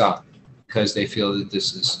this stopped because they feel that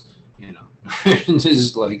this is, you know, this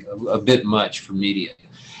is like a bit much for media.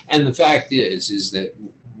 And the fact is that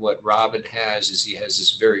what Robin has is he has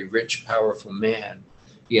this very rich, powerful man.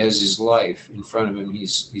 He has his life in front of him.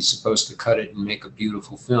 He's supposed to cut it and make a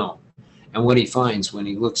beautiful film. And what he finds when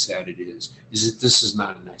he looks at it is that this is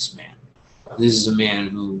not a nice man. This is a man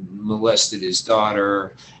who molested his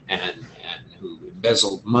daughter and who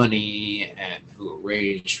embezzled money and who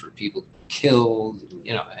arranged for people to be killed,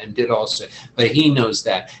 you know, and did also. But he knows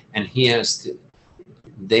that, and he has to.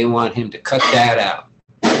 They want him to cut that out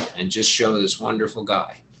and just show this wonderful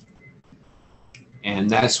guy. And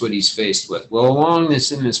that's what he's faced with. Well, in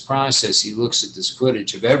this process, he looks at this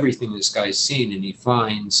footage of everything this guy's seen, and he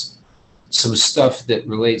finds some stuff that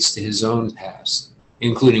relates to his own past,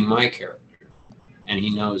 including my character. And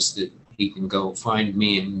he knows that he can go find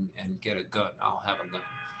me and get a gun. I'll have a gun.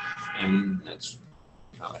 and that's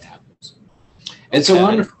how it happens. It's a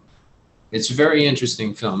wonderful. It's a very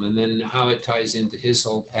interesting film, and then how it ties into his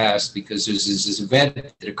whole past, because there's this event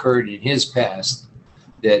that occurred in his past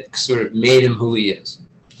that sort of made him who he is.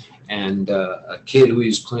 And a kid who he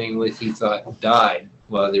was playing with, he thought died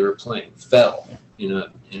while they were playing, fell in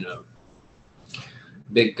a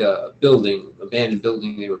big building, abandoned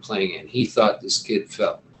building they were playing in. He thought this kid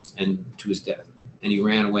fell and to his death, and he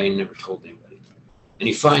ran away and never told anybody. And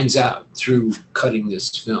he finds out through cutting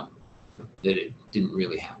this film that it didn't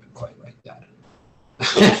really happen quite like that.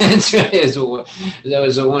 That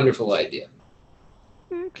was a wonderful idea.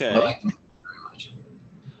 Okay. I liked it very much.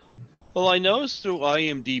 Well, I noticed through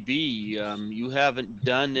IMDb, you haven't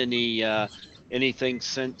done anything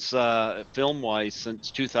since film-wise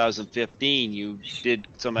since 2015. You did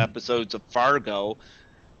some episodes of Fargo.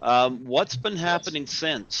 What's been happening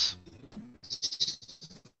since?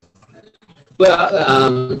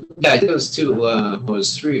 Well, yeah, those two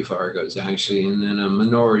was 3 Fargos actually, and then a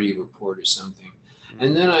Minority Report or something.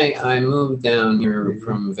 And then I moved down here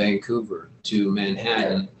from Vancouver to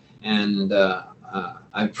Manhattan, and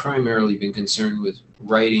I've primarily been concerned with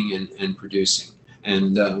writing and producing.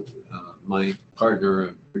 And my partner,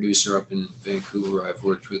 a producer up in Vancouver, I've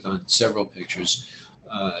worked with on several pictures.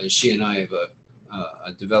 She and I have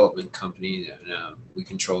a development company, and we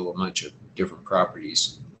control a bunch of different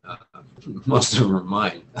properties. Most of them are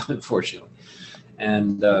mine, unfortunately.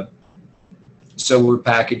 And so we're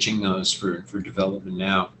packaging those for development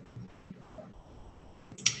now.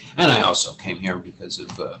 And I also came here because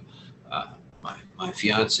of my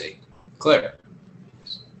fiance, Claire.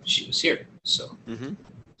 She was here, so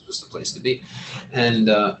this was the place to be. And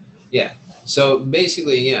yeah, so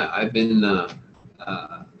basically, yeah, I've been,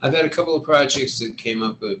 I've had a couple of projects that came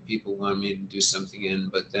up with people wanting me to do something in,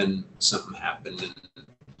 but then something happened and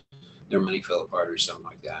their money fell apart or something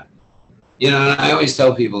like that. You know, and I always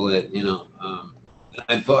tell people that, you know,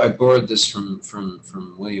 I borrowed this from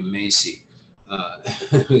William Macy,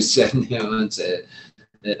 who said, you know,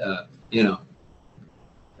 that, you know,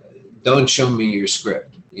 don't show me your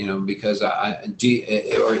script, you know, because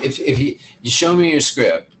if you show me your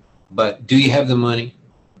script, but do you have the money?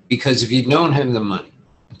 Because if you don't have the money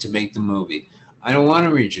to make the movie, I don't want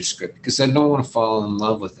to read your script because I don't want to fall in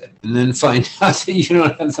love with it and then find out that you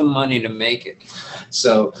don't have the money to make it.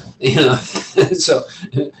 So, you know, so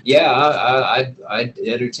yeah, I'd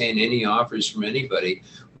entertain any offers from anybody,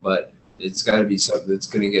 but it's got to be something that's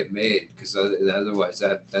going to get made, because otherwise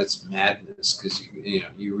that's madness. Because you know,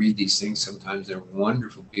 you read these things, sometimes they're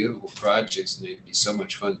wonderful, beautiful projects, and they'd be so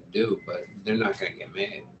much fun to do, but they're not going to get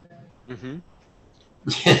made.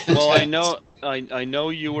 Well, I know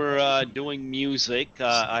you were doing music.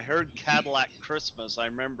 I heard Cadillac Christmas. I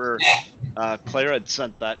remember Claire had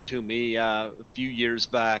sent that to me a few years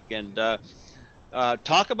back. And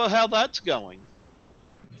talk about how that's going.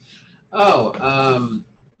 Oh,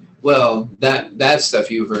 well, that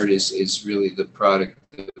stuff you heard is really the product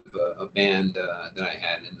of a band that I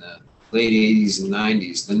had in the late 80s and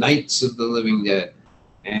 90s, the Knights of the Living Dead.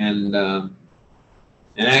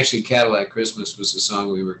 And actually, Cadillac Christmas was a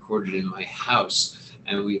song we recorded in my house,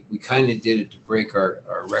 and we kind of did it to break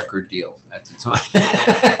our record deal at the time,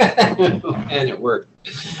 and it worked.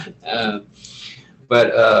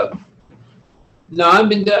 But no, I've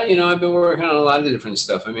been working on a lot of different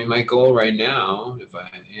stuff. I mean, my goal right now,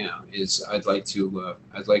 is I'd like to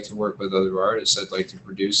work with other artists. I'd like to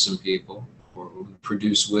produce some people, or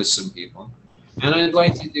produce with some people, and I'd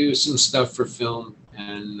like to do some stuff for film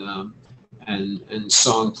and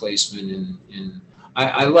song placement.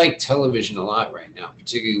 I like television a lot right now,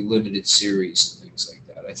 particularly limited series and things like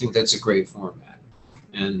that. I think that's a great format.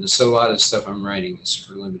 And so a lot of stuff I'm writing is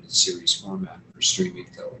for limited series format for streaming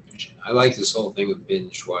television. I like this whole thing of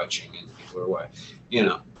binge watching, and people are watching, you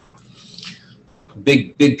know,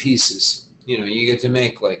 big pieces. You know, you get to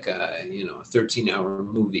make like a 13-hour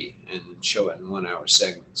movie and show it in 1-hour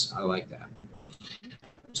segments. I like that.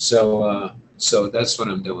 So that's what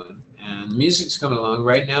I'm doing. And music's coming along.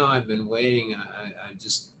 Right now I've been waiting.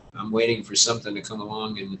 I'm waiting for something to come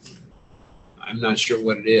along, and I'm not sure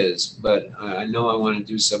what it is, but I know I want to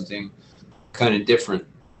do something kind of different,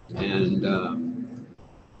 and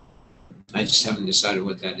I just haven't decided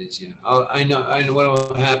what that is yet. I know what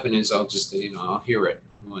will happen is I'll just, I'll hear it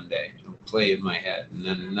one day. It'll play in my head, and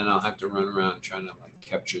then I'll have to run around trying to like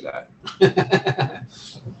capture that.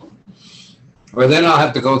 Or then I'll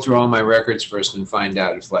have to go through all my records first and find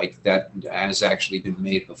out if like that has actually been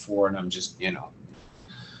made before, and I'm just,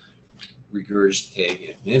 regurgitating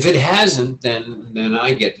it. And if it hasn't, then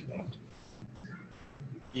I get to make it.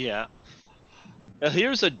 Yeah. Now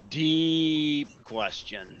here's a deep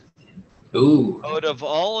question. Ooh. Out of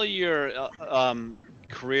all of your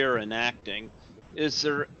career in acting, is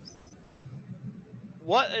there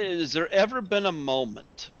ever been a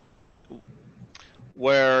moment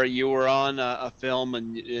where you were on a film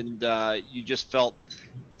and you just felt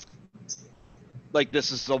like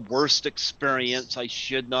this is the worst experience, I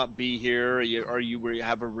should not be here, or you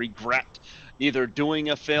have a regret either doing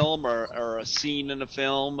a film or a scene in a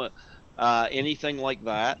film, anything like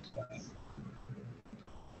that?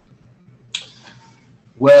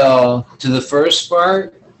 Well, to the first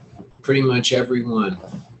part, pretty much everyone.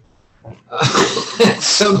 At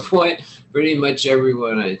some point, pretty much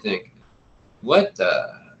everyone, I think, what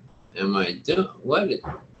am I doing? What?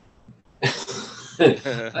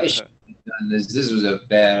 I should have done this. This was a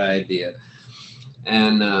bad idea.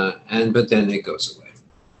 But then it goes away.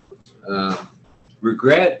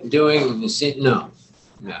 Regret doing the scene? No,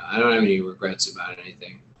 I don't have any regrets about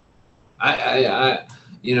anything. I've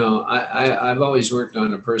always worked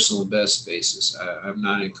on a personal best basis. I'm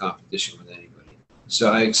not in competition with anybody,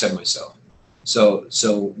 so I accept myself. So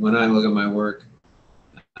when I look at my work,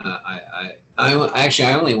 I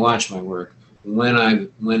only watch my work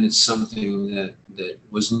when it's something that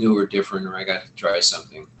was new or different, or I got to try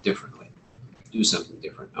something differently, do something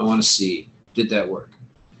different. I want to see, did that work?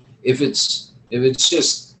 If it's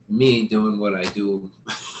just me doing what I do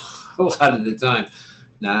a lot of the time,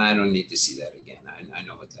 nah, I don't need to see that again. I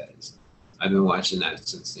know what that is. I've been watching that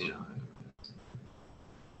since,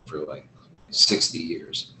 for like 60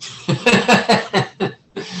 years.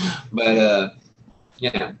 But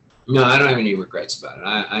yeah, no, I don't have any regrets about it.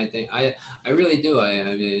 I think I really do. I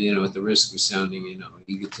mean, at the risk of sounding,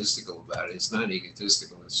 egotistical about it, it's not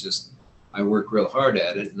egotistical. It's just I work real hard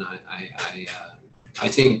at it, and I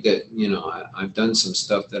think that I've done some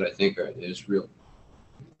stuff that I think are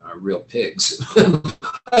real pigs.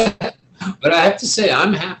 But I have to say,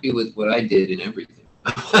 I'm happy with what I did in everything.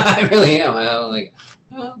 I really am. I'm like,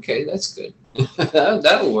 oh, okay, that's good.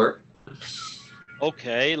 That'll work.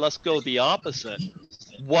 Okay, let's go the opposite.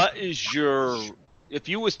 What is if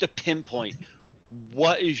you was to pinpoint,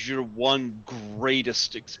 what is your one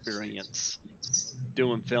greatest experience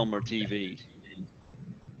doing film or TV?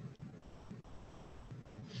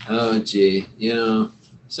 Oh, gee,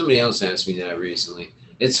 somebody else asked me that recently.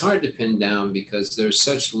 It's hard to pin down because there's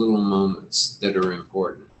such little moments that are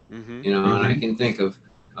important, and I can think of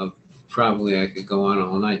probably I could go on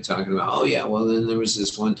all night talking about, oh yeah, well then there was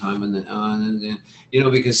this one time and then,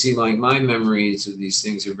 because see, like my memories of these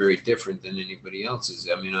things are very different than anybody else's.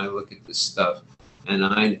 I mean, I look at this stuff and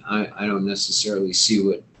I don't necessarily see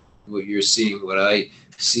what you're seeing. What I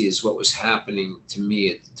see is what was happening to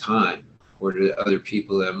me at the time or to other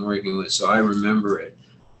people that I'm working with. So I remember it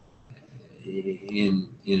in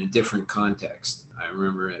a different context. I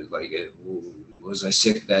remember it like, was I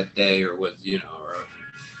sick that day or what, or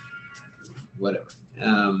whatever.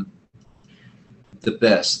 The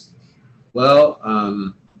best. Well,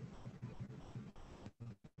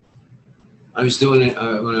 I was doing it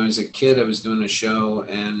when I was a kid. I was doing a show,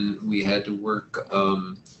 and we had to work.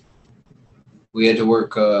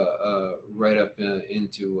 Right up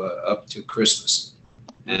up to Christmas,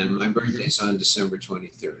 and my birthday's on December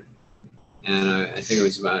 23rd, and I think I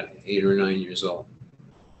was about 8 or 9 years old,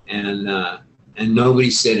 and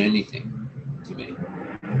nobody said anything to me.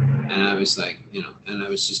 And I was like, and I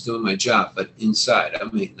was just doing my job, but inside,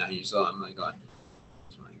 I'm 8, 9 years old. I'm like, oh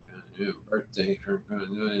my God, birthday.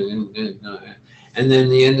 And then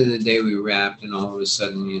the end of the day, we wrapped, and all of a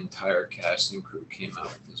sudden, the entire cast and crew came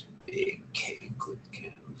out with this big cake with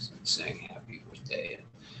candles and sang happy birthday.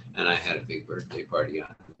 And I had a big birthday party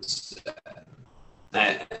on set.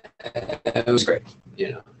 It was great,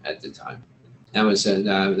 at the time. That was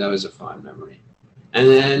a fond memory. And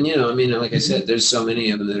then, like I said, there's so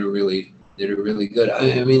many of them that are really good.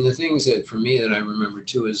 I mean, the things that for me that I remember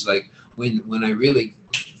too is like when I really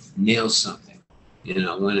nail something, when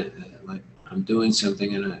like I'm doing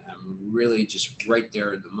something and I'm really just right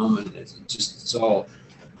there at the moment.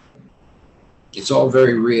 It's all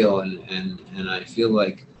very real, and I feel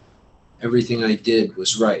like everything I did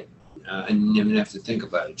was right. I didn't even have to think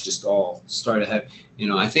about it; just all started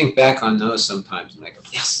happening. I think back on those sometimes, and I go,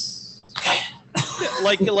 yes.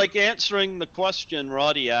 like answering the question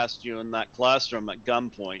Roddy asked you in that classroom at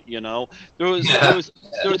gunpoint. There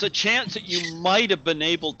was a chance that you might have been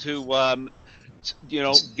able to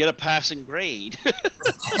get a passing grade.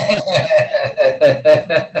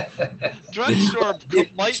 Drugstore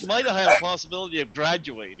might have had a possibility of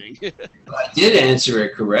graduating. I did answer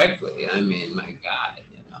it correctly. I mean, my God,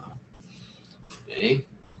 Hey,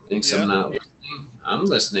 thinks I'm not listening. I'm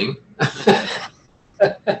listening.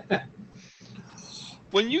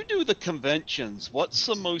 When you do the conventions, what's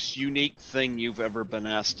the most unique thing you've ever been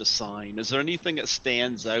asked to sign? Is there anything that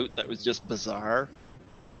stands out that was just bizarre?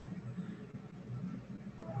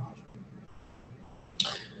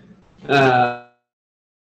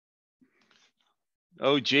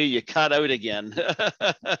 Oh, gee, you cut out again.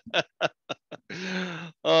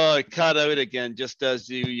 Oh, it cut out again just as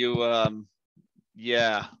yeah,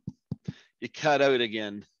 you cut out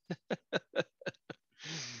again.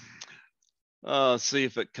 Oh, see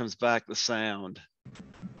if it comes back the sound.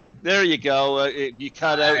 There you go. You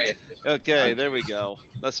cut out. Right. Okay, there we go.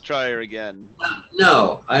 Let's try her again.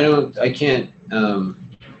 No, I don't. I can't.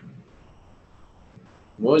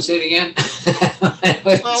 What was it again?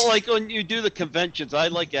 Well, like when you do the conventions, I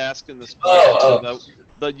like asking this Oh, about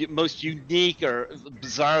the most unique or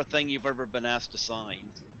bizarre thing you've ever been asked to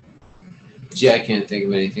sign. Gee, I can't think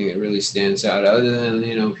of anything that really stands out other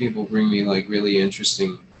than, people bring me like really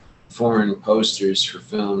interesting foreign posters for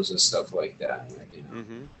films and stuff like that.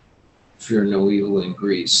 Mm-hmm. Fear No Evil in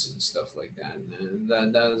Greece and stuff like that. And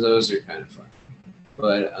those are kind of fun.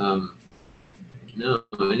 But no,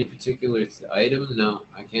 any particular item? No,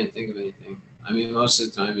 I can't think of anything. I mean, most of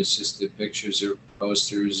the time it's just the pictures or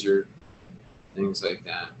posters or things like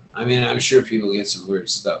that. I mean, I'm sure people get some weird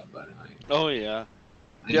stuff, but Oh yeah.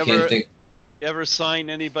 I can't think. You ever sign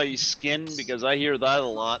anybody's skin? Because I hear that a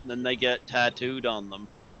lot, and then they get tattooed on them.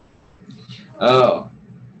 Oh,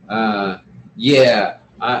 yeah.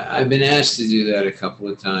 I've been asked to do that a couple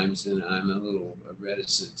of times, and I'm a little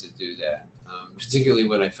reticent to do that. Particularly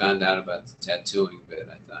when I found out about the tattooing bit,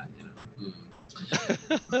 I thought,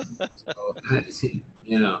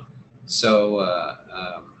 so,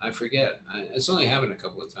 I forget. It's only happened a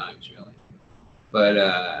couple of times, really.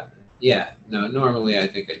 But yeah, no. Normally, I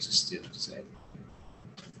think I just say.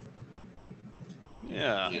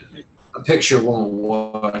 Yeah. A picture won't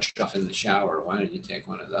wash off in the shower. Why don't you take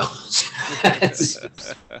one of those?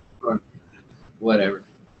 Or whatever.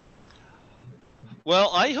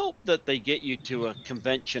 Well, I hope that they get you to a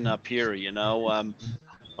convention up here.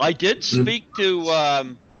 I did speak to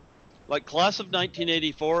like class of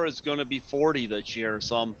 1984 is going to be 40 this year,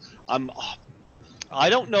 so I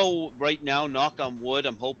don't know right now. Knock on wood.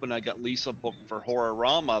 I'm hoping I got Lisa booked for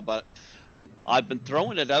Horrorama, but I've been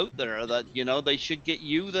throwing it out there that they should get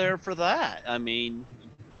you there for that. I mean,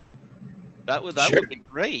 that would be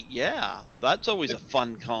great. Yeah, that's always a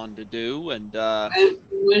fun con to do. And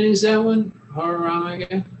when is that one? Horrorama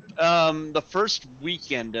again? The first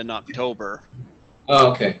weekend in October.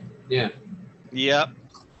 Oh, okay. Yeah. Yep.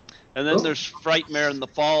 And then there's Frightmare in the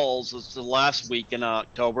Falls. It's the last week in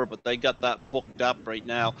October, but they got that booked up right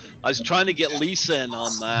now. I was trying to get Lisa in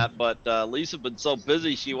on that, but Lisa's been so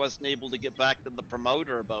busy she wasn't able to get back to the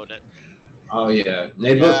promoter about it. Oh yeah,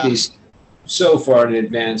 they book these so far in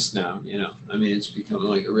advance now. I mean, it's become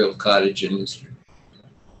like a real cottage industry.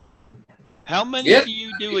 How many do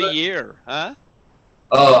you do a year, huh?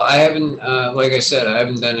 Oh, I haven't, like I said, I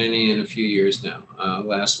haven't done any in a few years now.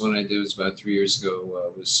 Last one I did was about 3 years ago,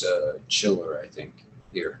 was Chiller, I think,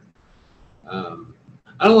 here. I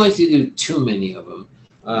don't like to do too many of them,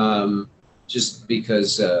 just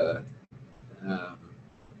because I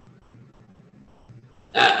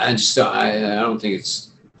just don't, I don't think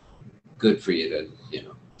it's good for you to,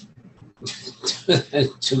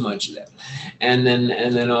 too much of that. And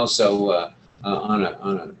then also, on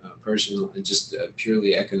a personal, just a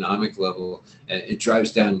purely economic level, it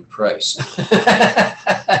drives down the price.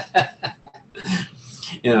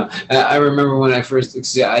 I remember when I first,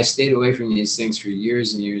 I stayed away from these things for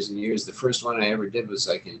years and years and years. The first one I ever did was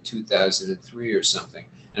like in 2003 or something,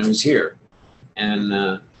 and it was here.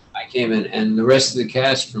 And I came in, and the rest of the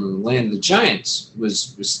cast from Land of the Giants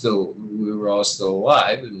was still, we were all still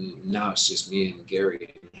alive, and now it's just me and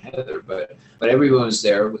Gary and Heather, but everyone was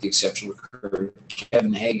there with the exception of Kurt.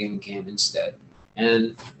 Kevin Hagen came instead,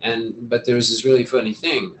 but there was this really funny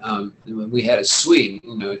thing. We had a suite,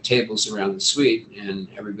 tables around the suite, and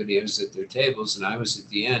everybody was at their tables, and I was at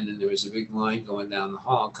the end, and there was a big line going down the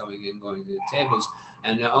hall, coming in, going to the tables,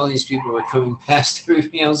 and all these people were coming past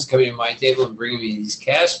everybody else, coming to my table and bringing me these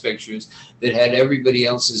cast pictures that had everybody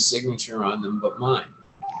else's signature on them but mine.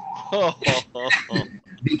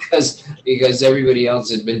 because everybody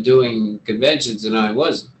else had been doing conventions and I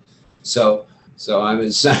wasn't. So I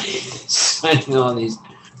was signing all these,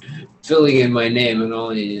 filling in my name and all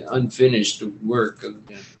the unfinished work of.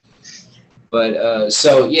 But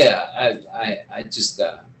so yeah, I just.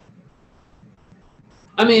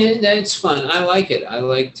 I mean, it's fun. I like it. I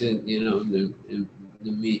like to to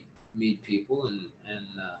meet people and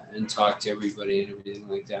talk to everybody and everything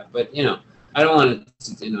like that. But I don't want it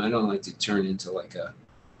to, I don't like to turn into like a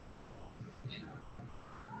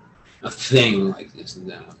a thing like this,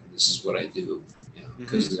 and this is what I do,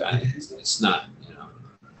 because it's not,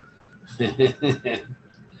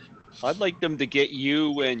 I'd like them to get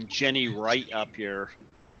you and Jenny Wright up here.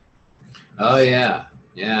 Oh yeah.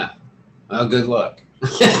 Well, good luck.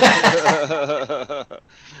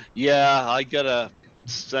 Yeah, I gotta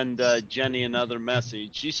send Jenny another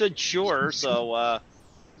message. She said sure, so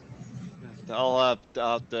I'll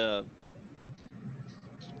have to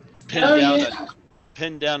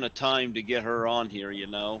pin down a time to get her on here,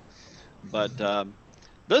 But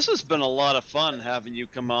this has been a lot of fun having you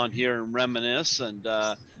come on here and reminisce, and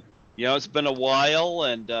it's been a while,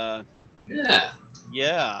 and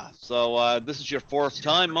yeah. So this is your 4th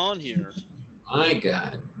time on here. My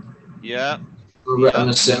God. Yeah. I'm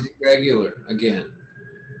a semi-regular again.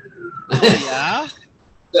 Yeah.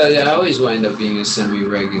 I always wind up being a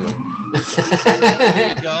semi-regular.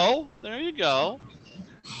 There you go.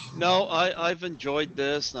 No, I've enjoyed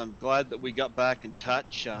this, and I'm glad that we got back in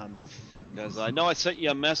touch. Because I know I sent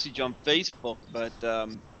you a message on Facebook, but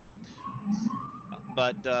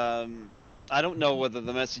I don't know whether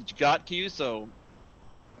the message got to you. So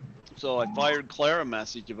I fired Claire a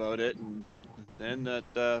message about it, and then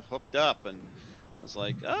that hooked up, and I was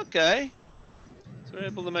like, okay, so we're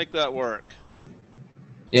able to make that work.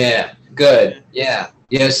 Yeah, good. Yeah.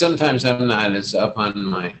 Sometimes I'm not as up on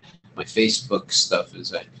my Facebook stuff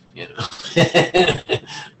as I,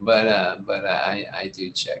 but I do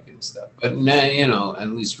check and stuff. But now, at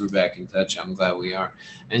least we're back in touch. I'm glad we are.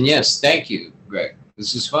 And yes, thank you, Greg.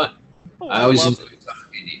 This is fun. I always enjoy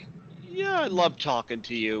talking to you. Yeah, I love talking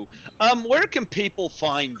to you. Where can people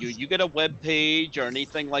find you? You got a web page or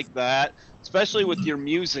anything like that, especially with your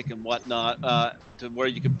music and whatnot, to where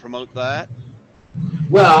you can promote that?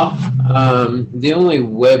 Well, the only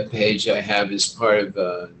web page I have is part of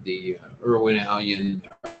the Irwin Allen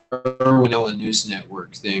News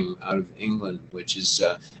Network thing out of England, which is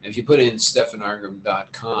if you put in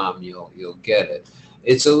stefanarngrim.com, you'll get it.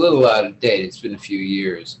 It's a little out of date. It's been a few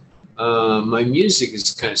years. My music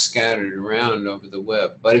is kind of scattered around over the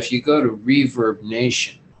web, but if you go to Reverb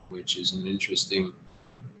Nation, which is an interesting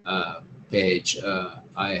page,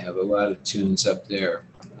 I have a lot of tunes up there.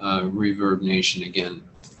 Reverb Nation again,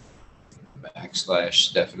 /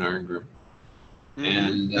 Stefan Arngrim.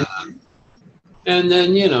 And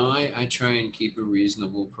then I try and keep a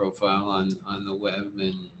reasonable profile on the web,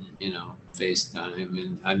 and FaceTime,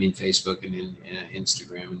 and I mean Facebook and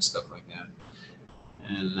Instagram and stuff like that.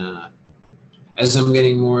 And as I'm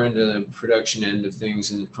getting more into the production end of things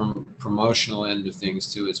and promotional end of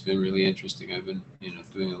things too, it's been really interesting. I've been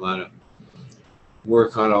doing a lot of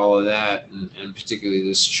work on all of that, and particularly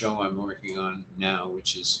this show I'm working on now,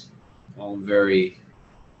 which is all very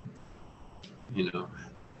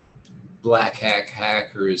black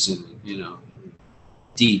hackers and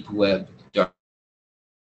deep web dark.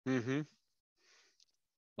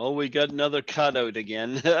 Oh, we got another cutout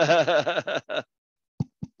again.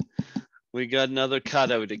 We got another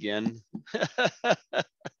cutout again.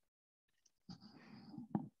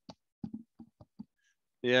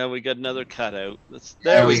 Yeah, we got another cutout.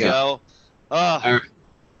 There we go. Right.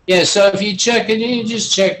 Yeah, so if you check it, you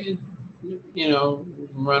just check it,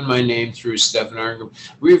 run my name through Stefan Arngrim.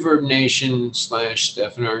 Reverb Nation /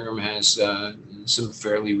 Stefan Arngrim has some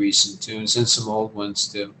fairly recent tunes and some old ones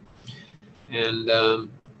too. And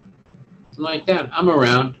like that, I'm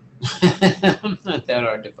around. I'm not that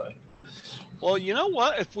hard to find. Well, you know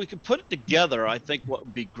what? If we could put it together, I think what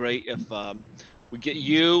would be great if we get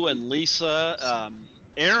you and Lisa,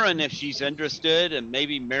 Erin, if she's interested, and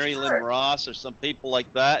maybe Mary Lynn Ross or some people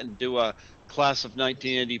like that, and do a class of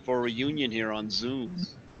 1984 reunion here on Zoom.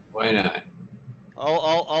 Why not?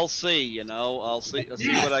 I'll see. I'll see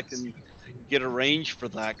what I can get arranged for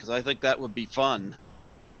that, because I think that would be fun.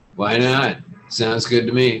 Why not? Sounds good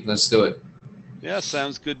to me. Let's do it. Yeah,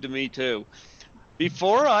 sounds good to me too.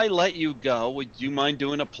 Before I let you go, would you mind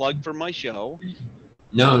doing a plug for my show?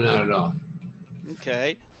 No, not at all.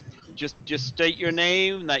 Okay. Just state your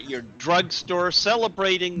name, that your drugstore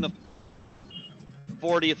celebrating the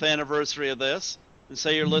 40th anniversary of this, and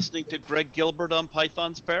say you're listening to Greg Gilbert on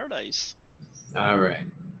Python's Paradise. All right.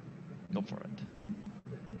 Go for it.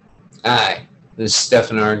 Hi, this is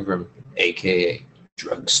Stefan Arngrim, a.k.a.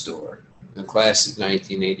 Drugstore, the class of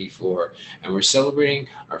 1984, and we're celebrating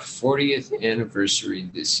our 40th anniversary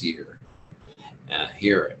this year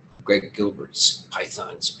here at Greg Gilbert's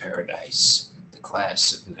Python's Paradise, the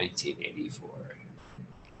class of 1984.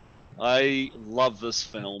 I love this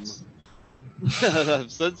film. Since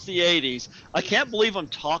the 80s. I can't believe I'm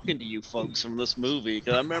talking to you folks from this movie,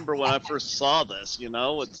 because I remember when I first saw this,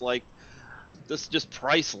 it's like, this is just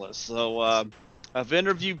priceless. So I've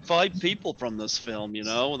interviewed 5 people from this film.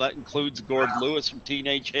 That includes Gord Lewis from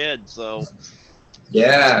Teenage Head. So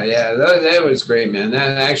Yeah, yeah, that was great, man.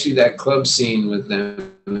 That club scene with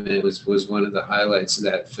them, it was one of the highlights of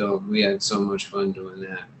that film. We had so much fun doing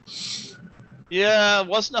that. yeah, it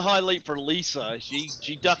wasn't a highlight for Lisa.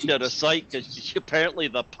 She ducked out of sight because apparently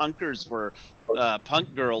the punk girls were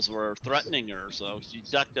threatening her, so she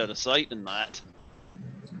ducked out of sight in that.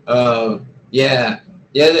 Yeah,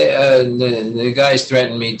 yeah. The guys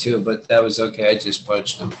threatened me too, but that was okay. I just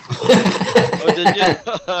punched them. Oh, did you?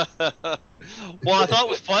 Well, I thought it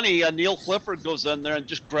was funny. Neil Clifford goes in there and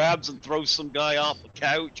just grabs and throws some guy off a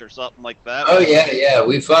couch or something like that. Oh yeah, yeah.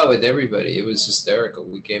 We fought with everybody. It was hysterical.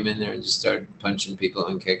 We came in there and just started punching people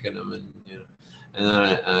and kicking them, and and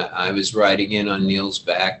then I was riding in on Neil's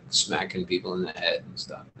back, smacking people in the head and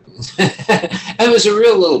stuff. It was a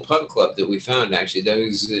real little punk club that we found, actually. That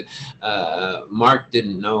was Mark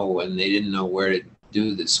didn't know, and they didn't know where to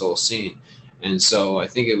do this whole scene, and so I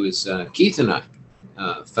think it was Keith and I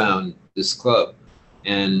found this club,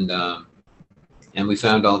 and we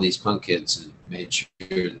found all these punk kids and made sure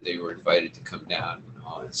that they were invited to come down and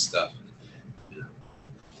all that stuff. And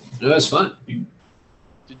it was fun.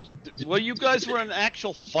 Well, you guys were in an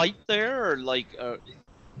actual fight there, or like?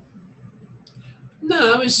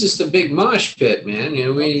 No, it was just a big mosh pit, man.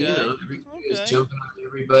 Everybody was jumping on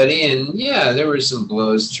everybody, and yeah, there were some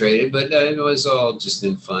blows traded, but it was all just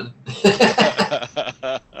in fun.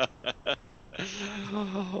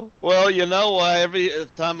 Well, every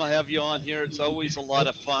time I have you on here, it's always a lot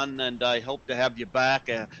of fun, and I hope to have you back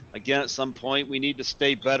again at some point. We need to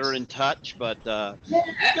stay better in touch, but you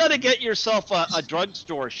got to get yourself a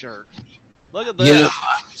drugstore shirt. Look at this.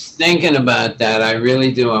 I was thinking about that. I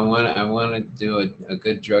really do. I want to do a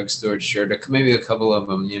good drugstore shirt, or maybe a couple of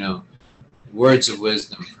them. Words of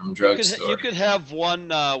wisdom from drugstore. You could have one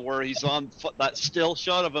where he's on that still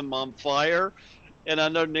shot of him on fire, and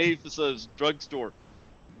underneath it says drugstore.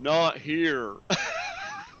 Not here.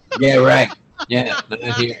 Yeah, right. Yeah,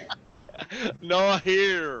 not here. Not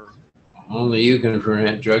here. Only you can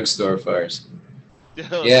prevent drugstore fires.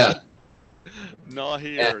 Yeah. Not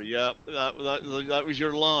here. Yeah. Yep. That was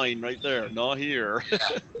your line right there. Not here. Yeah,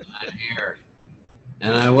 not here.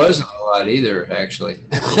 And I wasn't a lot either, actually.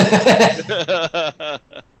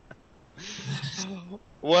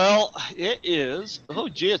 Well, it is. Oh,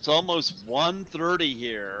 gee, it's almost 1:30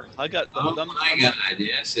 here. My God,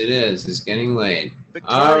 yes, it is. It's getting late.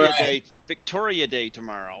 Victoria Day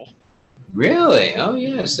tomorrow. Really? Oh,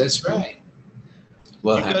 yes, that's right.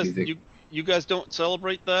 Well, you guys don't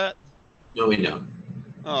celebrate that? No, we don't.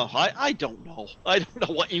 Oh, I don't know. I don't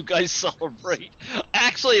know what you guys celebrate.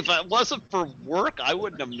 Actually, if it wasn't for work, I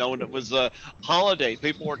wouldn't have known it was a holiday.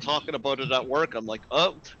 People were talking about it at work. I'm like,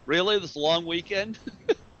 oh, really? This long weekend?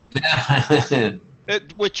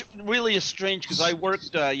 Which really is strange because I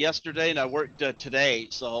worked yesterday and I worked today.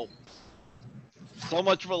 So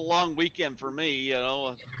much for a long weekend for me,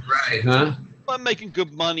 Right, huh? I'm making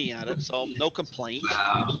good money at it, so no complaint.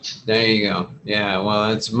 Wow. There you go. Yeah,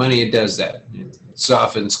 well, it's money. It does that. It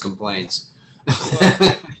softens complaints.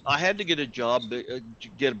 Well, I had to get a job,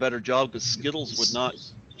 get a better job, because Skittles would not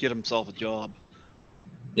get himself a job.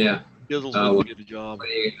 Yeah. Skittles wouldn't get a job. What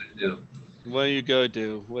are you going to do? What are you going to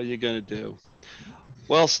do? What are you going to do?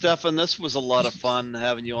 Well, Stefan, this was a lot of fun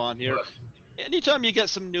having you on here. Anytime you get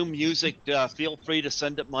some new music, feel free to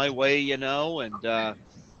send it my way, and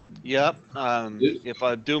yep. If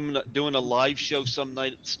I'm doing a live show some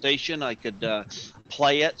night at the station, I could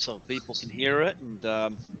play it so people can hear it. And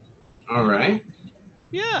all right.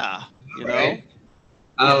 Yeah. Right.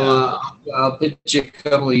 I'll pitch you a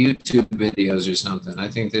couple of YouTube videos or something. I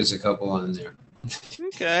think there's a couple on there.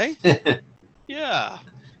 Okay. Yeah.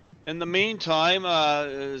 In the meantime,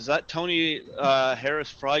 is that Tony Harris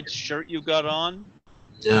Fried's shirt you got on?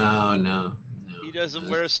 No. He doesn't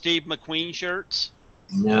wear Steve McQueen shirts?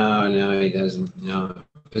 No, he doesn't. No.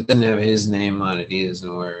 If it doesn't have his name on it, he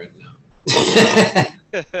doesn't wear it, no.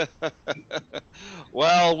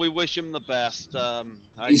 Well, we wish him the best.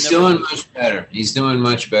 He's doing much better. He's doing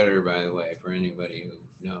much better, by the way, for anybody who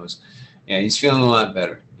knows. Yeah, he's feeling a lot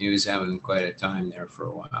better. He was having quite a time there for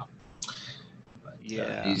a while. But,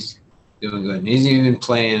 yeah. He's doing good. And he's even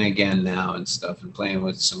playing again now and stuff, and playing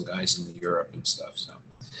with some guys in Europe and stuff. So.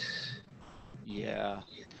 Yeah.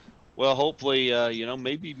 Well, hopefully,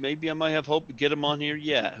 maybe I might have hope to get him on here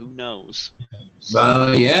yet. Who knows?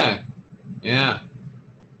 Well, yeah. Yeah.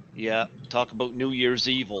 Talk about New Year's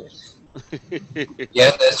Evil.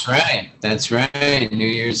 Yeah, that's right. That's right. New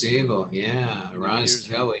Year's Evil. Yeah. Ross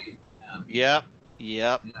Kelly. Yep.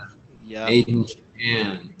 Made in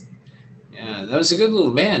Japan. Yeah, that was a good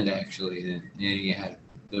little band actually that you had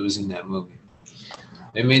that was in that movie.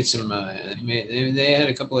 They made some. They had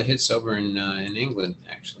a couple of hits over in England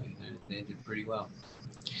actually. They did pretty well.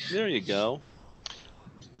 There you go.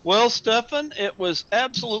 Well, Stefan, it was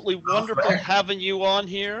absolutely wonderful having you on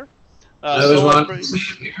here. That was wonderful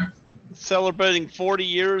here. Celebrating 40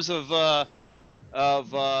 years of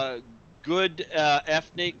good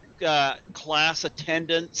ethnic class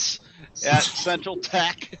attendance at Central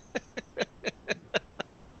Tech.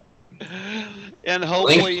 And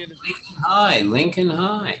hopefully Lincoln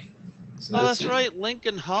High. So oh, that's right,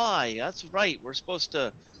 Lincoln High. That's right. We're supposed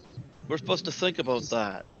to think about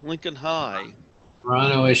that. Lincoln High.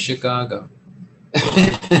 Toronto is Chicago.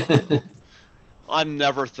 I'm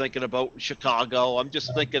never thinking about Chicago. I'm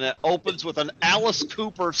just thinking it opens with an Alice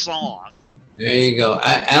Cooper song. There you go.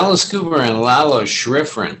 Alice Cooper and Lalo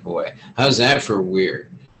Schifrin, boy. How's that for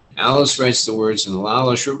weird? Alice writes the words and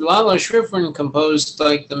Lalo Schifrin composed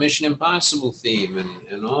like the Mission Impossible theme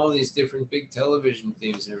and all these different big television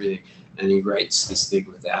themes and everything. And he writes this thing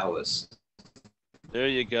with Alice. There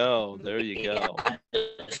you go. There you go.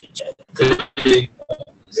 There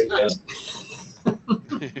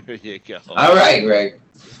you go. All right, Greg.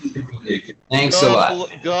 Thanks a lot.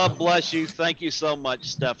 God bless you. Thank you so much,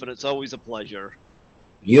 Stefan. It's always a pleasure.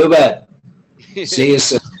 You bet. See you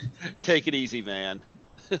soon. Take it easy, man.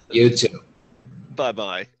 You too.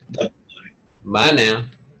 Bye-bye. Bye now.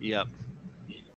 Yep.